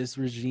think this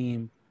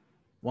regime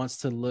wants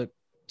to look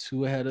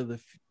too ahead of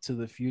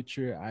the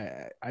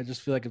future. I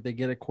just feel like if they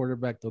get a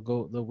quarterback,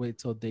 they'll wait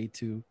till day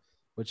 2,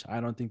 which I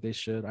don't think they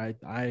should.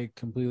 I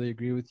completely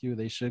agree with you.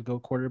 They should go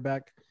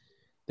quarterback.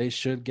 They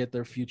should get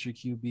their future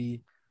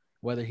QB,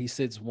 whether he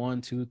sits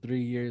 1, 2,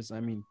 3 years. I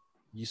mean,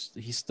 he's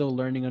still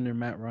learning under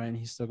Matt Ryan.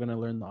 He's still gonna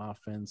learn the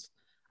offense.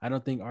 I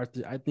don't think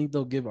Arthur. I think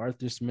they'll give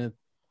Arthur Smith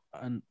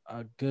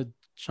a good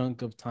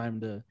chunk of time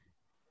to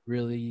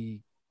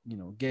really,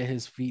 get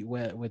his feet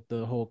wet with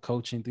the whole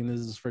coaching thing. This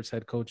is his first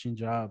head coaching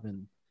job,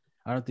 and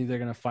I don't think they're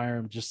gonna fire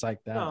him just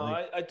like that. No,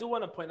 Like, I do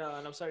want to point out,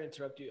 and I'm sorry to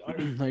interrupt you. no,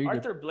 you're good.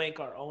 Arthur Blank,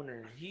 our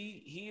owner,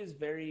 he is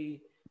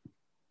very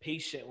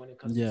patient when it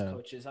comes to his Yeah.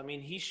 coaches. I mean,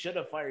 he should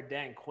have fired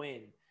Dan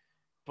Quinn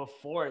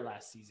before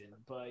last season,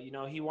 but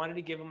he wanted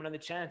to give him another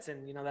chance,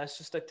 and that's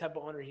just the type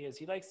of owner he is.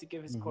 He likes to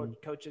give his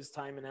coaches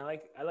time, and I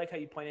like how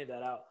you pointed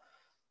that out.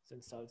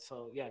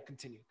 So yeah,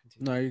 continue.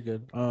 No, you're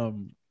good.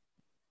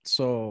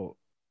 So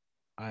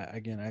I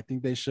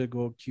think they should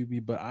go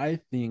QB, but I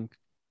think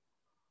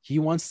he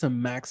wants to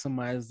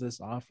maximize this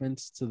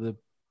offense to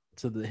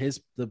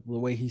the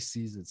way he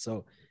sees it.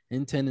 So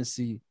in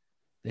Tennessee,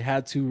 they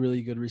had 2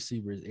 really good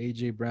receivers,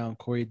 AJ Brown,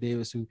 Corey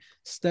Davis, who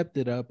stepped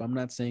it up. I'm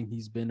not saying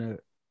he's been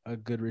a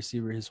good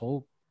receiver his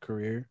whole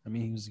career. I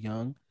mean, he was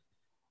young.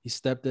 He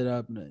stepped it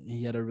up. And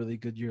he had a really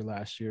good year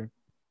last year.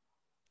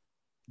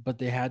 But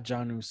they had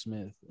Jonnu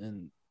Smith,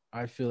 and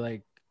I feel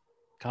like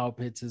Kyle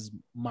Pitts is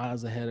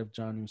miles ahead of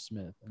Jonnu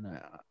Smith. And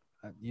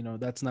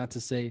that's not to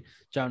say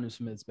Jonnu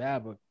Smith's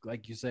bad, but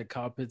like you said,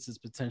 Kyle Pitts is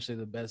potentially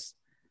the best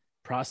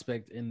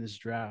prospect in this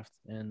draft.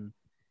 And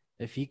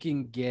if he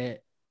can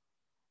get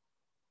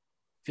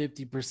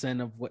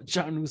 50% of what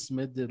Jonnu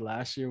Smith did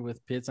last year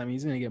with Pitts, I mean,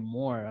 he's going to get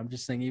more. I'm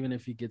just saying, even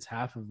if he gets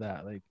half of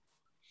that, like,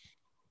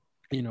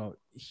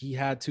 he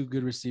had 2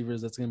 good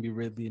receivers. That's going to be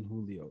Ridley and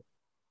Julio.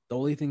 The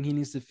only thing he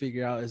needs to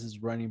figure out is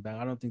his running back.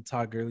 I don't think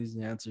Todd Gurley's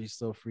the answer. He's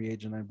still a free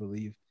agent, I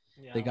believe.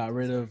 Yeah, They got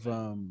rid of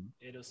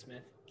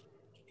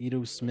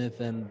Edo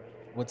Smith and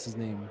what's his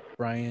name?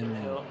 Brian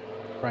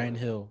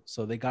Hill.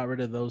 So they got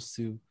rid of those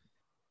 2.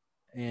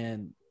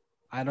 And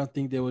I don't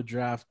think they would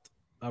draft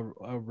a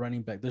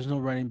running back. There's no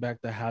running back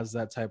that has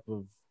that type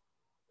of,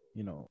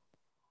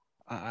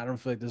 I don't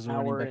feel like there's a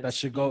running back that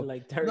should go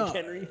like Derrick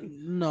Henry.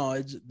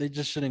 No, they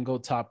just shouldn't go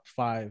top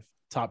 5,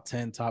 top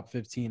 10, top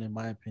 15 in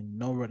my opinion.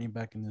 No running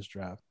back in this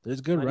draft. There's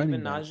good Not running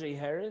even backs. Najee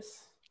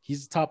Harris.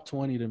 He's top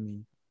 20 to me.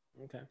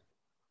 Okay.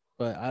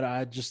 But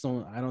I just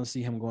don't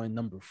see him going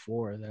number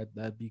 4.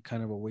 That'd be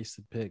kind of a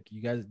wasted pick.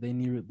 You guys, they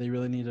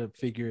really need to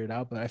figure it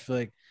out. But I feel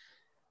like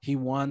he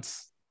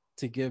wants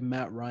to give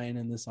Matt Ryan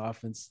in this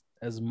offense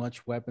as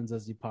much weapons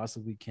as he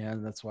possibly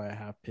can. That's why I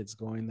have Pitts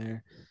going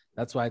there.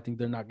 That's why I think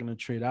they're not going to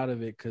trade out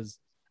of it, because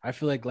I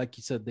feel like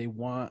you said, they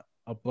want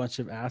a bunch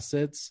of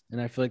assets,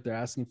 and I feel like they're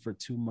asking for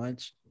too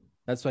much.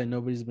 That's why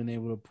nobody's been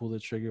able to pull the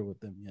trigger with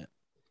them yet.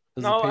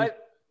 No,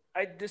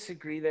 I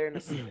disagree there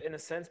in a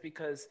sense,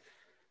 because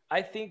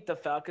I think the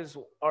Falcons,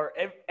 or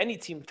any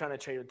team trying to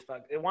trade with the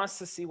Falcons, it wants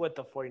to see what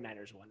the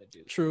 49ers want to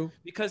do. True.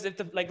 Because if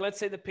let's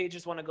say the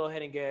Patriots want to go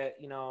ahead and get,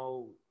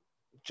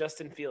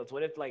 Justin Fields.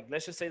 What if,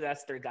 let's just say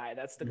that's their guy.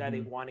 That's the guy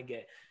they want to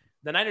get.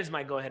 The Niners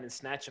might go ahead and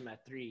snatch him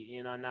at 3.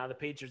 Now the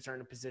Patriots are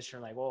in a position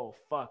like, whoa,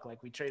 fuck,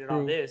 like we traded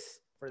all this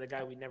for the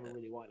guy we never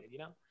really wanted,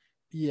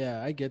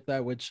 Yeah, I get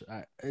that, which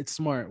it's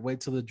smart. Wait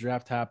till the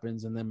draft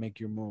happens and then make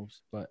your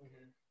moves. But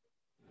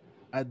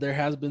there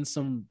has been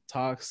some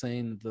talk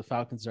saying the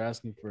Falcons are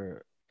asking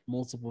for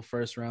multiple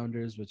first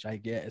rounders, which I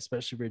get,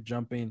 especially if you're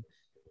jumping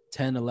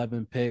 10,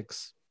 11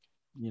 picks,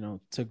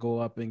 to go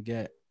up and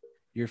get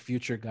your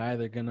future guy.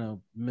 They're going to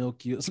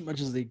milk you as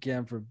much as they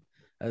can for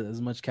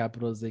as much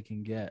capital as they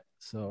can get.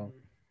 So,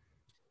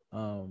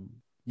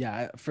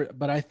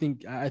 but I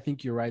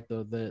think you're right,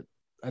 though, that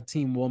a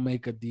team will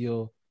make a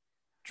deal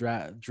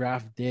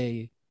draft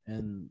day,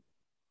 and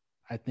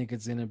I think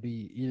it's going to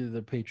be either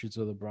the Patriots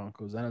or the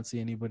Broncos. I don't see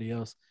anybody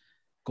else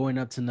going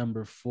up to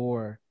number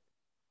 4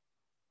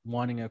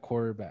 wanting a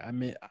quarterback. I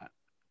mean,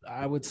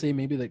 I would say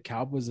maybe the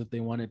Cowboys if they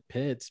wanted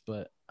Pitts,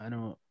 but I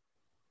don't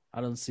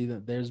see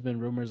that. There's been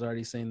rumors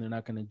already saying they're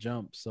not going to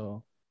jump.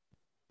 So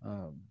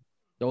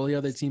the only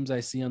other teams I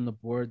see on the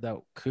board that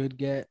could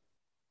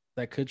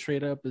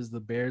trade up is the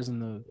Bears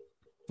and the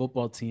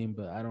football team,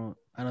 but I don't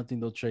think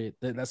they'll trade.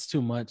 That's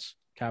too much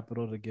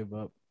capital to give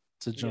up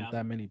to jump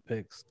that many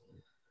picks.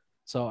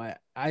 So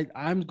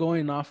I'm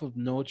going off of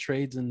no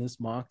trades in this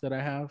mock that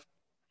I have.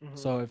 Mm-hmm.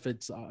 So if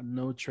it's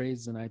no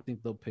trades, then I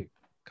think they'll pick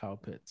Kyle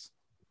Pitts,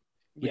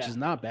 which Yeah, is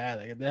not bad.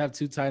 Like, they have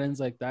two tight ends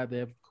like that. They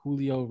have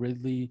Julio,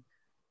 Ridley,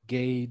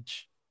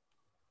 Gage,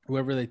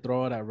 whoever they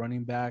throw out at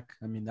running back.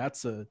 I mean,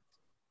 that's a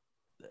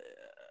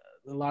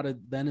lot of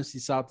the NFC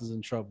South is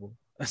in trouble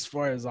as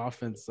far as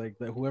offense. Like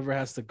whoever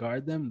has to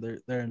guard them,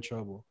 they're in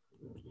trouble.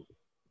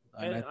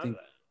 And and I think,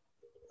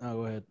 oh,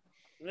 go ahead.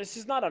 this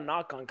is not a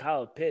knock on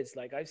Kyle Pitts.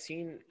 Like I've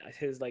seen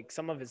his like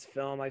some of his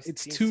film. I've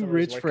It's seen too some of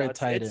his rich for a workouts.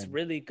 tight It's end.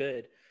 really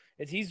good.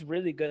 He's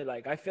really good.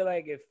 Like I feel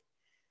like if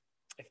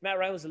Matt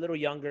Ryan was a little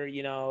younger,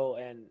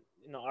 and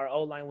our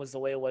O line was the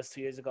way it was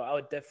 2 years ago, I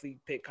would definitely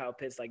pick Kyle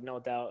Pitts. Like no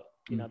doubt,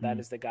 that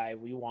is the guy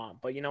we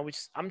want. But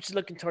I'm just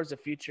looking towards the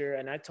future.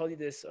 And I told you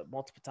this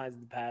multiple times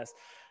in the past.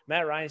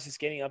 Matt Ryan's just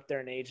getting up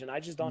there in age, and I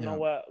just don't know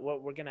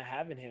what we're gonna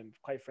have in him,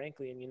 quite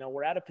frankly. And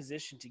we're out of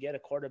position to get a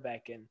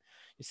quarterback and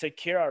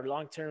secure our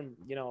long term,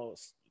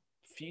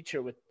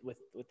 future with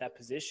that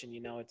position.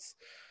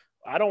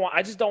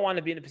 I just don't want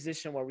to be in a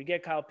position where we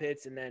get Kyle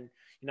Pitts and then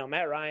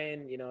Matt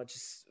Ryan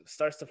just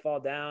starts to fall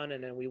down,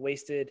 and then we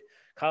wasted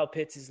Kyle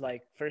Pitts'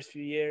 like first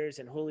few years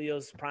and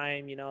Julio's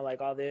prime,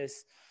 like all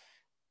this,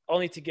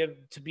 only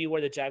to be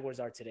where the Jaguars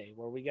are today,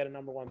 where we get a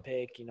number one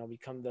pick,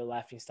 become the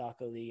laughing stock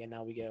of the league, and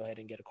now we go ahead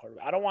and get a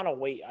quarterback. I don't want to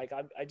wait. Like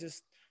I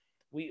just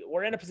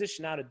we're in a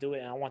position now to do it,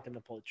 and I want them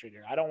to pull the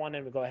trigger. I don't want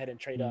them to go ahead and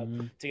trade up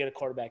to get a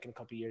quarterback in a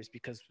couple of years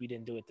because we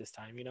didn't do it this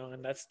time,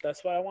 and that's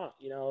what I want.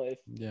 If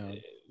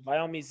by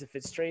all means, if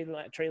it's Trey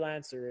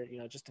Lance or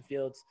Justin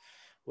Fields,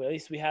 well, at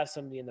least we have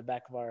somebody in the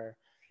back of our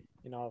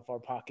of our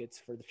pockets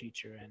for the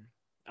future. And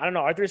I don't know,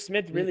 Arthur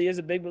Smith really is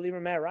a big believer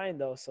in Matt Ryan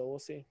though, so we'll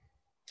see.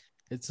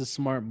 It's a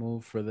smart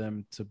move for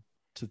them to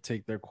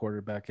take their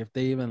quarterback if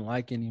they even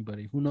like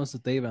anybody. Who knows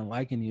if they even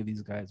like any of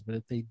these guys? But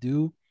if they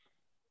do,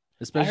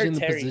 especially in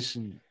the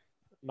position.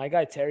 My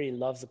guy Terry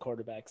loves the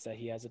quarterbacks that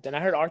he has. Then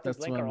I heard Arthur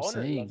Blank, our owner,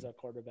 saying. loves our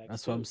quarterbacks.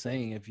 That's what I'm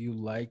saying. If you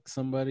like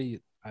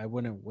somebody, I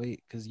wouldn't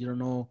wait because you don't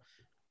know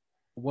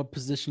what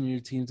position your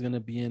team's going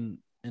to be in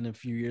a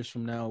few years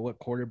from now, what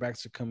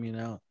quarterbacks are coming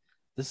out.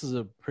 This is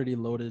a pretty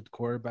loaded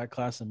quarterback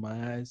class in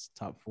my eyes,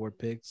 top 4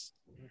 picks.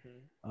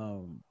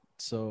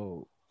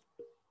 So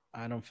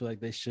I don't feel like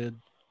they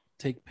should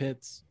take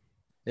Pitts.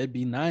 It'd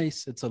be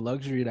nice. It's a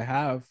luxury to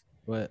have,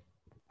 but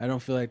I don't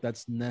feel like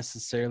that's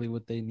necessarily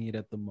what they need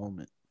at the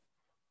moment.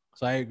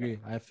 So I agree.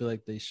 I feel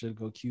like they should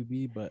go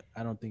QB, but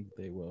I don't think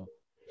they will.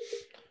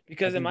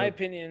 Because in my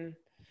opinion,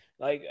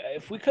 like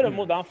if we could have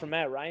moved on from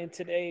Matt Ryan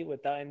today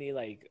without any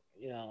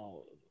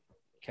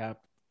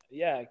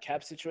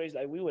cap situation,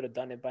 like we would have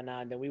done it by now,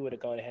 and then we would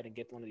have gone ahead and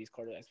get one of these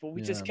quarterbacks. But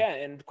we just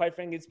can't, and quite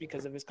frankly, it's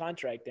because of his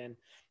contract, and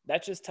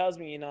that just tells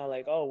me,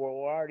 oh, we're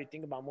already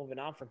thinking about moving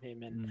on from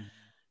him, and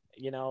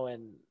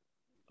and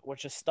we're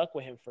just stuck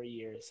with him for a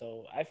year.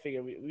 So I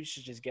figure we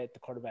should just get the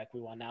quarterback we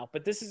want now.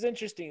 But this is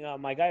interesting.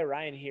 My guy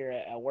Ryan here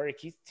at work,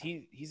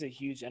 he's a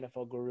huge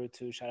NFL guru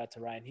too. Shout out to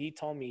Ryan. He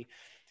told me,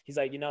 he's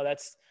like,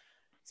 it's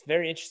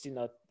very interesting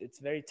though. It's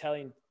very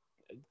telling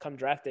come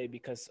draft day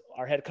because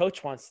our head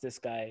coach wants this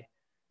guy,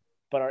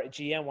 but our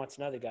GM wants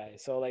another guy.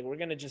 So like we're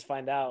gonna just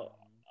find out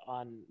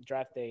on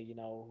draft day,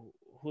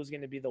 who's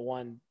gonna be the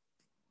one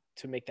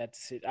to make that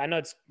decision. I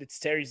know it's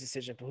Terry's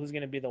decision, but who's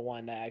gonna be the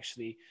one that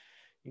actually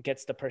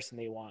gets the person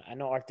they want. I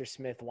know Arthur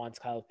Smith wants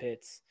Kyle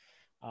Pitts,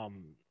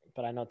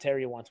 but I know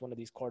Terry wants one of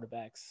these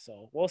quarterbacks.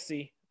 So we'll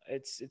see.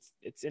 It's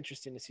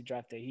interesting to see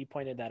draft day. He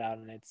pointed that out,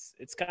 and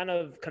it's kind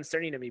of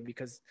concerning to me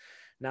because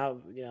now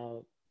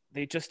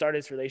they just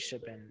started this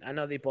relationship, and I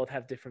know they both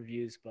have different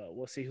views, but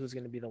we'll see who's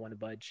going to be the one to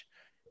budge.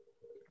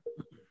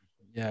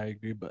 Yeah, I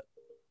agree. But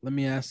let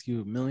me ask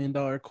you $1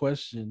 million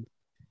question: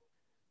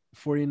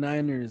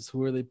 49ers,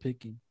 who are they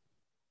picking?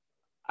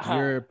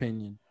 Your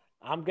opinion.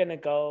 I'm gonna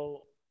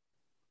go.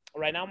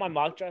 Right now, my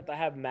mock draft, I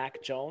have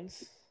Mac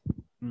Jones.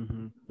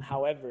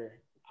 However,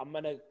 I'm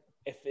gonna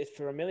if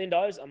for $1 million,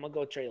 I'm gonna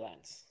go Trey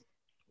Lance.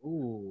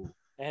 Ooh.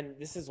 And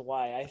this is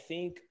why I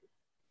think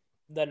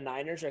the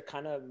Niners are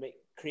kind of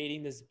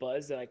creating this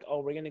buzz. They're like, oh,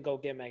 we're gonna go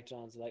get Mac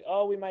Jones. They're like,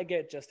 oh, we might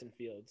get Justin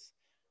Fields.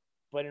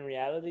 But in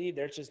reality,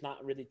 they're just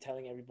not really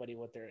telling everybody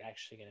what they're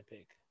actually gonna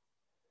pick.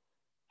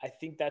 I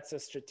think that's a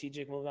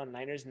strategic move on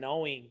Niners,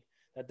 knowing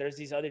that there's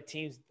these other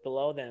teams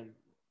below them,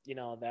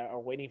 that are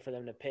waiting for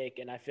them to pick.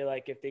 And I feel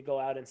like if they go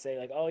out and say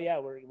like, oh yeah,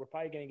 we're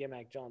probably going to get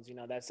Mac Jones,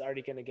 that's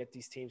already going to get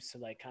these teams to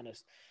like kind of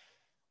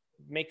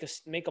make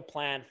a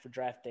plan for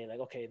draft day. Like,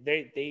 okay,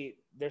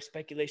 their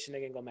speculation,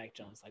 they're going to go Mac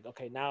Jones. Like,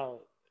 okay, now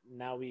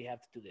we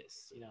have to do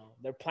this,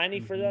 they're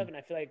planning for that. And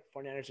I feel like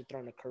 49ers are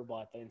throwing a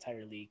curveball at the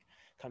entire league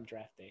come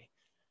draft day.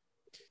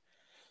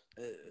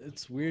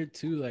 It's weird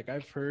too. Like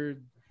I've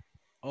heard,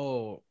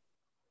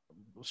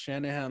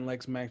 Shanahan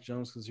likes Mac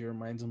Jones because he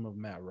reminds him of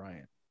Matt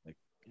Ryan.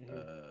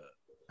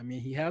 I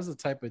mean, he has the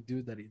type of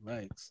dude that he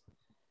likes.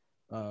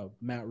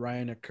 Matt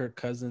Ryan or Kirk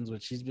Cousins,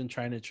 which he's been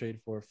trying to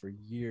trade for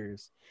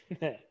years,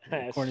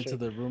 according to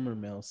the rumor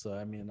mill. So,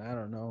 I mean, I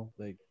don't know.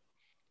 Like,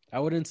 it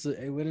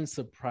wouldn't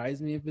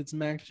surprise me if it's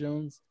Mac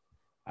Jones.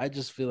 I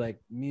just feel like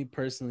me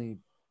personally,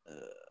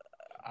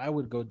 I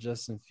would go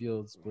Justin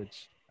Fields,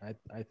 which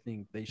I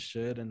think they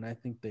should, and I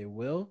think they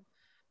will.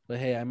 But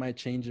hey, I might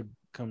change it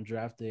come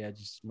draft day. I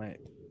just might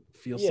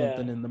feel Yeah,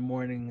 something in the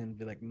morning and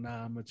be like,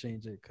 nah, I'm gonna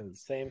change it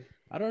because same.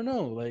 I don't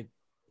know. Like,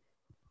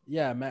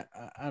 yeah, Matt,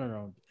 I don't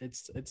know.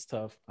 It's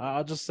tough.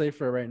 I'll just say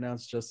for right now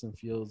it's Justin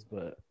Fields,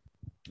 but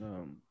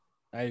um,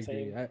 I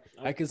agree. Same.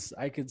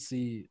 I could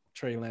see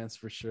Trey Lance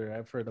for sure.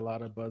 I've heard a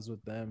lot of buzz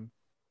with them,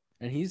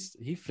 and he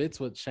fits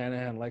what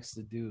Shanahan likes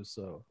to do.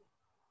 So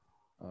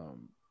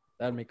um,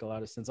 that'd make a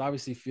lot of sense.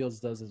 Obviously, Fields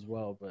does as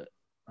well, but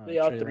All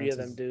Trey three Lance of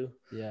them is do.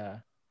 yeah.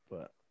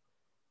 But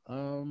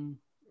um,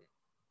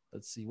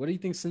 let's see. What do you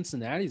think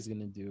Cincinnati's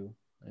gonna do?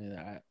 I mean,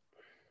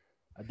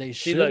 they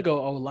See, should look,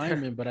 go O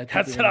lineman, but I think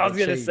that's they're what gonna I go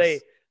was gonna say.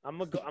 Chase. I'm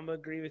gonna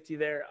agree with you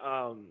there.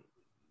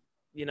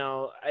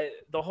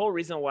 The whole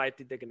reason why I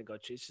think they're gonna go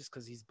Chase just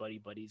because he's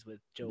buddies with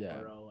Joe Yeah,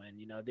 Burrow,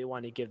 and they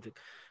want to give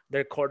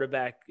their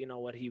quarterback,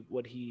 what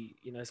he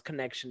his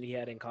connection he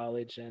had in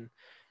college. And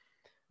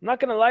I'm not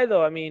gonna lie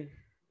though, I mean,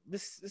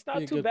 this it's be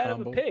not a too good bad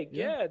of a combo. pick.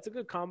 Yeah, Yeah, it's a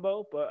good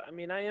combo, but I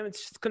mean, it's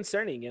just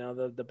concerning.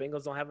 The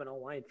Bengals don't have an O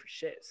line for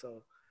shit.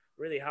 So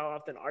really, how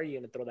often are you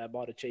gonna throw that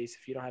ball to Chase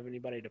if you don't have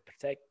anybody to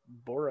protect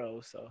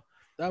Burrow? So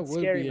that it's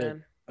would scary, be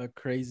man. a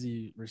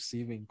crazy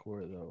receiving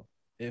core though.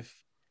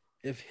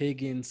 If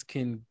Higgins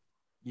can,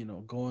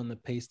 go on the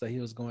pace that he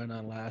was going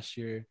on last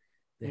year,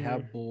 they Mm-hmm.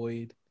 have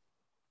Boyd,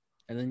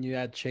 and then you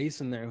add Chase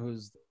in there,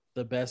 who's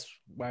the best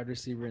wide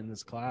receiver in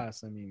this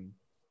class. I mean,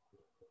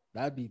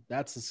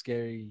 that's a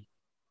scary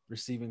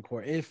receiving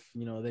core if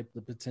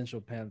the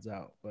potential pans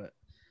out. But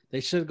they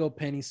should go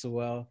Penny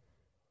Sewell,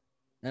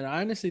 and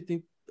I honestly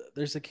think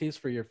there's a case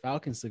for your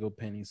Falcons to go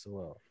Penny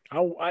Sewell.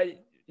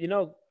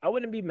 I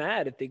wouldn't be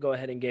mad if they go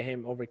ahead and get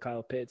him over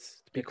Kyle Pitts.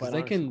 To Yeah, be because quite they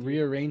honest can with you.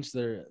 rearrange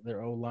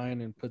their O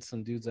line and put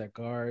some dudes at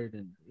guard,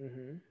 and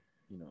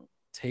Mm-hmm.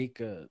 take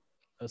a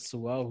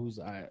Sewell who's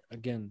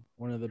again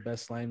one of the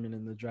best linemen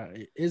in the draft.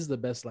 It is the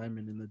best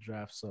lineman in the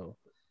draft. So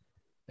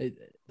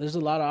there's a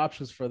lot of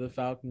options for the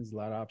Falcons, a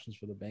lot of options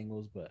for the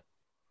Bengals, but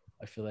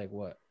I feel like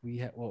what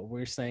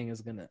we're saying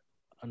is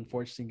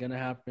unfortunately gonna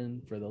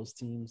happen for those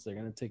teams. They're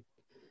gonna take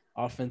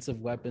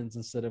offensive weapons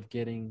instead of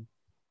getting,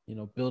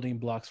 building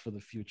blocks for the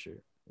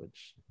future,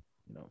 which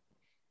you know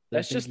they're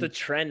That's just the thinking.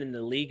 trend in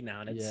the league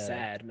now, and it's Yeah,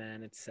 sad,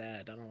 man. It's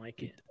sad. I don't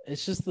like it.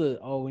 it's just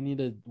we need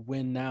to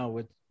win now,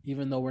 with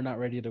even though we're not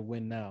ready to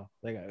win now.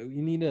 Like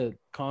we need to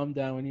calm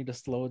down, we need to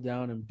slow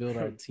down and build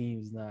our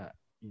teams, not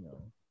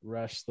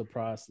rush the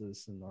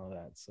process and all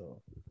that.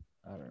 So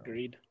I don't know.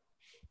 Agreed.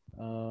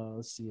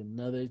 Let's see,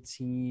 another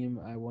team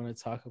I want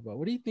to talk about.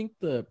 What do you think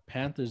the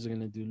Panthers are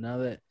going to do now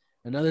that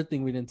another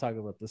thing we didn't talk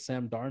about, the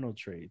Sam Darnold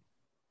trade?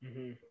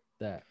 Mm-hmm.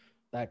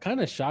 That kind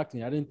of shocked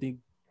me. I didn't think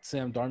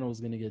Sam Darnold was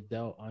going to get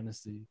dealt,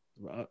 honestly,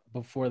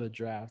 before the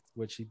draft,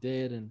 which he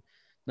did. And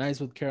nice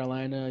with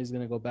Carolina. He's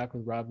going to go back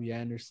with Robbie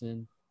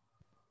Anderson.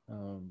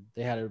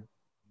 They had a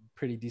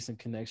pretty decent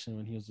connection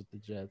when he was with the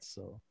Jets.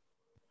 So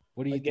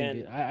what do you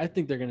think? I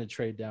think they're going to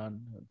trade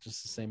down,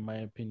 just to say my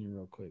opinion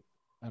real quick.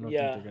 I don't think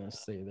they're going to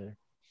stay there.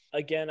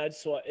 Again,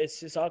 it's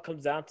just all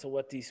comes down to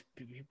what these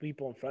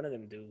people in front of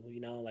them do.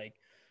 Like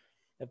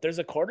if there's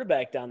a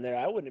quarterback down there,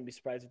 I wouldn't be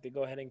surprised if they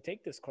go ahead and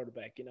take this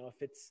quarterback.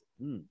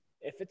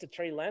 If it's a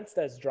Trey Lance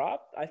that's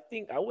dropped, I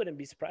think I wouldn't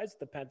be surprised if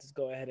the Panthers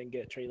go ahead and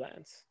get Trey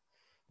Lance.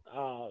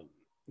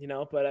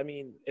 But I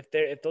mean,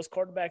 if those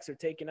quarterbacks are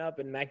taken up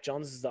and Mac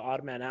Jones is the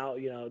odd man out,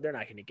 they're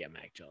not going to get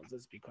Mac Jones.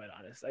 Let's be quite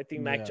honest. I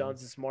think Mac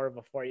Jones is more of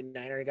a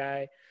 49er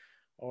guy,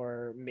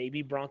 or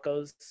maybe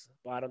Broncos.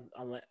 But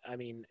I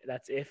mean,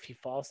 that's if he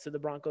falls to the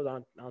Broncos. I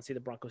don't see the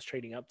Broncos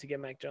trading up to get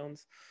Mac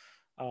Jones.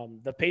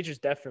 The Patriots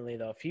definitely,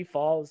 though. If he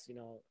falls, and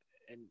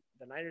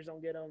the Niners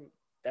don't get him,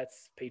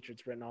 that's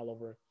Patriots written all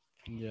over.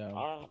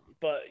 Yeah.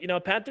 But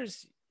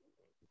Panthers,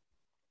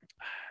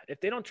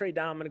 if they don't trade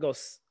down, I'm gonna go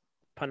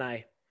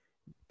Panay.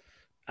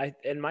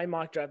 In my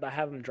mock draft, I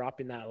have him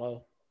dropping that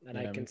low, and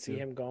I can see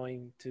him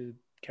going to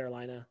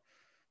Carolina.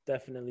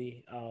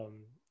 Definitely,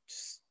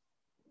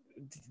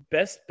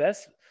 best.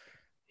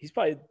 He's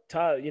probably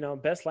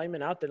best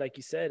lineman out there, like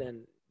you said,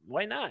 and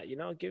why not?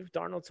 Give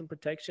Darnold some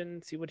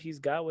protection, see what he's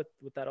got with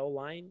that O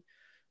line.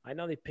 I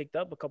know they picked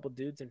up a couple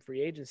dudes in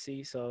free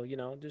agency, so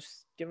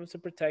just give him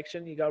some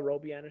protection. You got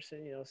Robbie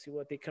Anderson, see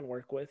what they can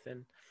work with,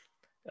 and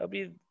that'll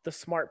be the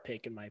smart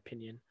pick in my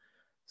opinion.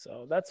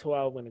 So that's who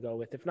I'm going to go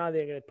with. If not,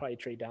 they're going to probably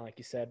trade down, like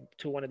you said,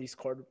 to one of these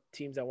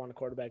teams that want a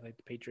quarterback, like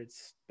the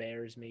Patriots,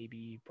 Bears,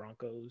 maybe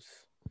Broncos.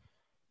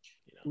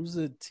 Who's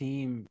a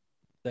team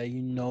that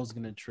is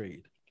going to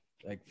trade?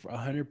 Like for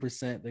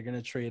 100%, they're going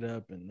to trade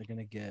up and they're going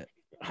to get.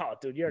 Oh,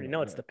 dude, you already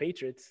know it's the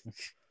Patriots.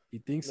 You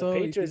think so?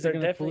 The Patriots are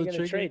definitely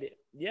going to trade it.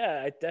 Yeah,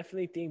 Yeah, I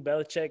definitely think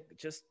Belichick,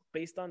 just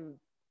based on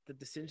the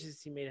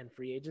decisions he made in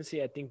free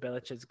agency, I think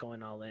Belichick's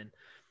going all in.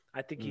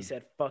 I think he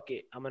said, fuck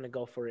it, I'm going to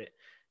go for it.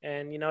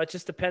 And, it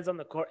just depends on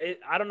the court.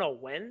 I don't know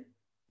when,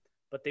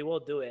 but they will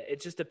do it. It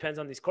just depends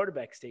on these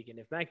quarterbacks taking.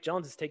 If Mac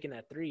Jones is taking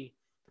that 3,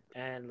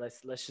 and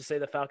let's just say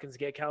the Falcons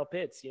get Kyle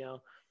Pitts,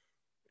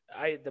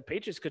 the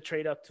Patriots could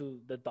trade up to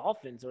the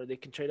Dolphins, or they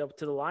can trade up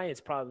to the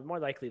Lions, probably more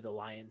likely the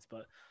Lions,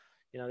 but,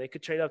 they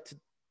could trade up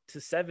to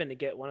to 7 to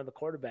get one of the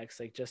quarterbacks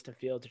like Justin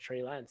Fields or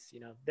Trey Lance.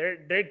 You know,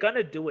 they're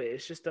gonna do it.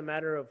 It's just a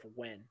matter of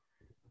when.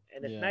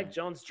 And if Yeah. Mac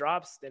Jones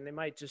drops, then they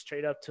might just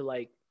trade up to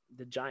like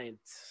the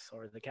Giants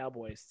or the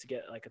Cowboys to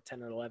get like a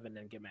 10 or 11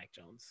 and get Mac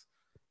Jones.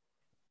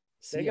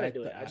 They're See, gonna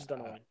do it. I just don't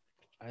know when.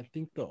 I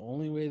think the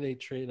only way they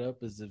trade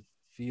up is if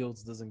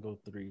Fields doesn't go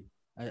 3.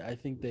 I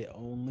think they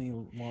only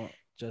want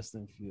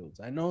Justin Fields.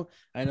 I know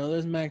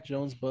there's Mac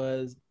Jones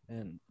buzz,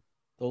 and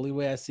the only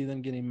way I see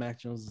them getting Mac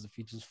Jones is if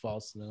he just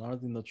falls to them. I don't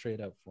think they'll trade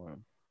up for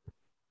him.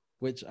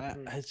 Which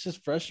it's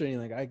just frustrating.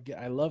 Like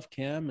I love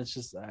Cam. It's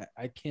just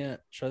I can't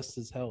trust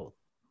his health.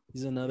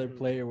 He's another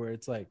player where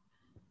it's like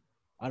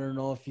I don't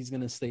know if he's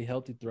gonna stay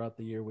healthy throughout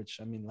the year. Which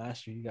I mean,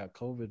 last year he got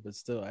COVID, but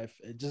still,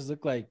 it just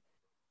looked like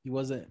he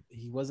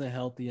wasn't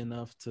healthy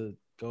enough to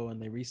go,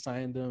 and they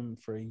re-signed him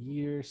for a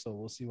year. So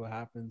we'll see what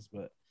happens.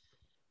 But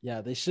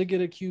yeah, they should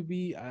get a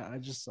QB.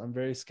 I'm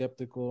very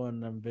skeptical,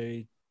 and I'm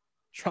very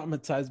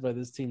traumatized by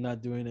this team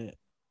not doing it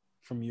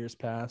from years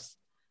past.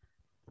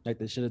 Like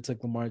they should have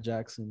took Lamar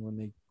Jackson when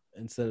they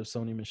instead of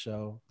Sony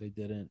Michel. They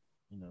didn't.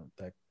 You know,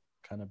 that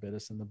kind of bit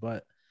us in the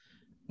butt.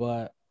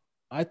 But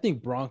I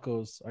think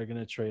Broncos are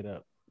gonna trade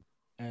up,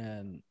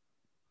 and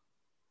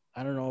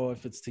I don't know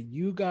if it's to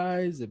you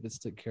guys, if it's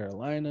to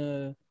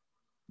Carolina,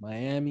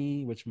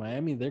 Miami, which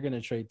Miami they're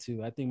gonna trade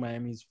too. I think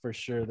Miami's for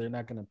sure. They're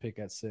not gonna pick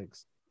at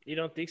 6. You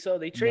don't think so?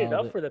 They traded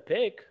up for the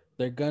pick.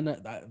 They're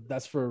gonna.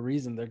 That's for a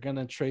reason. They're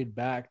gonna trade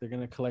back. They're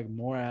gonna collect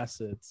more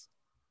assets,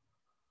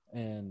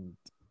 and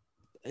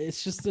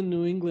it's just the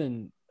New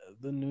England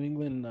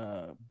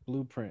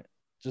blueprint.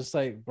 Just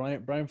like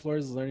Brian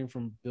Flores is learning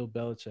from Bill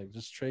Belichick.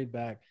 Just trade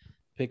back,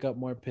 pick up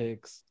more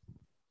picks,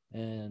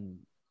 and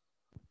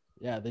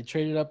yeah, they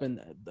traded up.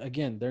 And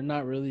again, they're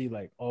not really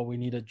like, oh, we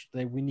need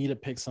to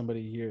pick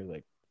somebody here.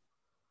 Like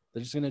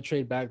they're just gonna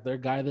trade back. Their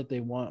guy that they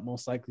want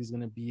most likely is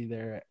gonna be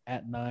there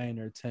at 9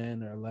 or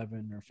 10 or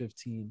 11 or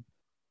 15.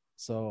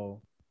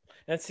 So.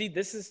 And see, I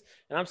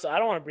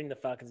don't want to bring the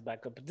Falcons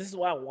back up, but this is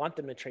why I want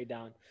them to trade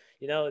down.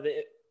 You know,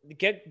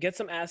 get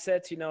some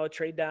assets. You know,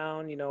 trade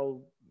down. You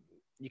know,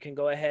 you can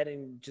go ahead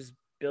and just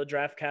build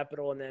draft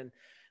capital, and then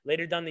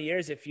later down the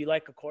years, if you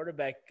like a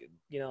quarterback,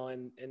 you know,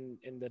 in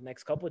the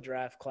next couple of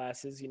draft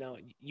classes, you know,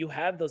 you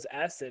have those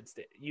assets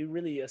that you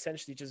really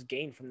essentially just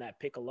gain from that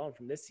pick alone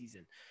from this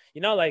season.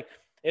 You know, like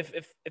if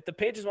the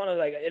Patriots want to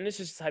like, and this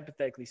is just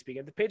hypothetically speaking,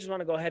 if the Patriots want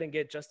to go ahead and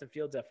get Justin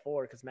Fields at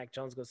 4 because Mac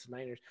Jones goes to the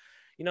Niners,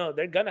 you know,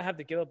 they're gonna have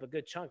to give up a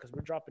good chunk because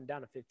we're dropping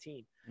down to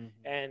 15.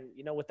 And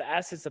you know, with the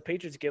assets the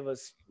Patriots give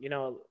us, you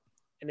know,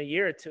 in a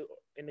year or two,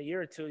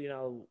 you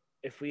know,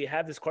 if we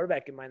have this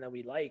quarterback in mind that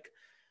we like,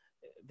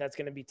 that's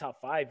going to be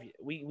top 5.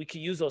 We could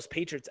use those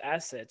Patriots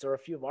assets or a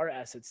few of our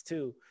assets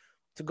too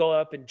to go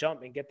up and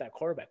jump and get that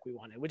quarterback we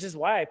wanted, which is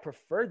why I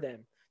prefer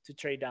them to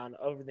trade down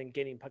over than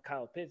getting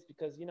Kyle Pitts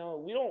because, you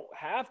know, we don't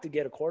have to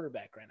get a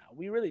quarterback right now.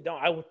 We really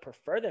don't. I would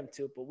prefer them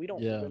to, but we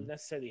don't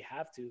necessarily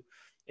have to.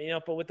 And, you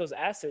know, but with those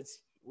assets,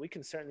 we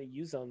can certainly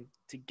use them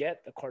to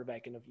get the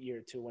quarterback in a year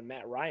or two when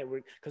Matt Ryan,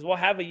 because we'll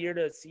have a year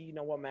to see, you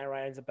know, what Matt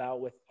Ryan's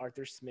about with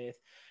Arthur Smith.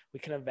 We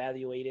can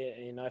evaluate it.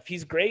 And, you know, if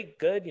he's great,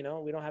 good, you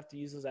know, we don't have to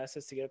use those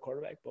assets to get a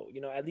quarterback, but,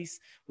 you know, at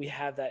least we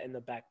have that in the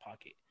back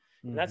pocket.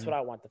 And that's what I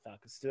want the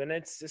Falcons to do. And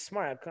it's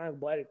smart. I'm kind of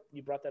glad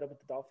you brought that up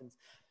with the Dolphins.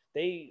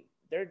 It's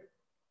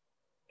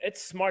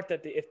smart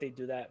that if they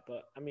do that,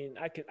 but I mean,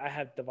 I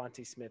have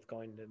Devontae Smith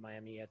going to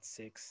Miami at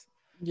 6.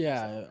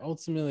 Yeah,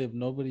 ultimately, if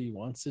nobody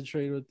wants to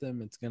trade with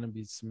them, it's gonna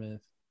be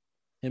Smith,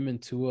 him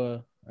and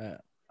Tua. I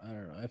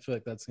don't know. I feel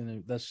like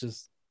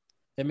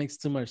it makes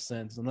too much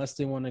sense unless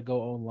they want to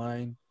go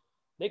online.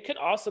 They could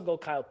also go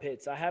Kyle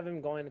Pitts. I have him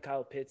going to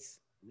Kyle Pitts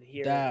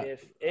here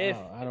if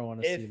I don't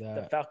want to see that.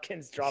 The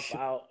Falcons drop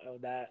out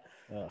of that.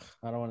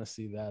 I don't want to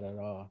see that at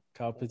all.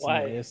 Kyle Pitts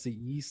Why? in the AFC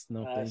East,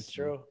 no thank you. That's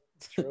true.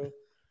 It's true.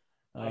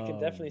 I can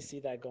definitely see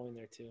that going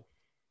there too.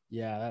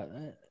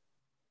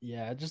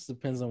 Yeah, it just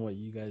depends on what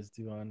you guys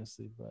do,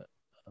 honestly. But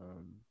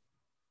I'm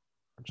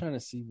trying to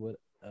see what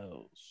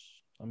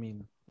else. I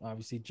mean,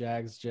 obviously,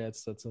 Jags,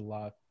 Jets, that's a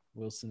lock.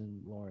 Wilson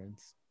and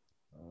Lawrence.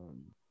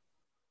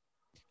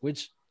 I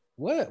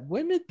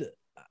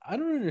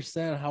don't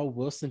understand how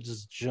Wilson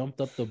just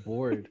jumped up the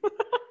board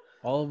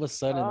all of a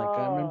sudden. Like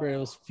I remember it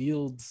was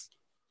Fields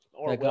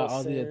that got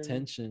all the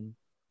attention,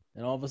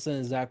 and all of a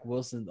sudden Zach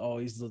Wilson. Oh,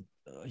 he's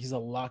a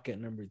lock at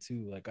number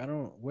 2. Like I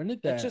don't. When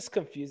did that? That just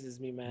confuses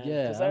me, man.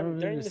 Yeah,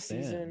 during the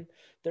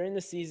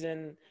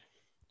season,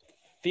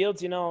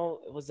 Fields, you know,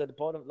 was at the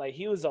bottom. Like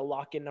he was a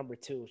lock in number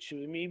 2.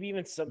 Maybe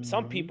even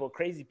some people,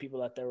 crazy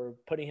people out there, were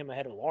putting him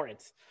ahead of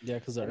Lawrence. Yeah,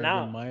 because of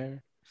Urban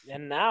Meyer.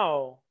 And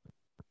now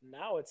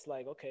it's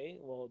like, okay,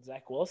 well,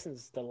 Zach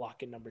Wilson's the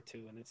lock in number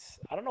 2, and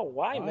I don't know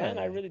why, man.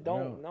 I really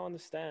don't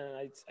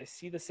understand. I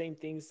see the same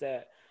things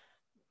that.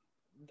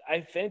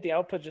 If anything, I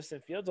would put Justin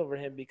Fields over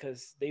him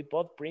because they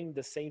both bring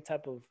the same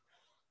type of,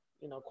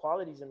 you know,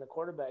 qualities in the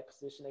quarterback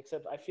position.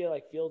 Except I feel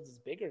like Fields is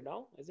bigger.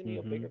 No, isn't he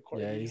a bigger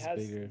quarterback? Yeah,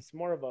 bigger. He's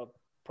more of a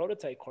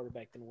prototype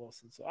quarterback than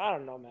Wilson. So I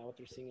don't know, man, what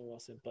they're seeing in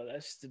Wilson. But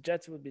the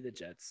Jets would be the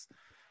Jets.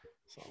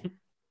 So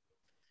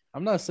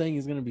I'm not saying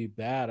he's gonna be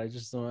bad. I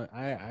just don't.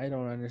 I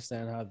don't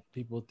understand how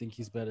people think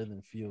he's better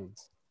than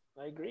Fields.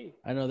 I agree.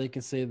 I know they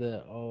can say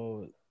that.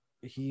 Oh,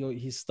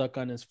 he's stuck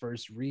on his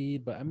first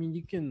read, but I mean,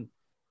 you can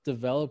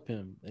develop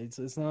him. It's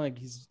not like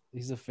he's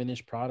a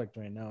finished product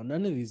right now.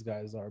 None of these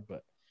guys are.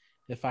 But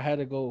if I had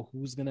to go,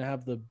 who's gonna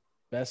have the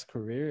best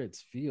career?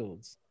 It's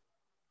Fields.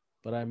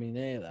 But I mean,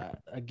 hey,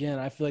 again,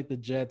 I feel like the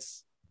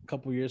Jets a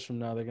couple years from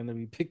now they're gonna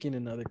be picking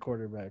another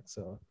quarterback.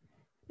 So,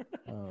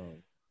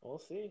 We'll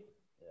see.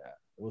 yeah,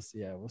 we'll see.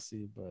 Yeah, we'll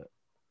see. But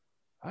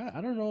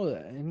I don't know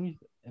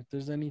if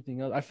there's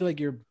anything else. I feel like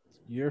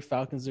your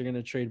Falcons are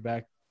gonna trade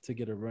back to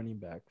get a running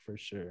back for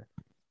sure.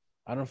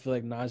 I don't feel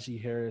like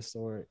Najee Harris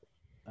or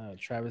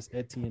Travis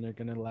Etienne are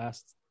gonna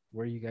last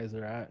where you guys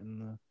are at in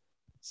the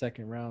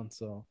second round.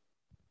 So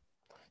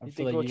I You feel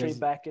think like we'll you trade guys,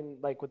 back in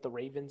like with the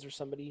Ravens or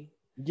somebody?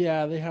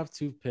 yeah, they have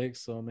 2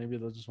 picks, so maybe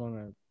they'll just want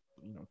to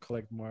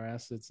collect more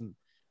assets. And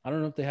I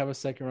don't know if they have a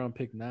second round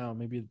pick now.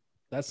 Maybe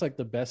that's like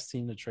the best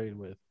team to trade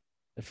with.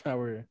 If I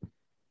were,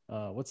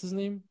 what's his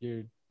name?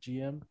 Your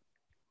GM,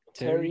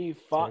 Terry Terry.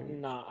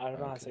 Fontenot. I don't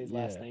know how to Okay, say his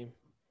last yeah. name.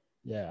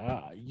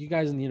 Yeah, you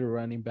guys need a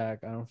running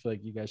back. I don't feel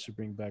like you guys should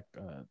bring back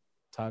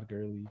Todd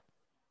Gurley.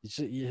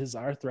 His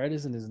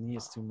arthritis in his knee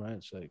is too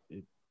much.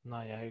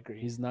 No, yeah, I agree.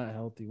 He's not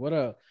healthy. What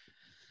a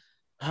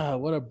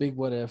big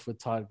what if with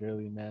Todd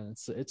Gurley, man.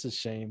 It's a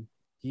shame.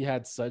 He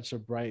had such a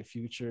bright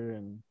future,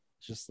 and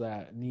just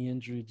that knee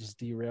injury just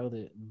derailed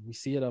it. And we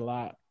see it a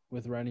lot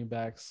with running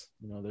backs.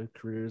 Their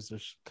careers are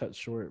cut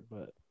short.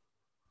 But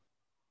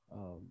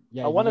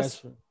yeah, I you want guys.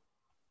 to.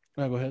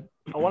 No, go ahead.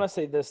 I want to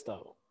say this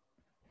though.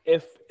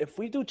 If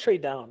we do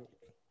trade down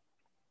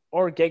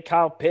or get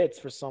Kyle Pitts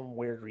for some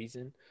weird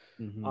reason,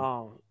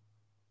 Mm-hmm.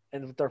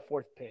 and with our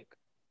fourth pick,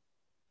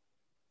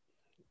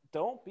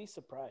 don't be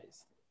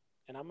surprised.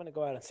 And I'm gonna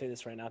go out and say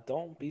this right now.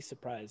 Don't be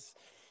surprised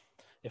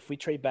if we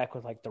trade back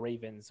with like the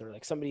Ravens or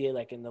like somebody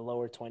like in the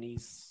lower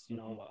 20s,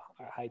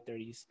 high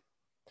 30s,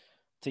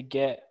 to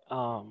get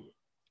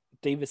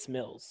Davis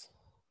Mills,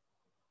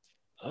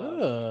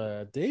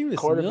 Davis Mills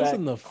quarterback.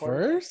 in the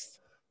Quarterback. first.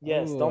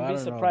 Yes, Oh, don't I be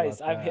don't know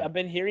surprised. about I've that.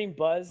 been hearing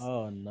buzz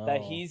Oh that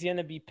no! he's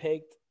gonna be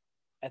picked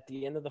at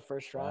the end of the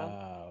first round.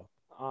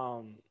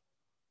 Wow.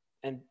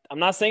 And I'm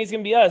not saying it's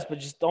gonna be us, but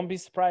just don't be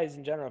surprised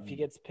in general if he Mm.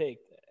 gets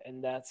picked,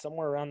 and that's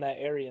somewhere around that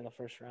area in the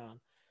first round.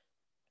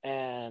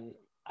 And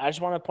I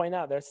just want to point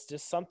out that's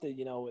just something,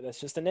 that's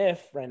just an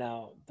if right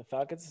now. The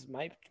Falcons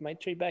might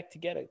trade back to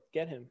get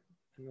him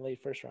in the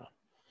late first round.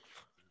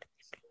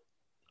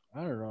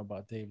 I don't know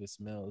about Davis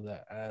Mills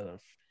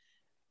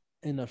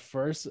in the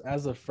first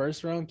as a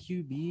first round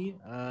QB.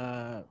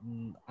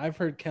 I've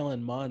heard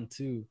Kellen Mond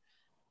too.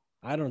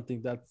 I don't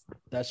think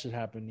that should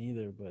happen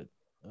either. But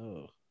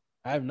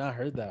I have not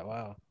heard that.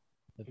 Wow,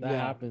 if that Yeah,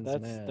 happens,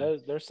 that's man.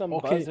 there's some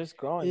buzz Okay, that's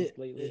growing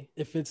lately.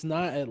 if it's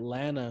not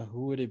Atlanta,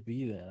 who would it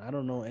be then? I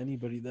don't know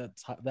anybody that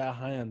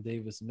high on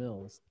Davis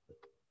Mills.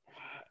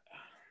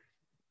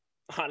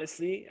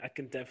 Honestly, I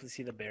can definitely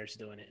see the Bears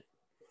doing it.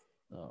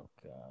 Oh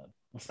God.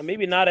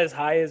 Maybe not as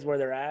high as where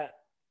they're at,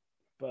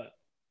 but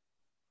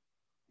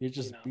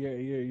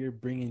you're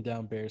bringing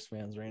down Bears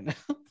fans right now.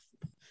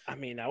 I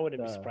mean, I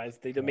wouldn't be surprised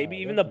if they do. God, Maybe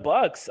even the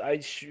Bucks.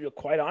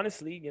 Quite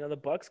honestly, the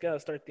Bucks gotta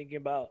start thinking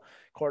about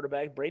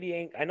quarterback. Brady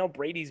ain't. I know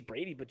Brady's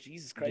Brady, but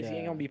Jesus Christ, he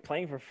ain't gonna be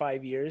playing for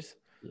 5 years.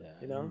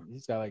 Yeah,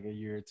 he's got like a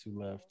year or two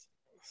left.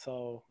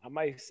 So I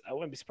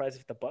wouldn't be surprised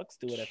if the Bucks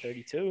do it at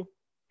 32.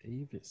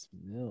 Davis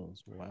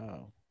Mills,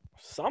 wow.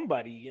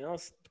 Somebody,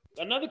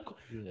 another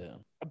Yeah.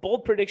 a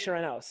bold prediction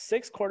right now: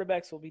 6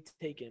 quarterbacks will be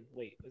taken.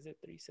 Wait, was it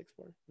 3, 6,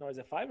 4? No, is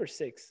it 5 or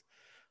 6?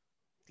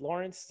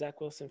 Lawrence,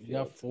 Zach Wilson,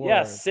 Fields. 4,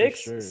 yeah, 6.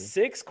 Sure.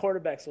 6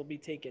 quarterbacks will be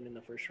taken in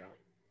the first round.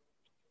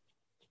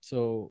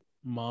 So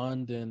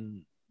Mond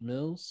and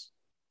Mills.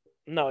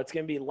 No, it's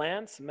gonna be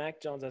Lance,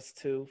 Mac Jones at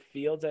 2,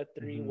 Fields at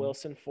 3,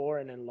 Wilson 4,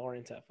 and then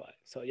Lawrence at 5.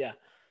 So yeah.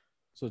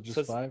 So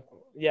just 5?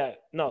 Yeah,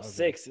 no, okay.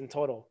 6 in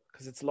total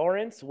because it's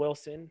Lawrence,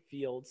 Wilson,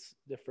 Fields,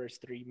 the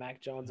first 3,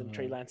 Mac Jones and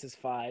Trey Lance is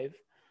 5,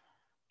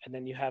 and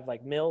then you have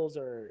like Mills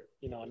or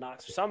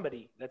Knox or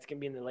somebody that's gonna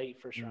be in the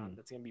late first round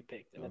that's gonna be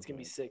picked, and that's gonna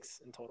be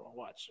 6 in total.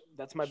 Watch,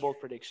 that's my bold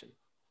prediction.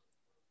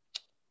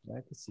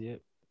 I can see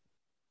it.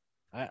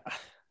 I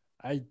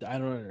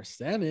don't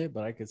understand it,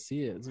 but I could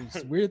see it.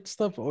 It's weird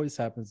stuff always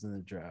happens in the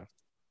draft.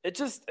 It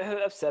just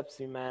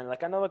upsets me, man.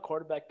 Like I know the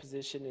quarterback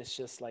position is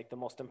just like the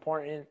most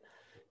important.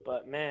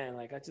 But man,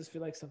 like I just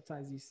feel like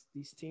sometimes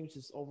these teams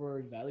just over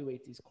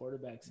evaluate these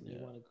quarterbacks, and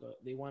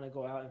they want to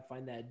go out and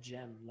find that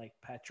gem like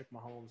Patrick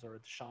Mahomes or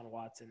Deshaun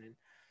Watson,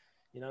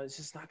 and it's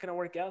just not gonna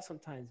work out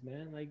sometimes,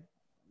 man. Like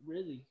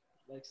really,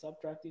 like stop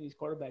drafting these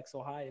quarterbacks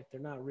so high if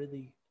they're not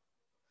really,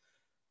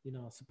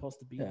 supposed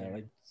to be there.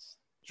 Like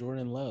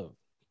Jordan Love.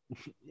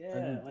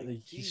 Yeah,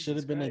 he should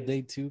have been a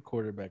day 2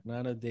 quarterback,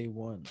 not a day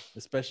 1,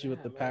 especially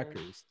with the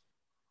Packers.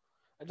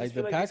 Like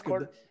the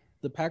Packers.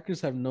 The Packers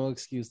have no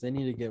excuse. They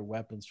need to get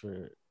weapons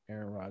for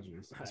Aaron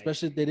Rodgers,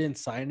 especially if they didn't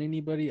sign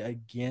anybody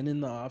again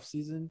in the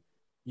offseason.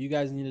 You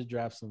guys need to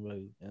draft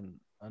somebody. And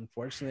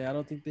unfortunately, I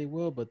don't think they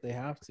will, but they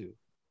have to.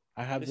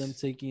 I have them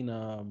taking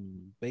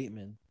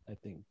Bateman I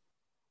think.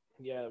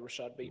 Yeah,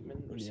 Rashad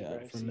Bateman, receiver.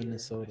 Yeah, from I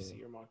Minnesota. see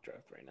your mock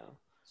draft right now.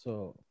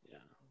 So Yeah.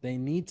 they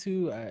need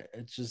to.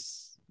 It's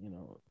just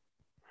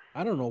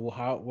I don't know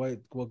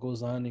what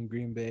goes on in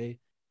Green Bay.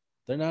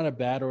 They're not a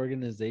bad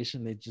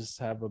organization. They just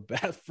have a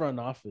bad front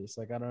office.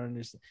 Like I don't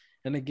understand.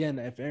 And again,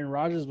 if Aaron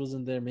Rodgers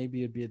wasn't there,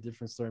 maybe it'd be a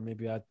different story.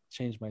 Maybe I'd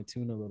change my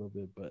tune a little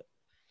bit. But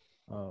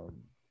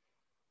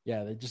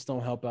yeah, they just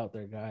don't help out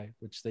their guy,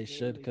 which they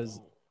should, because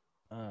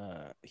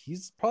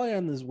he's probably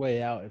on his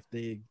way out if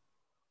they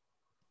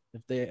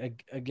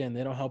again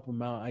they don't help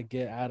him out. I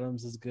get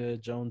Adams is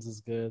good, Jones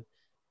is good,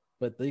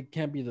 but they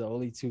can't be the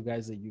only two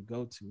guys that you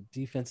go to.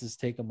 Defenses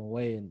take them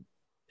away, and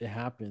it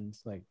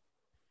happens. Like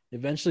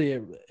eventually,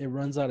 it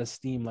runs out of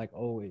steam. Like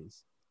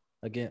always.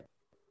 Again,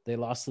 they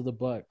lost to the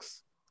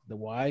Bucks. The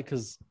why?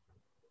 Because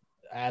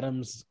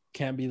Adams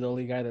can't be the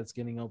only guy that's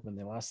getting open.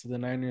 They lost to the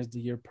Niners the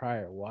year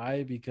prior.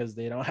 Why? Because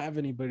they don't have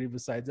anybody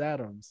besides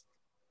Adams.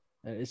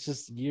 And it's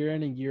just year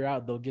in and year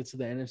out, they'll get to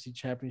the NFC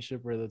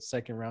Championship or the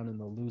second round and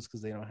they'll lose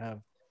because they don't have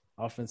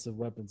offensive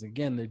weapons.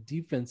 Again, their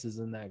defense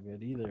isn't that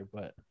good either,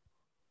 but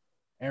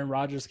Aaron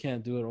Rodgers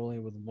can't do it only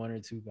with one or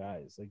two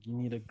guys. Like you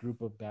need a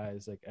group of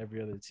guys like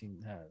every other team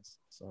has.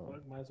 So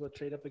might as well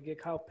trade up and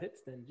get Kyle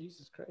Pitts then.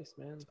 Jesus Christ,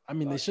 man. I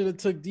mean, they should have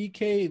took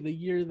DK the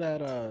year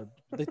that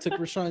they took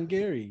Rashawn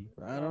Gary.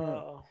 I don't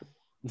know.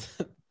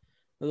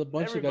 There's a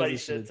bunch of guys they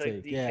should have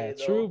taken. Yeah,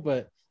 though. True,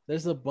 but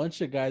there's a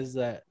bunch of guys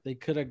that they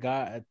could have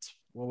got at,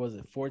 what was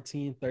it,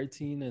 14,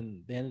 13,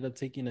 and they ended up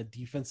taking a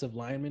defensive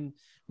lineman,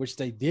 which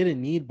they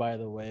didn't need, by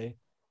the way.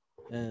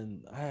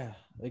 And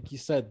like you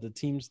said, the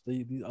teams,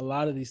 a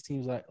lot of these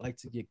teams like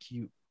to get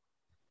cute.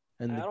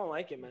 And I don't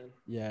like it, man.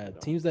 Yeah,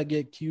 teams that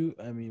get cute,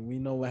 I mean, we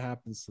know what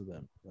happens to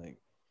them. Like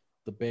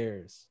the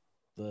Bears,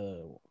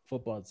 the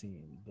football team,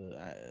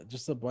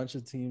 just a bunch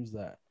of teams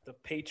that the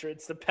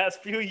Patriots the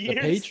past few years.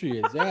 The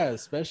Patriots, yeah,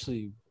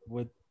 especially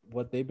with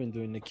what they've been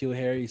doing. N'Keal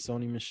Harry,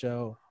 Sony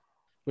Michel,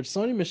 which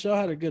Sony Michel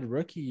had a good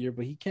rookie year,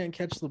 but he can't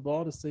catch the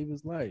ball to save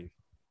his life.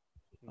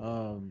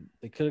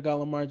 They could have got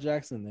Lamar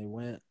Jackson. They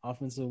went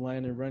offensive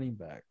line and running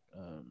back.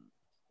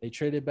 They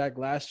traded back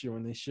last year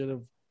when they should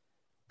have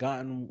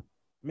gotten.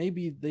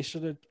 Maybe they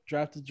should have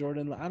drafted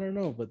Jordan. I don't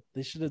know, but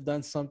they should have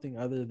done something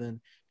other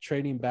than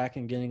trading back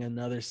and getting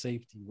another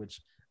safety,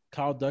 which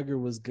Kyle Duggar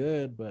was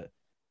good. But,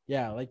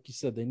 yeah, like you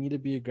said, they need to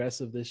be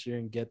aggressive this year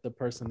and get the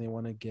person they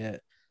want to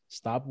get.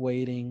 Stop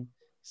waiting.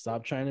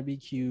 Stop trying to be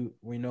cute.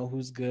 We know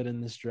who's good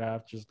in this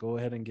draft. Just go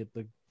ahead and get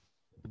the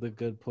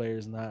good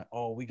players, not,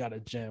 we got a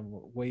gem.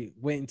 Wait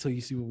until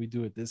you see what we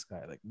do with this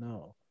guy. Like,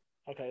 no.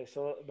 Okay,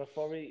 so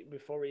before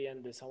we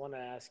end this, I want to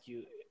ask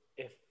you,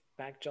 if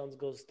Mac Jones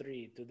goes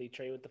 3, do they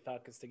trade with the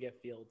Falcons to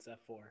get Fields at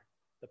 4,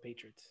 the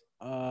Patriots?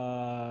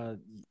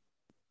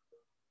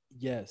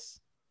 Yes.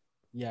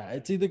 Yeah,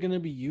 it's either going to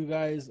be you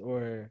guys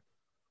or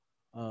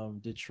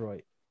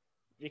Detroit.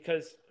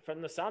 Because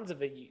from the sounds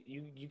of it,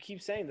 you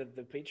keep saying that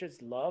the Patriots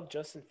love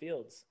Justin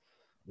Fields.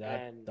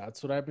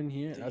 That's what I've been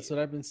hearing. That's what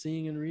I've been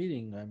seeing and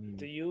reading. I mean,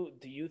 do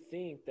you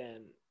think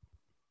then,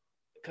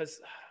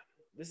 because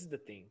this is the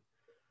thing,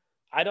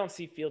 I don't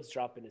see Fields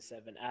dropping to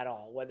 7 at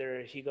all,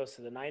 whether he goes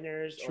to the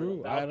Niners or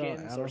the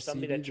Falcons or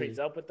somebody that trades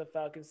up with the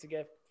Falcons to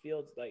get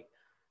Fields. Like,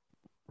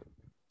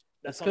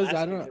 that's because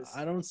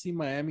I don't see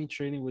Miami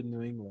trading with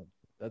New England.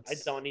 I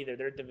don't either.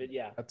 They're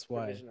that's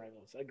why division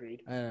rivals.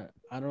 Agreed.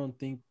 I don't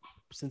think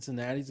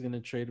Cincinnati's going to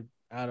trade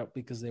out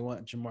because they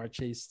want Jamar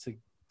Chase to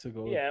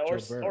go. Yeah,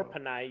 or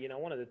Panay,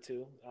 one of the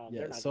two.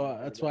 So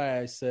that's why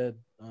I said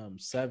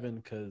 7,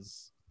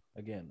 because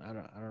again, I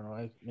don't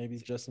know. Maybe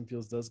Justin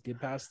Fields does get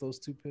past those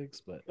 2 picks,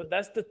 but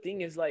that's the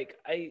thing is, like,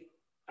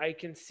 I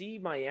can see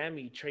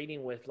Miami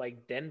trading with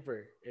like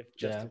Denver if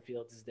Justin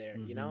Fields is there.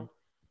 Mm-hmm.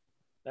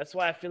 That's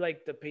why I feel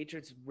like the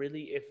Patriots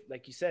really, if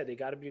like you said, they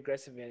got to be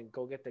aggressive and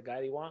go get the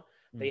guy they want.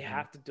 They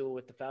have to do it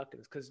with the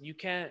Falcons, because you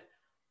can't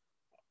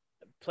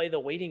play the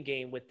waiting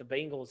game with the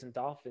Bengals and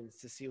Dolphins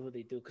to see who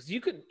they do. Because you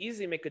could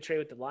easily make a trade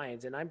with the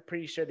Lions, and I'm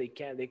pretty sure they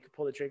can. They could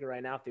pull the trigger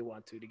right now if they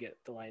want to get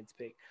the Lions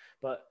pick.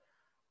 But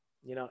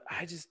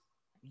I just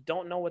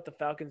don't know what the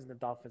Falcons and the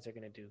Dolphins are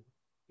going to do.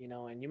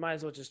 And you might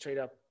as well just trade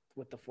up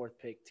with the 4th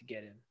pick to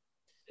get him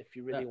if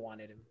you really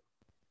wanted him.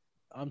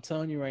 I'm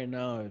telling you right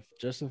now, if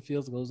Justin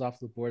Fields goes off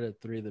the board at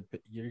 3,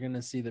 you're going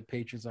to see the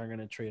Patriots aren't going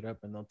to trade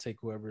up, and they'll take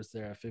whoever's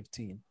there at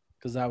 15,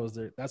 because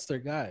that's their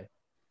guy.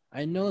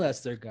 I know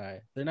that's their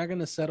guy. They're not going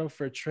to settle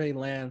for Trey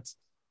Lance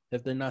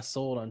if they're not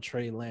sold on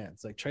Trey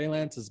Lance. Like, Trey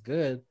Lance is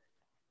good,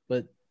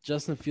 but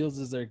Justin Fields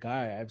is their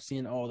guy. I've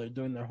seen, they're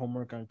doing their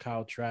homework on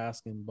Kyle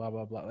Trask and blah,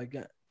 blah, blah. Like,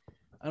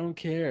 I don't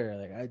care.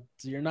 Like,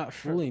 you're not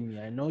fooling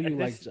me. I know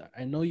you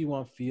I know you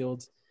want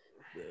Fields.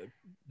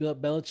 Bill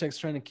Belichick's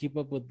trying to keep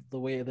up with the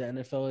way the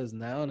NFL is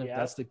now, and if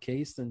that's the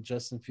case, then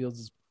Justin Fields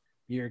is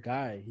your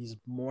guy. He's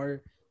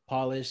more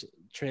polished.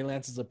 Trey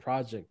Lance is a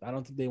project. I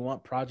don't think they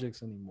want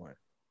projects anymore.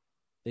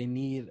 They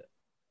need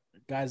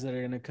guys that are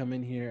going to come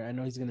in here. I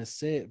know he's going to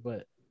sit,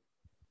 but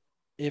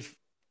if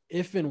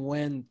and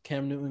when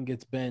Cam Newton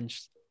gets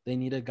benched, they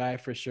need a guy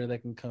for sure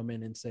that can come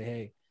in and say,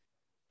 hey,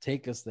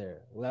 take us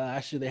there. Well,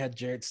 actually, they had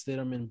Jarrett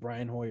Stidham and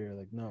Brian Hoyer.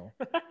 Like, no.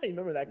 You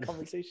remember that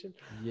conversation?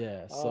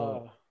 Yeah.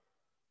 Oh,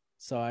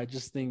 So I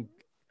just think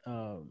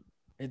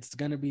it's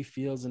gonna be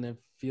Fields, and if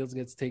Fields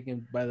gets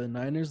taken by the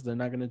Niners, they're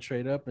not gonna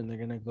trade up, and they're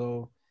gonna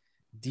go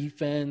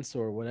defense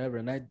or whatever.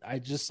 And I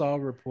just saw a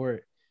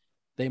report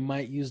they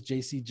might use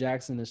J.C.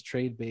 Jackson as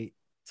trade bait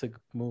to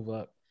move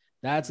up.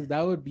 That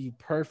would be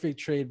perfect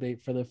trade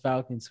bait for the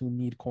Falcons, who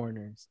need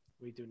corners.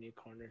 we do need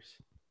corners.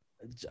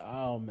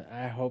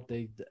 I hope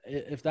they.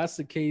 If that's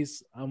the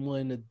case, I'm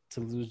willing to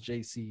lose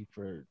JC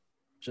for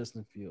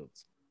Justin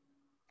Fields.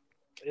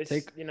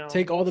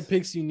 Take all the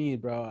picks you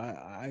need, bro.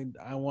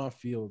 I want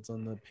Fields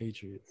on the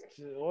Patriots.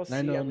 We'll see.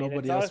 I know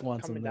nobody else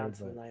wants him there, down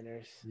to but the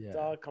Niners. yeah. It's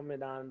all coming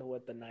down to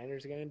what the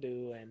Niners are going to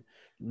do,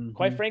 and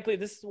quite frankly,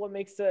 this is what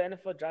makes the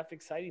NFL draft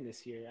exciting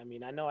this year. I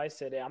mean, I know I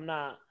said it.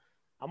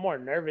 I'm more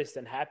nervous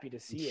than happy to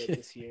see it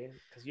this year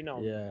because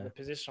the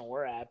position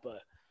we're at.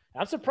 But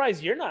I'm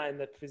surprised you're not in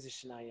the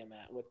position I am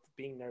at with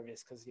being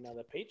nervous because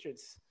the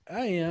Patriots.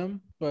 I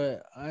am,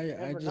 but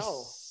I just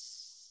know.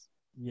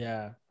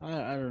 Yeah,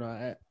 I don't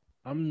know.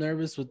 I'm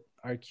nervous with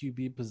our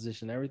QB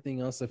position. Everything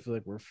else, I feel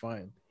like we're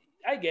fine.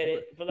 I get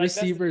it, but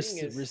receivers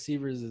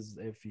is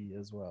iffy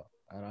as well.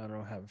 I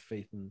don't have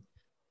faith in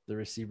the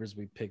receivers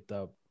we picked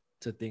up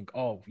to think,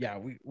 oh yeah,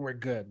 we're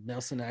good.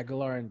 Nelson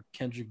Aguilar and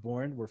Kendrick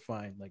Bourne, we're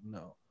fine. Like,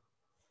 no.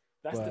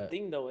 That's the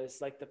thing, though.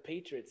 It's like the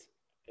Patriots.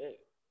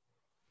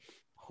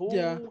 I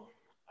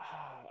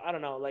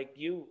don't know. Like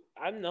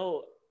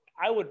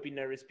I would be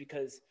nervous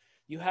because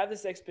you have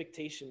this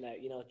expectation that,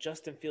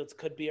 Justin Fields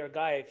could be our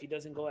guy if he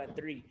doesn't go at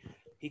 3.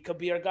 He could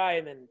be our guy,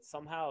 and then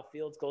somehow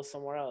Fields goes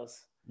somewhere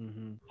else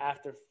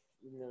after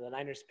the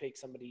Niners pick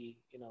somebody,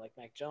 like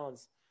Mac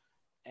Jones.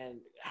 And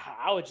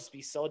I would just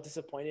be so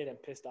disappointed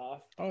and pissed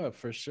off. Oh,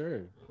 for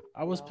sure.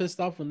 I was pissed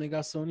off when they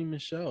got Sony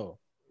Michel.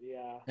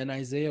 Yeah. And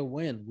Isaiah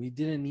Wynn. We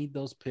didn't need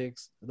those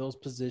picks, those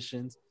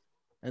positions,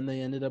 and they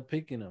ended up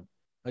picking them.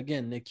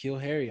 Again, N'Keal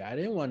Harry. I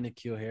didn't want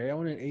N'Keal Harry. I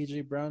wanted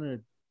A.J. Brown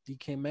or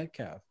DK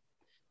Metcalf.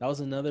 That was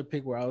another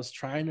pick where I was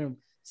trying to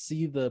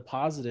see the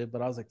positive,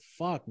 but I was like,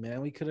 fuck, man,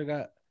 we could have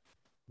got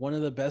one of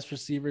the best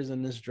receivers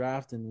in this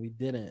draft, and we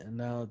didn't. And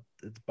now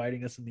it's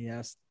biting us in the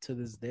ass to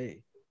this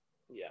day.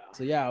 Yeah.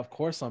 So, yeah, of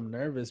course I'm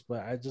nervous,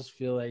 but I just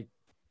feel like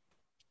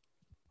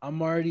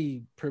I'm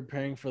already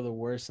preparing for the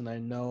worst, and I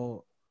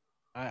know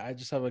I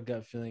just have a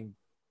gut feeling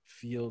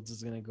Fields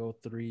is going to go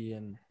 3,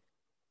 and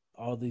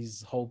all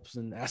these hopes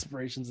and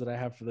aspirations that I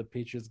have for the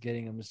Patriots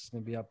getting them is just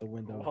going to be out the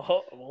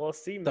window. We'll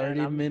see, man.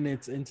 30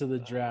 minutes into the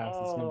draft,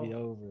 it's going to be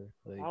over.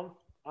 Like,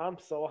 I'm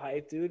so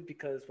hyped, dude,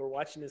 because we're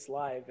watching this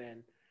live,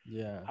 and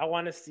yeah, I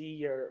want to see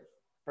your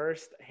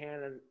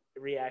first-hand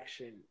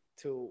reaction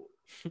to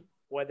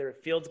whether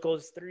Fields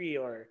goes 3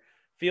 or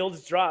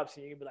Fields drops,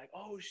 and you can be like,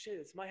 "Oh shit,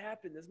 this might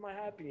happen.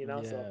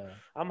 Yeah. So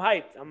I'm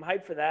hyped. I'm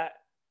hyped for that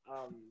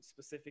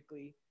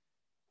specifically.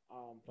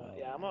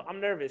 I'm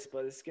nervous,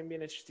 but it's gonna be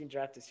an interesting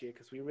draft this year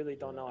because we really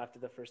don't know after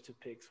the first 2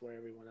 picks where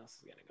everyone else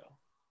is gonna go.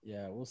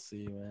 Yeah, we'll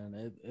see,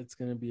 man. It's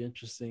gonna be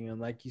interesting, and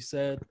like you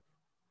said,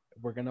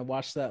 we're gonna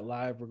watch that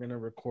live. We're gonna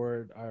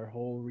record our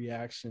whole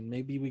reaction.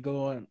 Maybe we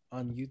go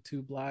on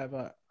YouTube live,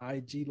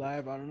 IG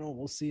live. I don't know.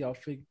 We'll see.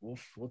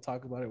 We'll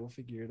talk about it. We'll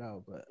figure it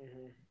out. But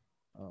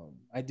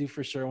I do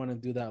for sure want to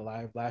do that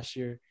live. Last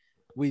year,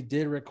 we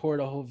did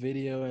record a whole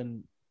video,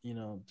 and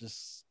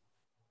just.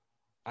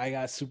 I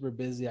got super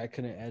busy. I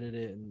couldn't edit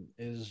it, and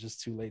it was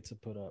just too late to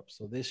put up.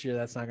 So this year,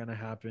 that's not going to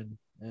happen,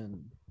 and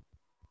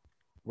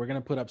we're going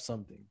to put up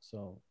something.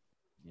 So,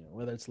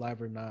 whether it's live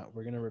or not,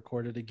 we're going to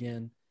record it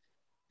again.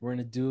 We're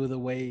going to do the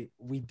way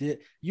we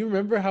did. You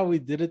remember how we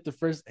did it the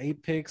first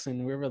 8 picks,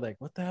 and we were like,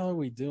 what the hell are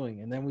we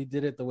doing? And then we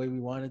did it the way we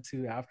wanted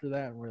to after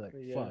that, and we're like,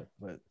 fuck.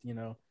 But,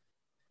 we're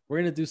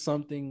going to do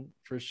something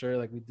for sure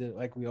like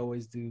we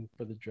always do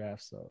for the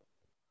draft. So,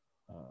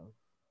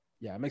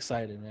 yeah, I'm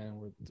excited, man.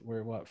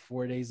 We're what,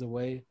 4 days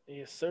away?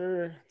 Yes,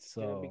 sir. It's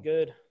gonna be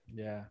good.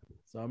 Yeah,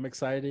 so I'm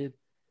excited.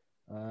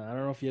 I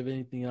don't know if you have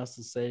anything else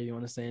to say. You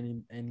want to say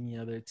any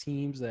other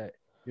teams that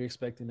you're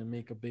expecting to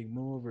make a big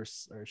move or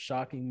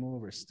shocking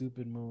move or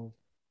stupid move?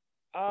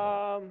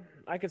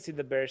 I could see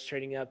the Bears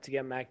trading up to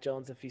get Mac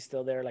Jones if he's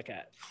still there, like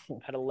at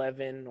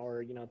 11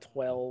 or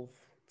 12.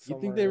 You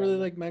think they really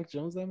like Mac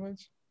Jones that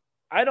much?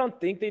 I don't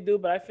think they do,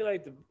 but I feel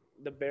like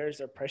the Bears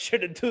are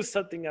pressured to do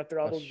something after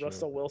all those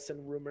Russell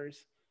Wilson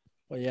rumors.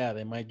 Well, yeah,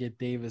 they might get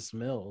Davis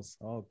Mills.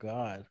 Oh,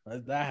 God.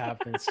 If that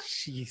happens,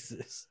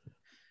 Jesus.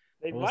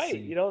 They might.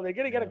 See. They're going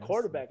to get a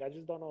quarterback. I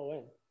just don't know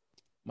when.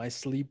 My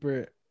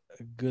sleeper,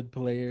 a good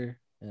player,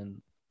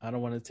 and I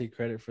don't want to take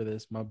credit for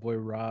this, my boy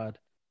Rod.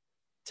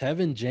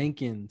 Tevin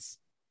Jenkins.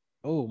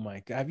 Oh,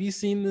 my God. Have you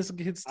seen this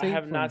kid's tape? I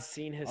have not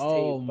seen his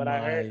tape, but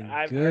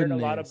I've heard a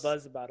lot of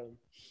buzz about him.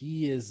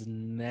 He is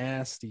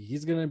nasty.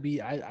 He's going to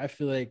be – I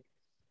feel like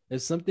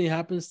if something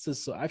happens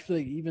to – I feel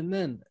like even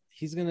then,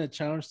 he's going to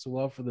challenge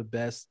Sewell for the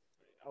best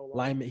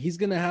lineman. He's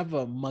going to have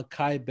a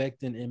Mekhi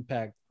Becton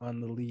impact on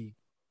the league.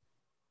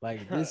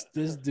 Like,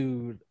 this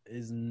dude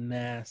is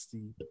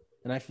nasty.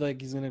 And I feel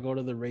like he's going to go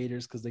to the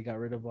Raiders because they got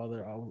rid of all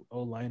their O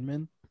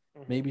linemen.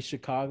 Mm-hmm. maybe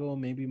Chicago,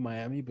 maybe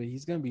Miami, but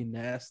he's gonna be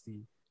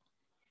nasty.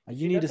 You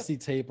See, need to that's a see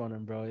tape on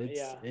him, bro.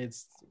 yeah.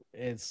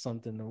 It's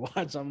something to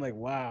watch. I'm like,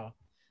 wow.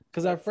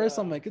 Because at That's first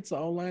I'm like, it's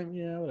all line,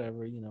 yeah,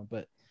 whatever,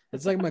 but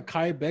it's like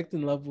Mekhi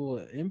Becton level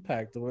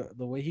impact.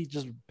 The way he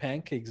just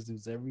pancakes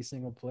dudes every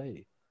single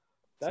play.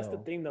 That's the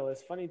So, thing, though.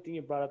 It's funny thing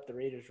you brought up the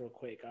Raiders real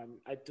quick.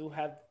 I do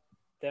have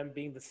them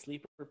being the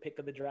sleeper pick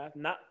of the draft.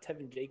 Not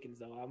Tevin Jenkins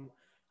though.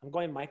 I'm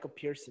going Michael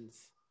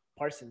Parsons.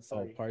 oh,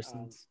 Sorry.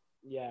 Parsons.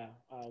 Yeah,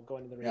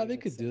 going to the Yeah, Raiders they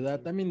at could do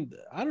that. 17. I mean,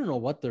 I don't know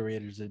what the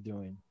Raiders are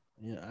doing.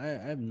 Yeah,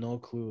 I have no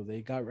clue.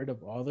 They got rid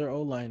of all their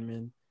O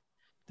linemen.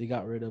 They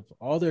got rid of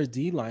all their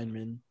D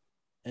linemen,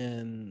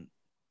 and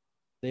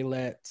they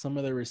let some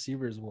of their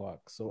receivers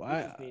walk. So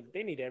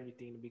They need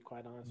everything, to be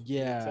quite honest with you,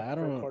 yeah, I except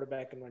for a don't.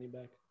 quarterback and running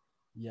back.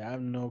 Yeah, I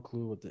have no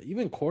clue what the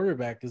even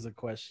quarterback is a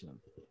question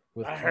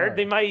with I heard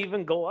they Carr. might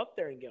even go up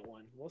there and get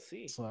one. We'll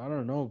see. So I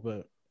don't know,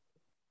 but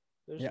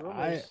There's yeah,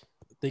 rumors.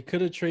 they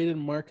could have traded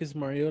Marcus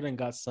Mariota and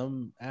got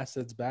some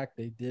assets back.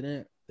 They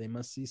didn't. They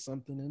must see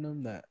something in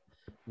them that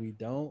we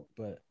don't.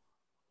 But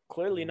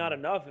Clearly not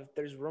enough. If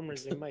there's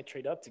rumors, they might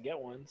trade up to get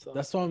one. So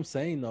that's what I'm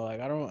saying though. Like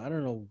I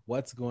don't know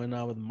what's going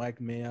on with Mike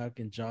Mayock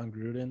and John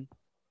Gruden.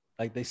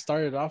 Like they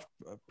started off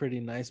pretty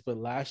nice, but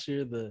last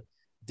year the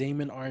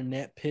Damon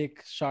Arnett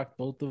pick shocked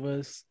both of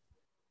us.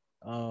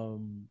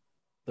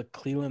 The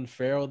Cleveland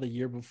Farrell the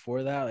year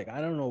before that. Like I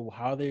don't know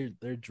how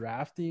they're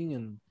drafting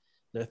and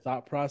their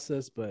thought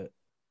process, but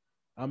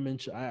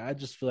I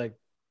just feel like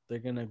they're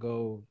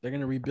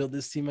gonna rebuild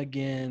this team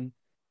again,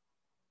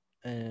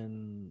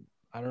 and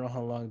I don't know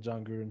how long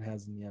John Gruden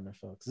has in the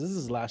NFL because this is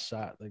his last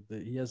shot. Like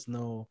he has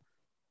no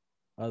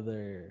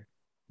other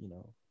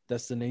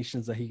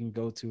destinations that he can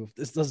go to if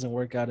this doesn't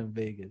work out in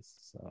Vegas.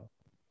 So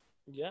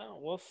yeah,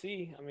 we'll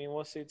see. I mean,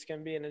 we'll see. It's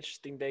gonna be an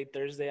interesting day.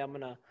 Thursday, I'm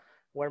gonna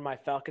wear my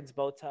Falcons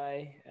bow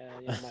tie,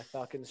 my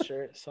Falcons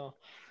shirt. So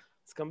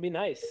it's gonna be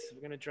nice.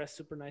 We're gonna dress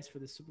super nice for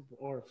this Super Bowl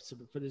or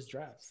for this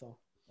draft. So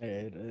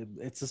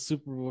it's a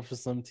Super Bowl for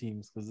some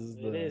teams because this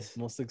is the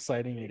most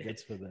exciting it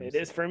gets for them. It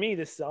is for me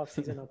this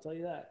offseason, I'll tell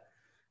you that.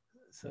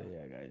 So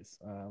yeah, guys.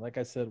 Like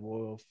I said,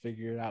 we'll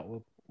figure it out.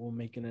 We'll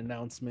make an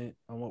announcement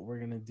on what we're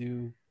gonna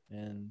do,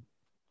 and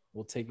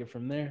we'll take it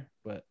from there.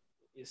 But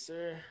yes,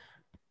 sir.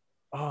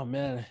 Oh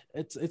man,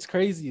 it's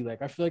crazy.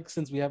 Like I feel like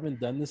since we haven't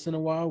done this in a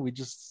while, we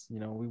just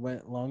we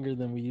went longer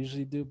than we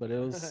usually do, but it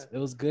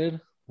was good.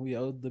 We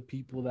owed the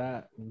people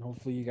that, and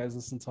hopefully you guys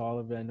listened to all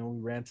of it. I know we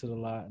ranted a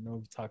lot. I know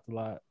we've talked a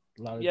lot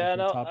of different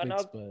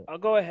topics. But I'll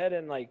go ahead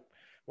and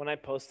when I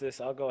post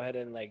this, I'll go ahead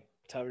and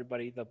tell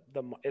everybody the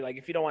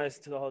if you don't want to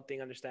listen to the whole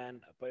thing,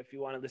 understand. But if you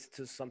want to listen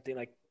to something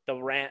like the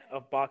rant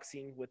of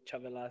boxing with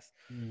Chavelas,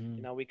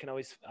 we can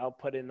always I'll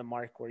put in the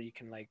mark where you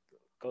can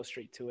go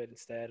straight to it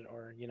instead,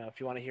 or if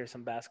you want to hear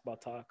some basketball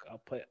talk,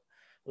 I'll put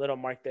a little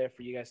mark there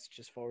for you guys to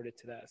just forward it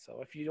to that.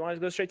 So if you want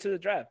to go straight to the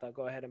draft, I'll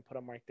go ahead and put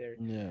a mark there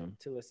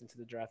to listen to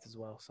the draft as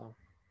well. So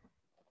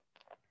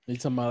you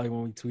talking about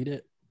when we tweet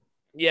it?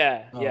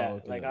 Yeah.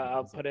 Okay,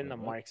 I'll put in the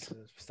marks and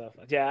stuff.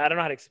 Yeah, I don't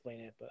know how to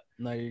explain it, but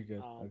no, you're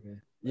good. Okay.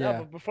 Yeah,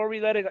 but before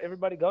we let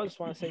everybody go, I just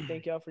want to say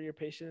thank y'all for your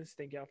patience.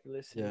 Thank y'all for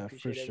listening. Yeah,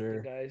 appreciate for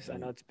sure, guys. I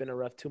know it's been a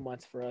rough 2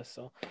 months for us,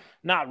 so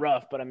not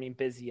rough, but I mean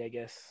busy, I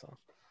guess. So.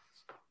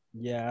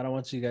 Yeah, I don't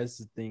want you guys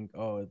to think,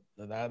 oh,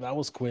 that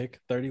was quick,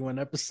 31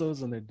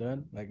 episodes and they're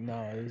done. Like,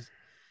 no,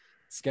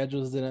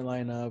 schedules didn't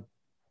line up.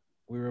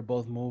 We were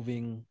both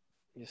moving,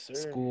 yes, sir.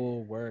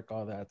 School, work,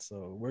 all that.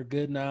 So we're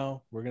good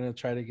now. We're gonna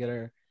try to get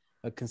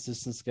a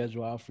consistent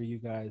schedule out for you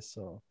guys.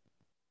 So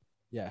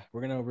yeah,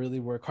 we're gonna really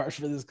work hard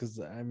for this because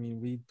I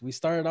mean we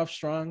started off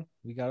strong.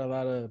 We got a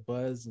lot of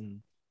buzz and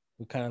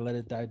we kind of let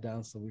it die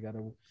down. So we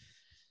gotta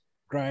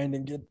grind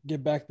and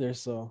get back there.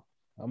 So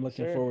I'm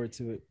looking forward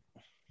to it.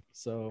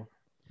 So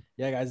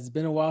yeah, guys, it's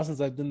been a while since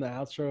I've done the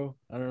outro.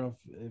 I don't know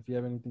if you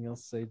have anything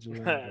else to say,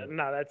 Julian.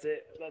 No, that's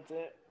it.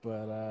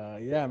 But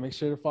yeah, make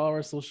sure to follow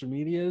our social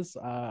medias.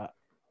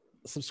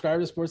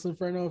 Subscribe to Sports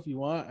Inferno if you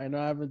want. I know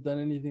I haven't done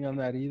anything on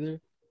that either,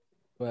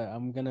 but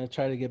I'm gonna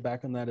try to get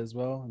back on that as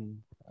well, and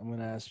I'm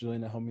gonna ask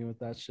Julian to help me with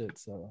that shit.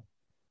 So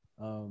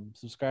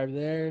subscribe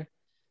there.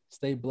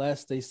 Stay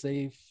blessed. Stay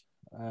safe.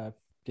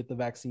 Get the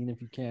vaccine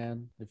if you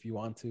can, if you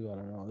want to. I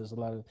don't know. There's a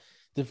lot of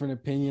different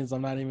opinions.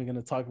 I'm not even going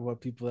to talk about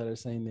people that are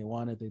saying they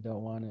want it, they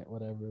don't want it,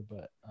 whatever.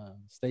 But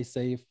stay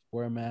safe,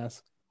 wear a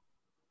mask.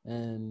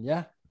 And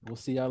yeah, we'll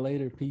see y'all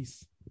later.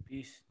 Peace.